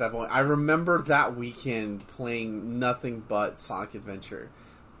care about that point. I remember that weekend playing nothing but Sonic Adventure.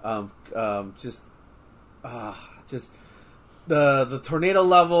 Just the tornado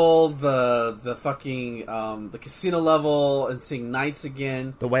level, the fucking the casino level, and seeing Knights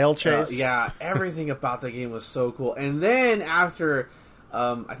again. The whale chase. Yeah, everything about the game was so cool. And then after,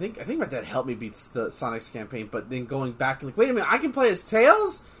 I think my dad helped me beat the Sonic's campaign. But then going back and like, wait a minute, I can play as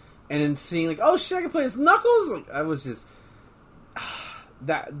Tails, and then seeing like, oh shit, I can play as Knuckles. Like, I was just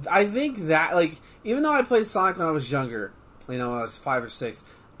that. I think that like, even though I played Sonic when I was younger, when I was 5 or 6,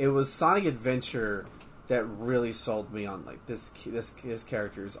 it was Sonic Adventure that really sold me on like this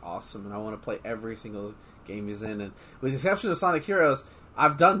character is awesome, and I want to play every single game he's in. And with the exception of Sonic Heroes,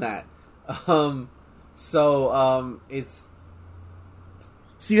 I've done that. It's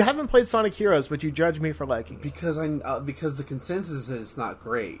so you haven't played Sonic Heroes, but you judge me for liking it because because the consensus is that it's not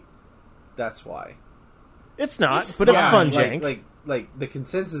great. That's why it's not, it's but it's fun, like, Jank. Like the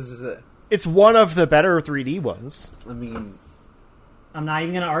consensus is that it's one of the better 3D ones. I mean, I'm not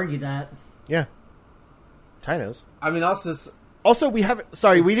even going to argue that. Yeah. Tynos. I mean, also we haven't.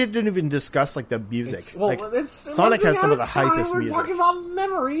 Sorry, we didn't even discuss like the music. Sonic has some of the hypest music. We're talking about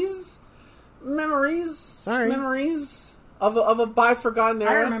memories of a by forgotten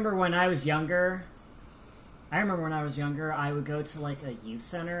era. I remember when I was younger. I would go to like a youth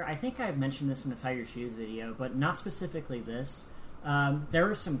center. I think I've mentioned this in a Tie Your Shoes video, but not specifically this. There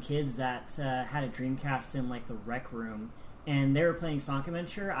were some kids that had a Dreamcast in like the rec room, and they were playing Sonic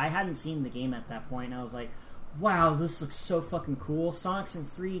Adventure. I hadn't seen the game at that point, and I was like, wow, this looks so fucking cool. Sonic's in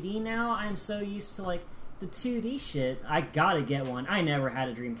 3D now. I'm so used to like the 2D shit. I gotta get one. I never had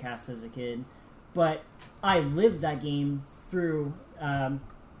a Dreamcast as a kid, but I lived that game through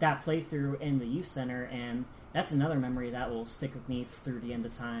that playthrough in the youth center, and that's another memory that will stick with me through the end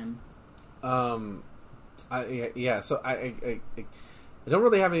of time. So I don't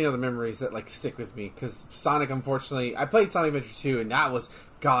really have any other memories that like stick with me because Sonic, unfortunately, I played Sonic Adventure 2, and that was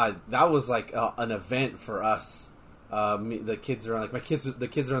like an event for us. The kids around, like the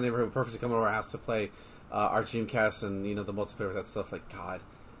kids around the neighborhood would purposely come over our house to play our Dreamcast and the multiplayer with that stuff. Like God,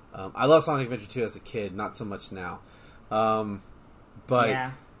 I love Sonic Adventure 2 as a kid, not so much now. But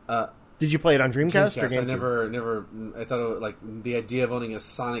yeah. Did you play it on Dreamcast? Or I never. I thought it was, like the idea of owning a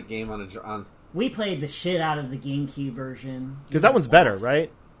Sonic game on. We played the shit out of the GameCube version because that one's better,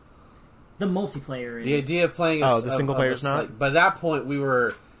 right? The multiplayer is. The idea of playing the single player's not. Like, by that point,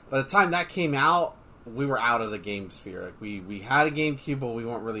 by the time that came out, we were out of the game sphere. Like we had a GameCube, but we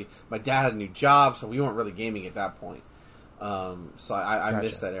weren't really. My dad had a new job, so we weren't really gaming at that point. So I Gotcha.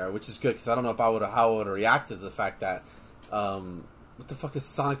 missed that era, which is good because I don't know how I would have reacted to the fact that what the fuck is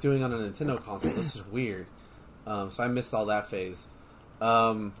Sonic doing on a Nintendo console? This is weird. So I missed all that phase.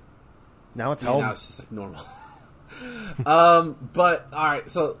 Now it's home. Now it's just like normal. But alright,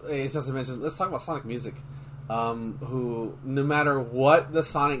 so as I mentioned, let's talk about Sonic Music. Who, no matter what the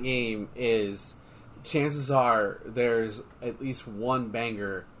Sonic game is, chances are there's at least one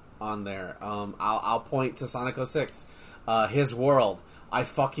banger on there. I'll point to Sonic 06. His World. I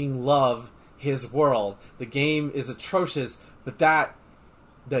fucking love His World. The game is atrocious, but that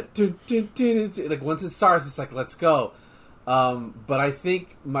like once it starts, it's like let's go. But I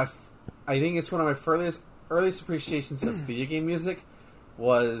think it's one of my earliest appreciations of video game music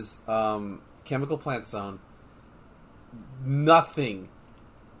was Chemical Plant Zone. Nothing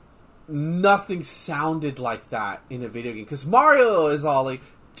sounded like that in a video game because Mario is all like,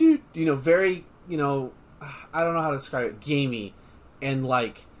 very, I don't know how to describe it, gamey, and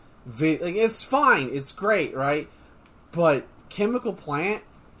like it's fine, it's great, right? But Chemical Plant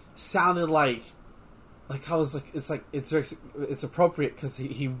sounded like I was like, it's appropriate because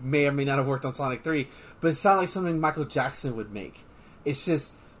he may or may not have worked on Sonic 3, but it sounded like something Michael Jackson would make. It's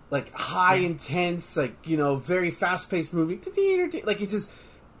just like high intense, like very fast paced movie. Like it's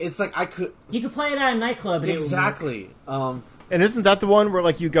like you could play it at a nightclub. And exactly. And isn't that the one where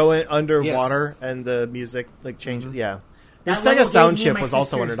like you go in underwater and the music like changes? Yeah. The Sega sound chip was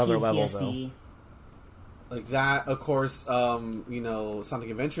also on another level though. Like that, of course. Sonic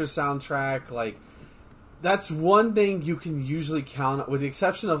Adventure soundtrack. Like that's one thing you can usually count, with the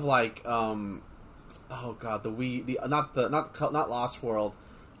exception of like, oh god, not Lost World,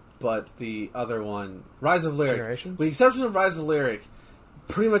 but the other one, Rise of Lyric. Generations? With the exception of Rise of Lyric,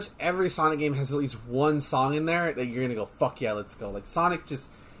 pretty much every Sonic game has at least one song in there that you're gonna go, fuck yeah, let's go. Like Sonic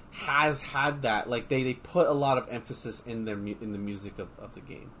just has had that. Like they put a lot of emphasis in their in the music of the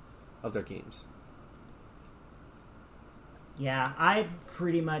game, of their games. Yeah, I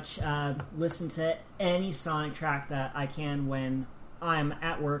pretty much listen to any Sonic track that I can when I'm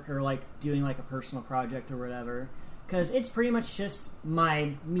at work or like doing like a personal project or whatever, because it's pretty much just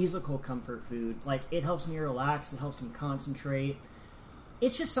my musical comfort food. Like it helps me relax, it helps me concentrate.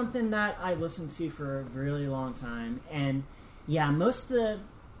 It's just something that I listened to for a really long time, and yeah, most of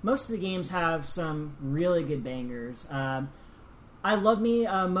the games have some really good bangers. I love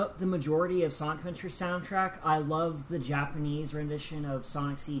the majority of Sonic Adventure soundtrack. I love the Japanese rendition of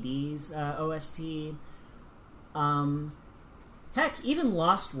Sonic CD's OST. Heck, even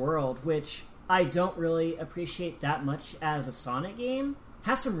Lost World, which I don't really appreciate that much as a Sonic game,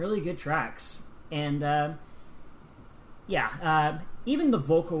 has some really good tracks. And even the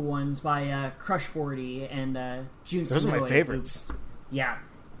vocal ones by Crush 40 and Jun Those are Senoue, my favorites. Yeah.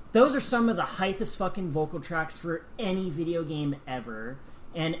 Those are some of the hypest fucking vocal tracks for any video game ever.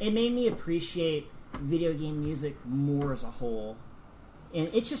 And it made me appreciate video game music more as a whole. And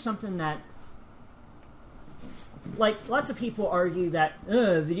it's just something that, like, lots of people argue that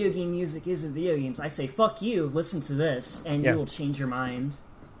video game music isn't video games. I say, fuck you, listen to this, and you will change your mind.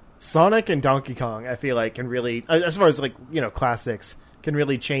 Sonic and Donkey Kong, I feel like, can really, as far as, like, classics, can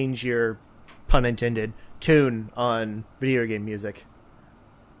really change your, pun intended, tune on video game music.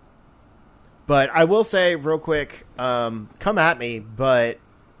 But I will say, real quick, come at me, but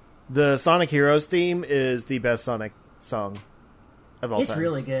the Sonic Heroes theme is the best Sonic song of all time. It's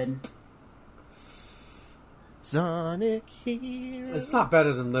really good. Sonic Heroes. It's not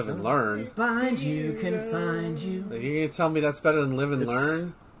better than Live and Learn. Find you, can find you. Are you gonna tell me that's better than Live and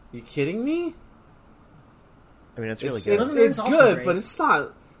Learn? You kidding me? I mean, it's really It's good. it's also good, great. but it's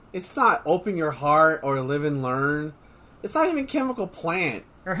not. It's not Open Your Heart or Live and Learn. It's not even Chemical Plant.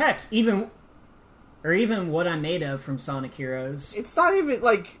 Or heck, even What I'm Made Of from Sonic Heroes. It's not even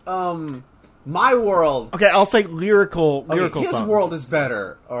like My World. Okay, I'll say lyrical His songs. World is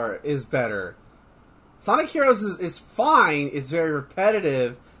better, or is better. Sonic Heroes is fine. It's very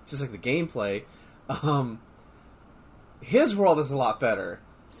repetitive, just like the gameplay. His World is a lot better.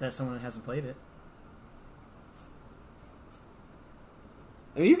 Says someone who hasn't played it.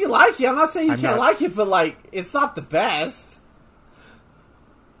 I mean, you can like it. I'm not saying you I'm can't not- like it, but like, it's not the best.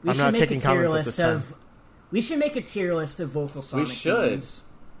 We I'm should not make taking a tier comments at list this time. of. We should make a tier list of vocal Sonic should. games.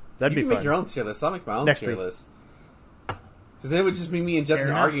 That'd You be can fun. make your own tier list. I'll make my own Next tier week. list. Because then it would just be me and Justin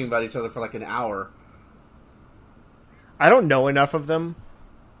enough. arguing about each other for like an hour. I don't know enough of them.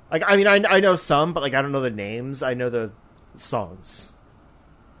 Like, I mean, I know some, but like, I don't know the names. I know the songs.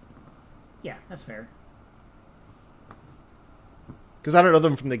 Yeah, that's fair. Because I don't know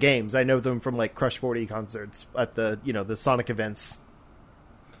them from the games. I know them from like Crush 40 concerts at the the Sonic events.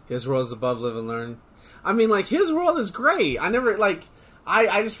 His World is above Live and Learn. I mean, like, His World is great. I never, like,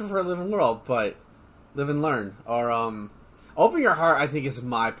 I just prefer Live and World, but Live and Learn. Or, Open Your Heart, I think, is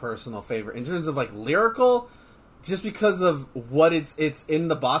my personal favorite. In terms of, like, lyrical, just because of what it's in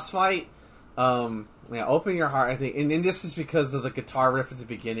the boss fight. Yeah, Open Your Heart, I think, and this is because of the guitar riff at the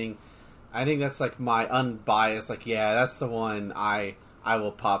beginning. I think that's, like, my unbiased, like, yeah, that's the one I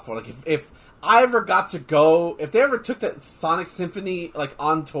will pop for. Like, if I ever got to go, if they ever took that Sonic Symphony, like,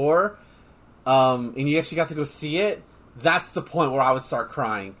 on tour, and you actually got to go see it, that's the point where I would start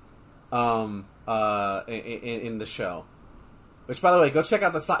crying, in the show. Which, by the way, go check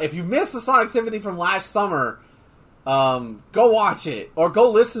out if you missed the Sonic Symphony from last summer, go watch it. Or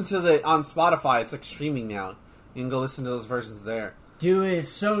go listen to it on Spotify. It's, like, streaming now. You can go listen to those versions there. Dude, it's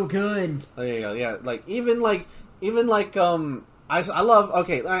so good. There you go. Yeah, like even like I love.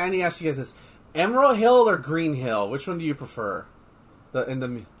 Okay, I need to ask you guys this: Emerald Hill or Green Hill? Which one do you prefer? The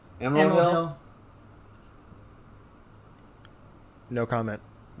Emerald Hill? No comment.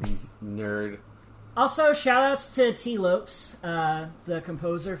 Nerd. Also, shout-outs to T. Lopes, the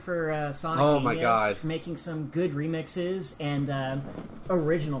composer for Sonic Oh my Mania, God. for making some good remixes and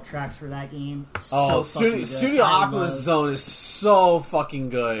original tracks for that game. It's Oh, so fucking good. Studiopolis I love- Zone is so fucking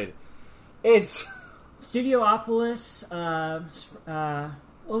good. It's Studiopolis,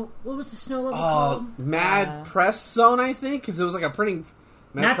 what was the snow level called? Mad Press Zone, I think, because it was like a printing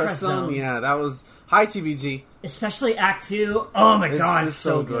Mad Press Zone. Yeah, that was high TBG. Especially Act 2. Oh my god, It's it's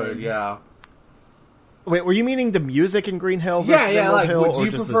so good. Yeah. Wait, were you meaning the music in Green Hill versus Yeah, Emerald like, Hill, would or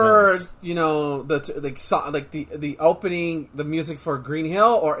you just prefer, the zones? the opening, the music for Green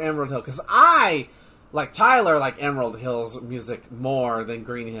Hill or Emerald Hill? Because I, like Tyler, like Emerald Hill's music more than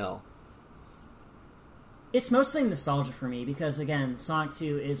Green Hill. It's mostly nostalgia for me because, again, Sonic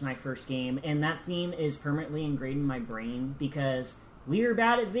 2 is my first game, and that theme is permanently ingrained in my brain because we were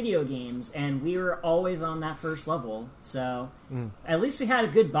bad at video games, and we were always on that first level. So, at least we had a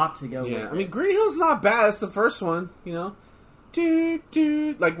good bop to go with. Yeah, I mean, Green Hill's not bad. It's the first one, you know?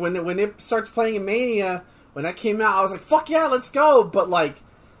 Dude. Like, when it starts playing in Mania, when that came out, I was like, fuck yeah, let's go! But, like,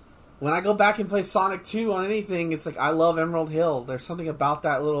 when I go back and play Sonic 2 on anything, it's like, I love Emerald Hill. There's something about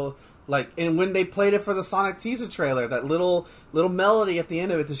that little... Like, and when they played it for the Sonic teaser trailer, that little melody at the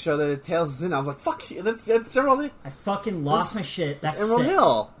end of it to show that it tails is in, I was like, fuck you, that's Emerald Hill. I fucking lost my shit. That's Emerald sick.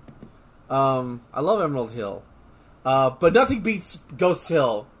 Hill. I love Emerald Hill. But nothing beats Ghost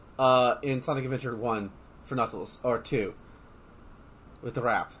Hill in Sonic Adventure 1 for Knuckles, or 2. With the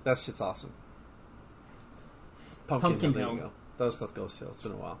rap. That shit's awesome. Pumpkin Hill, there you go. That was called Ghost Hill. It's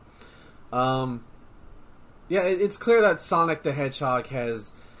been a while. Yeah, it's clear that Sonic the Hedgehog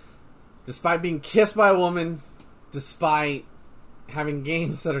has... Despite being kissed by a woman, despite having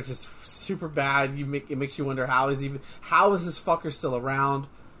games that are just super bad, it makes you wonder how is this fucker still around?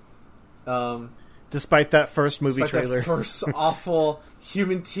 Despite that first movie trailer, that first awful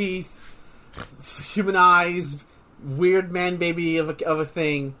human teeth, human eyes, weird man baby of a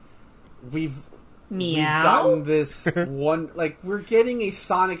thing, we've gotten this one. Like, we're getting a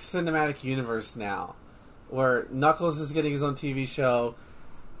Sonic cinematic universe now, where Knuckles is getting his own TV show.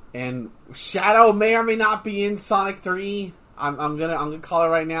 And Shadow may or may not be in Sonic 3. I'm gonna call it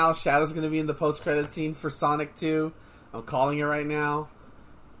right now. Shadow's gonna be in the post-credit scene for Sonic 2. I'm calling it right now.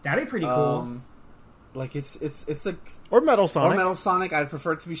 That'd be pretty cool. Like it's a or Metal Sonic. Or Metal Sonic. I'd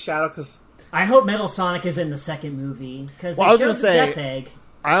prefer it to be Shadow because I hope Metal Sonic is in the second movie because I was showed gonna the say, Death Egg.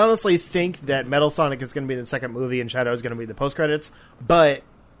 I honestly think that Metal Sonic is going to be in the second movie and Shadow is going to be the post-credits, but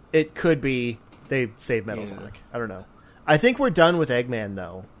it could be they save Metal Sonic. I don't know. I think we're done with Eggman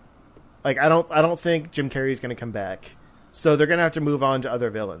though. Like, I don't think Jim Carrey's going to come back. So they're going to have to move on to other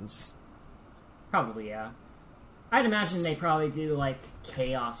villains. Probably, yeah. I'd imagine they probably do, like,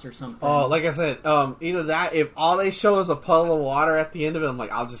 Chaos or something. Oh, like I said, either that, if all they show is a puddle of water at the end of it, I'm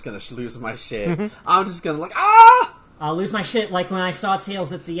like, I'm just going to lose my shit. I'm just going to, like, ah! I'll lose my shit like when I saw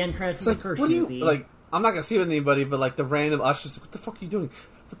Tails at the end credits of the first movie. Like, I'm not going to see it with anybody, but, like, the random ushers, like, what the fuck are you doing?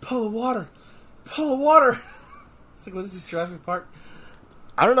 The puddle of water. Puddle of water. It's like, what is this, Jurassic Park?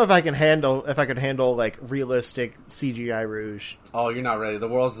 I don't know if I could handle like realistic CGI Rouge. Oh, you're not ready. The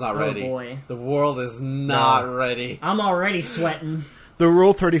world's not ready. Oh boy. The world is not ready. I'm already sweating. The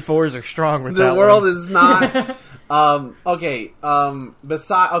Rule 34s are strong with that The world one. is not. Okay.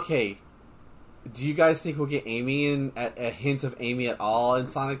 Okay. Do you guys think we'll get Amy in a hint of Amy at all in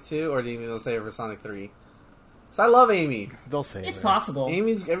Sonic 2, or do you think they'll save it for Sonic 3? Because I love Amy. They'll save It's it. possible.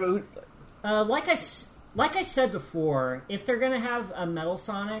 Amy's. Like I said before, if they're going to have a Metal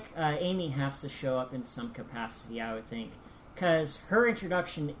Sonic, Amy has to show up in some capacity, I would think. Because her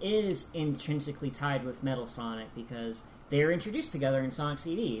introduction is intrinsically tied with Metal Sonic, because they were introduced together in Sonic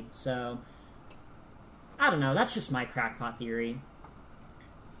CD. So, I don't know. That's just my crackpot theory.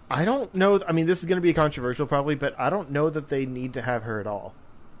 I don't know. I mean, this is going to be controversial probably, but I don't know that they need to have her at all.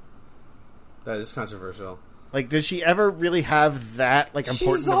 That is controversial. Like, does she ever really have that important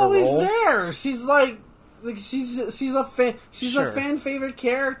She's of a always role? there. She's like she's a fan. She's Sure. a fan favorite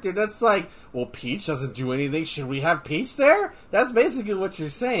character. That's like, well, Peach doesn't do anything. Should we have Peach there? That's basically what you're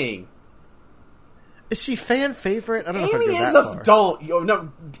saying. Is she fan favorite? I don't know Amy if I'd is go that far.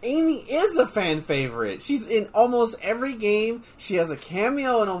 no. Amy is a fan favorite. She's in almost every game. She has a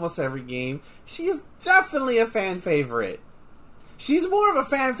cameo in almost every game. She is definitely a fan favorite. She's more of a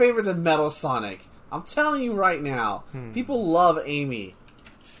fan favorite than Metal Sonic. I'm telling you right now. People love Amy.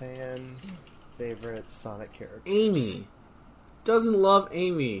 Fan favorite Sonic character. Amy doesn't love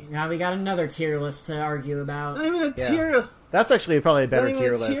Amy. Now we got another tier list to argue about. Not even a Yeah. tier. That's actually probably a better Not even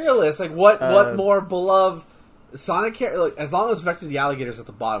tier a list. tier list. Like what more beloved Sonic character? Like, as long as Vector the alligator's at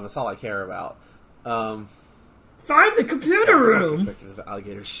the bottom, that's all I care about. Find the computer room! Vector the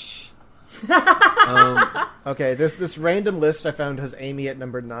alligator. Shh. Okay, this random list I found has Amy at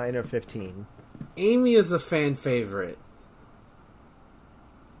number 9 or 15. Amy is a fan favorite.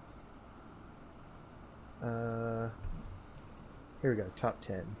 Here we go, top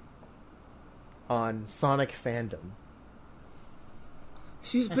 10. On Sonic fandom.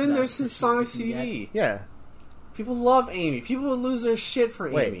 She's That's been there about since as Sonic as you can CD. Yeah. People love Amy. People would lose their shit for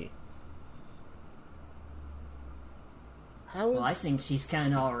Wait. Amy. How is... Well, I think she's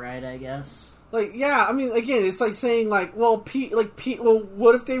kind of alright, I guess. Like, yeah, I mean, again, it's like saying, like, well, Pete, well,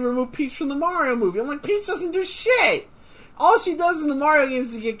 what if they remove Peach from the Mario movie? I'm like, Peach doesn't do shit! All she does in the Mario games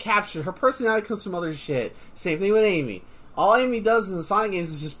is to get captured. Her personality comes from other shit. Same thing with Amy. All Amy does in the Sonic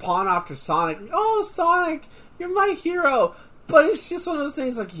games is just pawn after Sonic. Oh, Sonic, you're my hero. But it's just one of those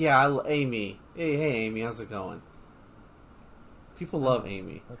things like, yeah, Amy. Hey, Amy, how's it going? People love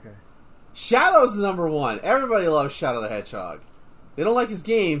Amy. Okay. Shadow's the number one. Everybody loves Shadow the Hedgehog. They don't like his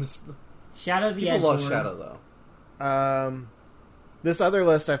games. Shadow the People Edge love Lord. Shadow, though. This other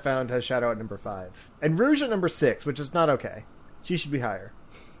list I found has Shadow at number 5. And Rouge at number 6, which is not okay. She should be higher.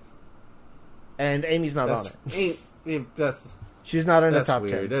 And Amy's not on it. That's She's not in the that's top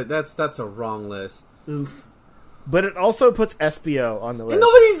weird. 10. That's a wrong list. Oof. But it also puts SBO on the list.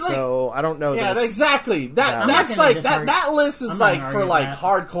 nobody's like- so I don't know. Yeah, that exactly. Yeah. That's I'm not gonna like disagree. that list is I'm not like gonna for argue like that.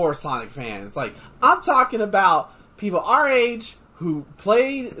 hardcore Sonic fans. Like I'm talking about people our age who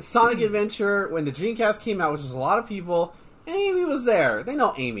played Sonic Adventure when the Dreamcast came out, which is a lot of people. And Amy was there. They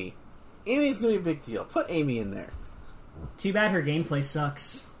know Amy. Amy's gonna be a big deal. Put Amy in there. Too bad her gameplay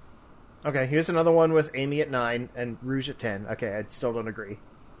sucks. Okay, here's another one with Amy at 9 and Rouge at 10. Okay, I still don't agree.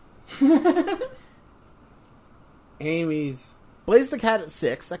 Amy's Blaze the Cat at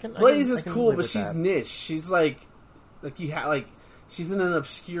 6. Blaze I is can cool, live but with she's that. niche. She's she's in an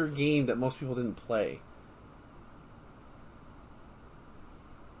obscure game that most people didn't play.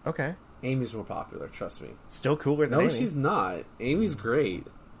 Okay. Amy's more popular, trust me. Still cooler than No, Amy. she's not. Amy's great.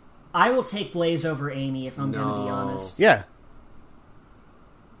 I will take Blaze over Amy if I'm going to be No. honest. Yeah.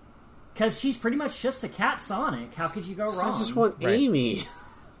 Because she's pretty much just a cat Sonic. How could you go wrong? I just want Right. Amy.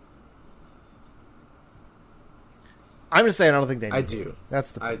 I'm just saying I don't think they need I to. do.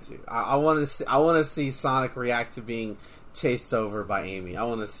 That's the I do. I want to see. I want to see Sonic react to being chased over by Amy. I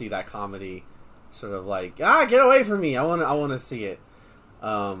want to see that comedy, sort of like get away from me. I want to see it.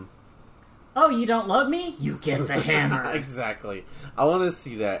 Oh, you don't love me? You get the hammer. Exactly. I want to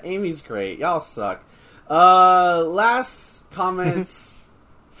see that. Amy's great. Y'all suck. Last comments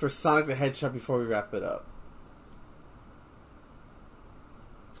for Sonic the Hedgehog before we wrap it up.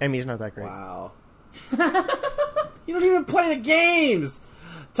 Amy's not that great. Wow. You don't even play the games,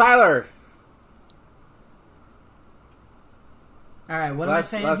 Tyler. All right, what am I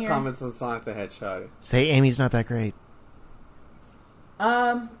saying Last here? comments on Sonic the Hedgehog. Say Amy's not that great.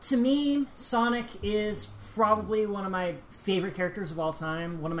 To me, Sonic is probably one of my favorite characters of all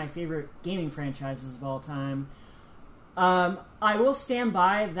time, one of my favorite gaming franchises of all time. I will stand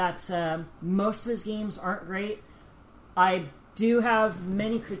by that most of his games aren't great. I do have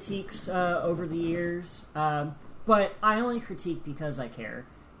many critiques over the years, but I only critique because I care.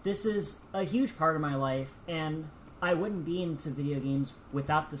 This is a huge part of my life, and I wouldn't be into video games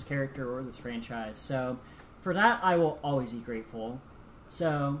without this character or this franchise. So for that, I will always be grateful.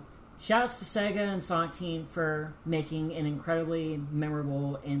 So shoutouts to Sega and Sonic Team for making an incredibly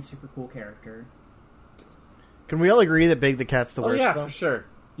memorable and super cool character. Can we all agree that Big the Cat's the Oh worst? yeah, though? for sure.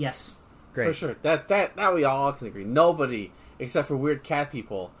 Yes. Great. For sure. That we all can agree. Nobody, except for weird cat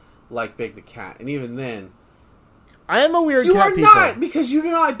people, like Big the Cat. And even then... I am a weird You cat are people. not! Because you do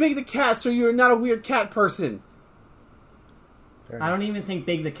not like Big the Cat, so you are not a weird cat person. I don't even think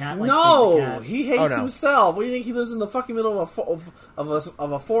Big the Cat likes No! Big the Cat. He hates Oh, no. himself. What do you think he lives in the fucking middle of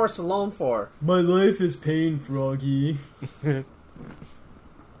a forest alone for? My life is pain, Froggy. That's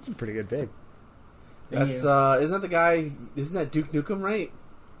a pretty good Big. Thank That's, you. isn't that the guy... Isn't that Duke Nukem, right?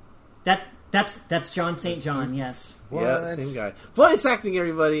 That's John St. John, yes. Yeah, What? same guy. Voice acting,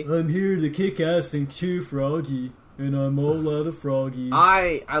 everybody! I'm here to kick ass and chew Froggy, and I'm all out of Froggies.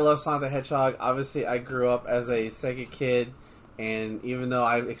 I love Sonic the Hedgehog. Obviously, I grew up as a Sega kid, and even though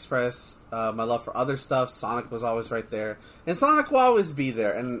I've expressed my love for other stuff, Sonic was always right there. And Sonic will always be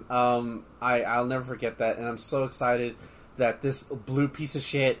there, and I'll never forget that. And I'm so excited that this blue piece of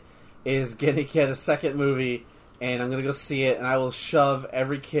shit is going to get a second movie, and I'm going to go see it, and I will shove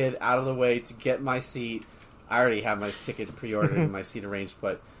every kid out of the way to get my seat. I already have my ticket pre-ordered and my seat arranged,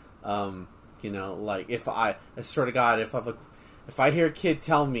 but... you know, like, I swear to God, if I hear a kid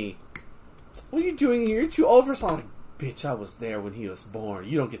tell me, what are you doing here? You're too old for Sonic. Bitch, I was there when he was born.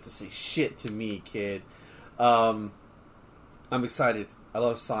 You don't get to say shit to me, kid. I'm excited. I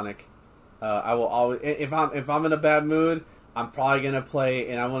love Sonic. I will always, if I'm in a bad mood, I'm probably gonna play,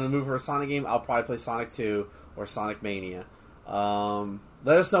 and I want to move for a Sonic game, I'll probably play Sonic 2 or Sonic Mania.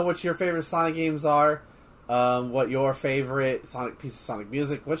 Let us know what your favorite Sonic games are. What your favorite Sonic piece of Sonic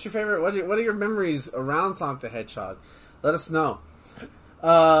music? What's your favorite? What are your memories around Sonic the Hedgehog? Let us know.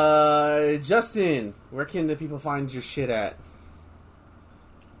 Justin, where can the people find your shit at?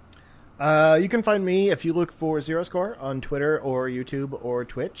 You can find me if you look for Zero Score on Twitter or YouTube or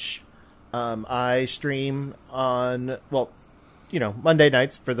Twitch. I stream on, Monday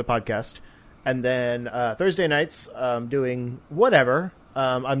nights for the podcast. And then Thursday nights, doing whatever.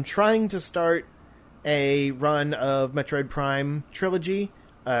 I'm trying to start a run of Metroid Prime Trilogy,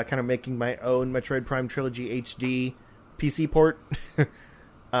 kind of making my own Metroid Prime Trilogy HD PC port.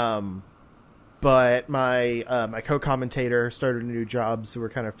 But my co-commentator started a new job, so we're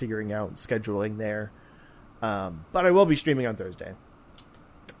kind of figuring out scheduling there. But I will be streaming on Thursday.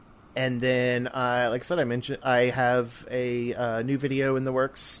 And then, like I said, I have a new video in the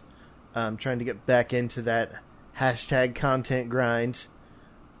works. Trying to get back into that hashtag content grind.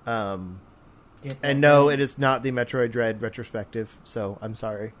 And no, it is not the Metroid Dread retrospective, so I'm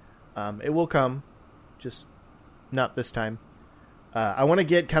sorry. It will come, just not this time. I want to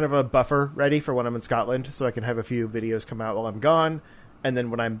get kind of a buffer ready for when I'm in Scotland, so I can have a few videos come out while I'm gone. And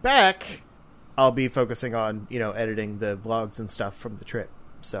then when I'm back, I'll be focusing on, editing the vlogs and stuff from the trip.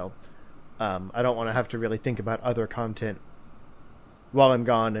 So I don't want to have to really think about other content while I'm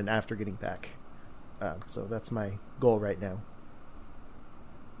gone and after getting back. So that's my goal right now.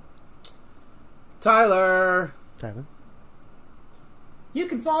 Tyler. You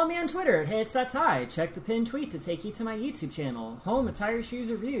can follow me on Twitter at HeyIt'sThatTy. Check the pinned tweet to take you to my YouTube channel, home of Tire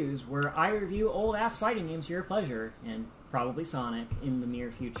Shoes Reviews, where I review old-ass fighting games to your pleasure, and probably Sonic in the near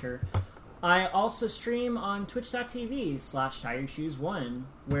future. I also stream on twitch.tv/TireShoes1,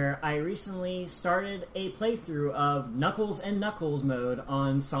 where I recently started a playthrough of Knuckles and Knuckles mode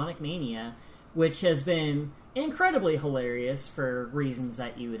on Sonic Mania, which has been incredibly hilarious for reasons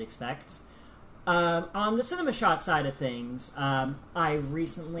that you would expect. On the Cinema Shot side of things, I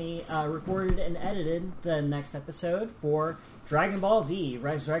recently recorded and edited the next episode for Dragon Ball Z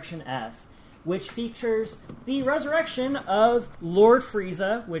Resurrection F, which features the resurrection of Lord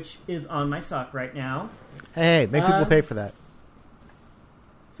Frieza, which is on my sock right now. Hey, make people pay for that.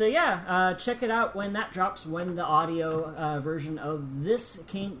 So yeah, check it out when that drops, when the audio version of this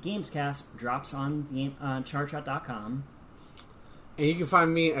Gamescast drops on chartshot.com. And you can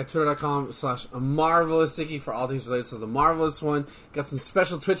find me at twitter.com/MarvelousIcky for all things related to the Marvelous one. Got some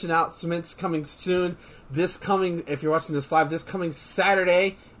special Twitch announcements coming soon. If you're watching this live, this coming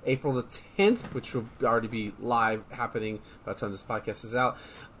Saturday, April the 10th, which will already be live happening by the time this podcast is out.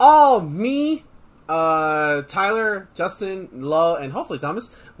 Me, Tyler, Justin, Lo, and hopefully Thomas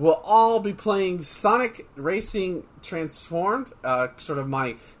will all be playing Sonic Racing Transformed, sort of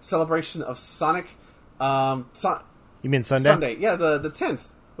my celebration of Sonic. You mean Sunday? Sunday, yeah, the 10th,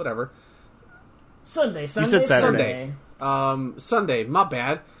 whatever. Sunday. You said Saturday. Sunday, my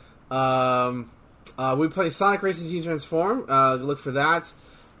bad. We play Sonic Racing Team Transform. Look for that.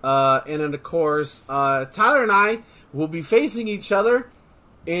 And then, of course, Tyler and I will be facing each other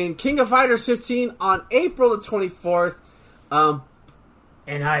in King of Fighters 15 on April the 24th.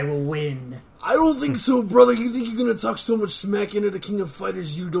 And I will win. I don't think so, brother. You think you're going to talk so much smack into the King of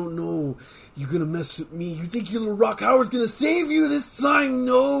Fighters you don't know. You're going to mess with me. You think your little Rock Howard's going to save you this time?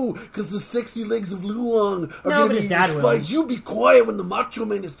 No, because the sexy legs of Luong are going to be despised. You be quiet when the Macho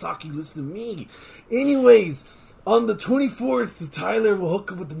Man is talking. Listen to me. Anyways, on the 24th, Tyler will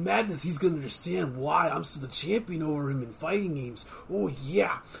hook up with the madness. He's going to understand why I'm still the champion over him in fighting games. Oh,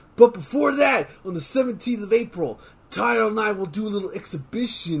 yeah. But before that, on the 17th of April, Tyler and I will do a little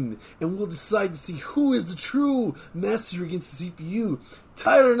exhibition, and we'll decide to see who is the true master against the CPU.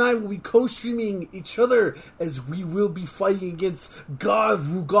 Tyler and I will be co-streaming each other as we will be fighting against God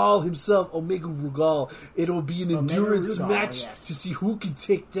Rugal himself, Omega Rugal. It'll be an endurance match to see who can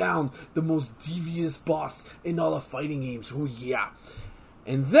take down the most devious boss in all of fighting games. Oh yeah.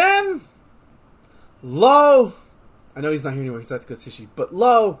 And then, Lo, I know he's not here anymore, he's at the Gotishi, but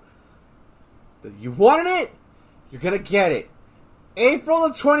Lo, you wanted it? You're going to get it. April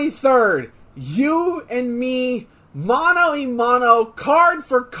the 23rd, you and me, mano a mano, card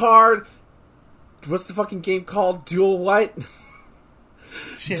for card. What's the fucking game called? Duel what?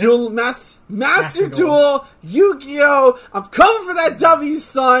 Duel Master Duel, Yu-Gi-Oh! I'm coming for that W,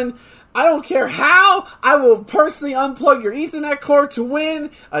 son. I don't care how. I will personally unplug your Ethernet cord to win.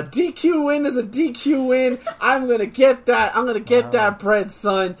 A DQ win is a DQ win. I'm going to get that. I'm going to get that bread,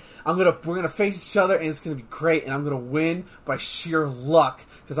 son. We're gonna face each other, and it's gonna be great, and I'm gonna win by sheer luck,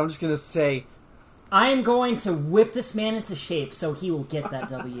 because I'm just gonna say, I am going to whip this man into shape so he will get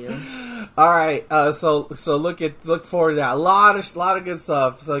that W. Alright, so look forward to that. A lot of good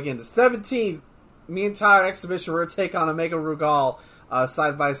stuff. So again, the 17th, me and Tyler exhibition, we're gonna take on Omega Rugal,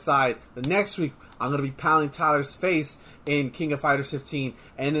 side by side. The next week, I'm gonna be pounding Tyler's face in King of Fighters 15,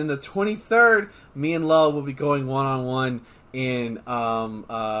 and then the 23rd, me and Lo will be going one-on-one in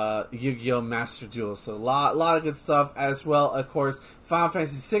Yu-Gi-Oh! Master Duel. So a lot of good stuff as well. Of course, Final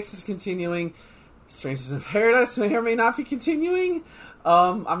Fantasy VI is continuing. Strangers in Paradise may or may not be continuing.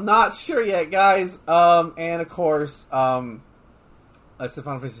 I'm not sure yet, guys. And of course, I said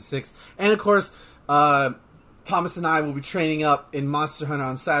Final Fantasy VI. And of course, Thomas and I will be training up in Monster Hunter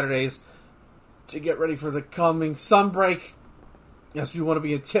on Saturdays to get ready for the coming sunbreak. Yes, we want to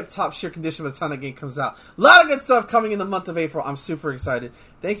be in tip-top sheer condition by the time that game comes out. A lot of good stuff coming in the month of April. I'm super excited.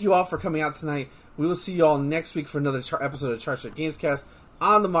 Thank you all for coming out tonight. We will see you all next week for another episode of Charge That Gamescast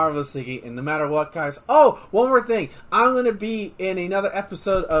on the Marvelous Iggy. And no matter what, guys... Oh, one more thing. I'm going to be in another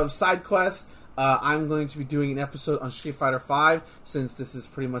episode of Side Quest. I'm going to be doing an episode on Street Fighter V. Since this is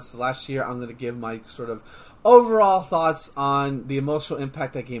pretty much the last year, I'm going to give my sort of overall thoughts on the emotional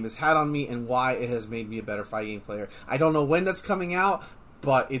impact that game has had on me and why it has made me a better fighting game player. I don't know when that's coming out,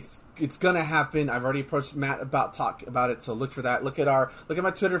 but it's gonna happen. I've already approached Matt about it, so look for that. Look at my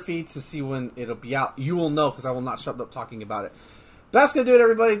Twitter feed to see when it'll be out. You will know because I will not shut up talking about it. But that's gonna do it,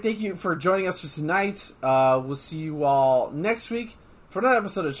 everybody. Thank you for joining us for tonight. We'll see you all next week for another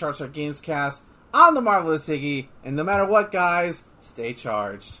episode of Charge That Gamescast on the Marvelous Iggy. And no matter what, guys, stay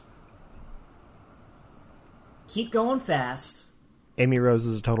charged. Keep going fast. Amy Rose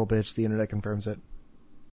is a total bitch. The internet confirms it.